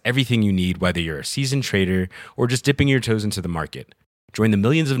Finance has everything you need, whether you're a seasoned trader or just dipping your toes into the market. Join the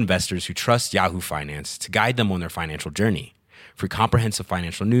millions of investors who trust Yahoo Finance to guide them on their financial journey. For comprehensive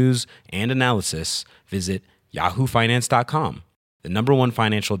financial news and analysis, visit yahoofinance.com, the #1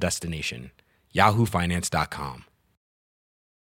 financial destination, yahoofinance.com.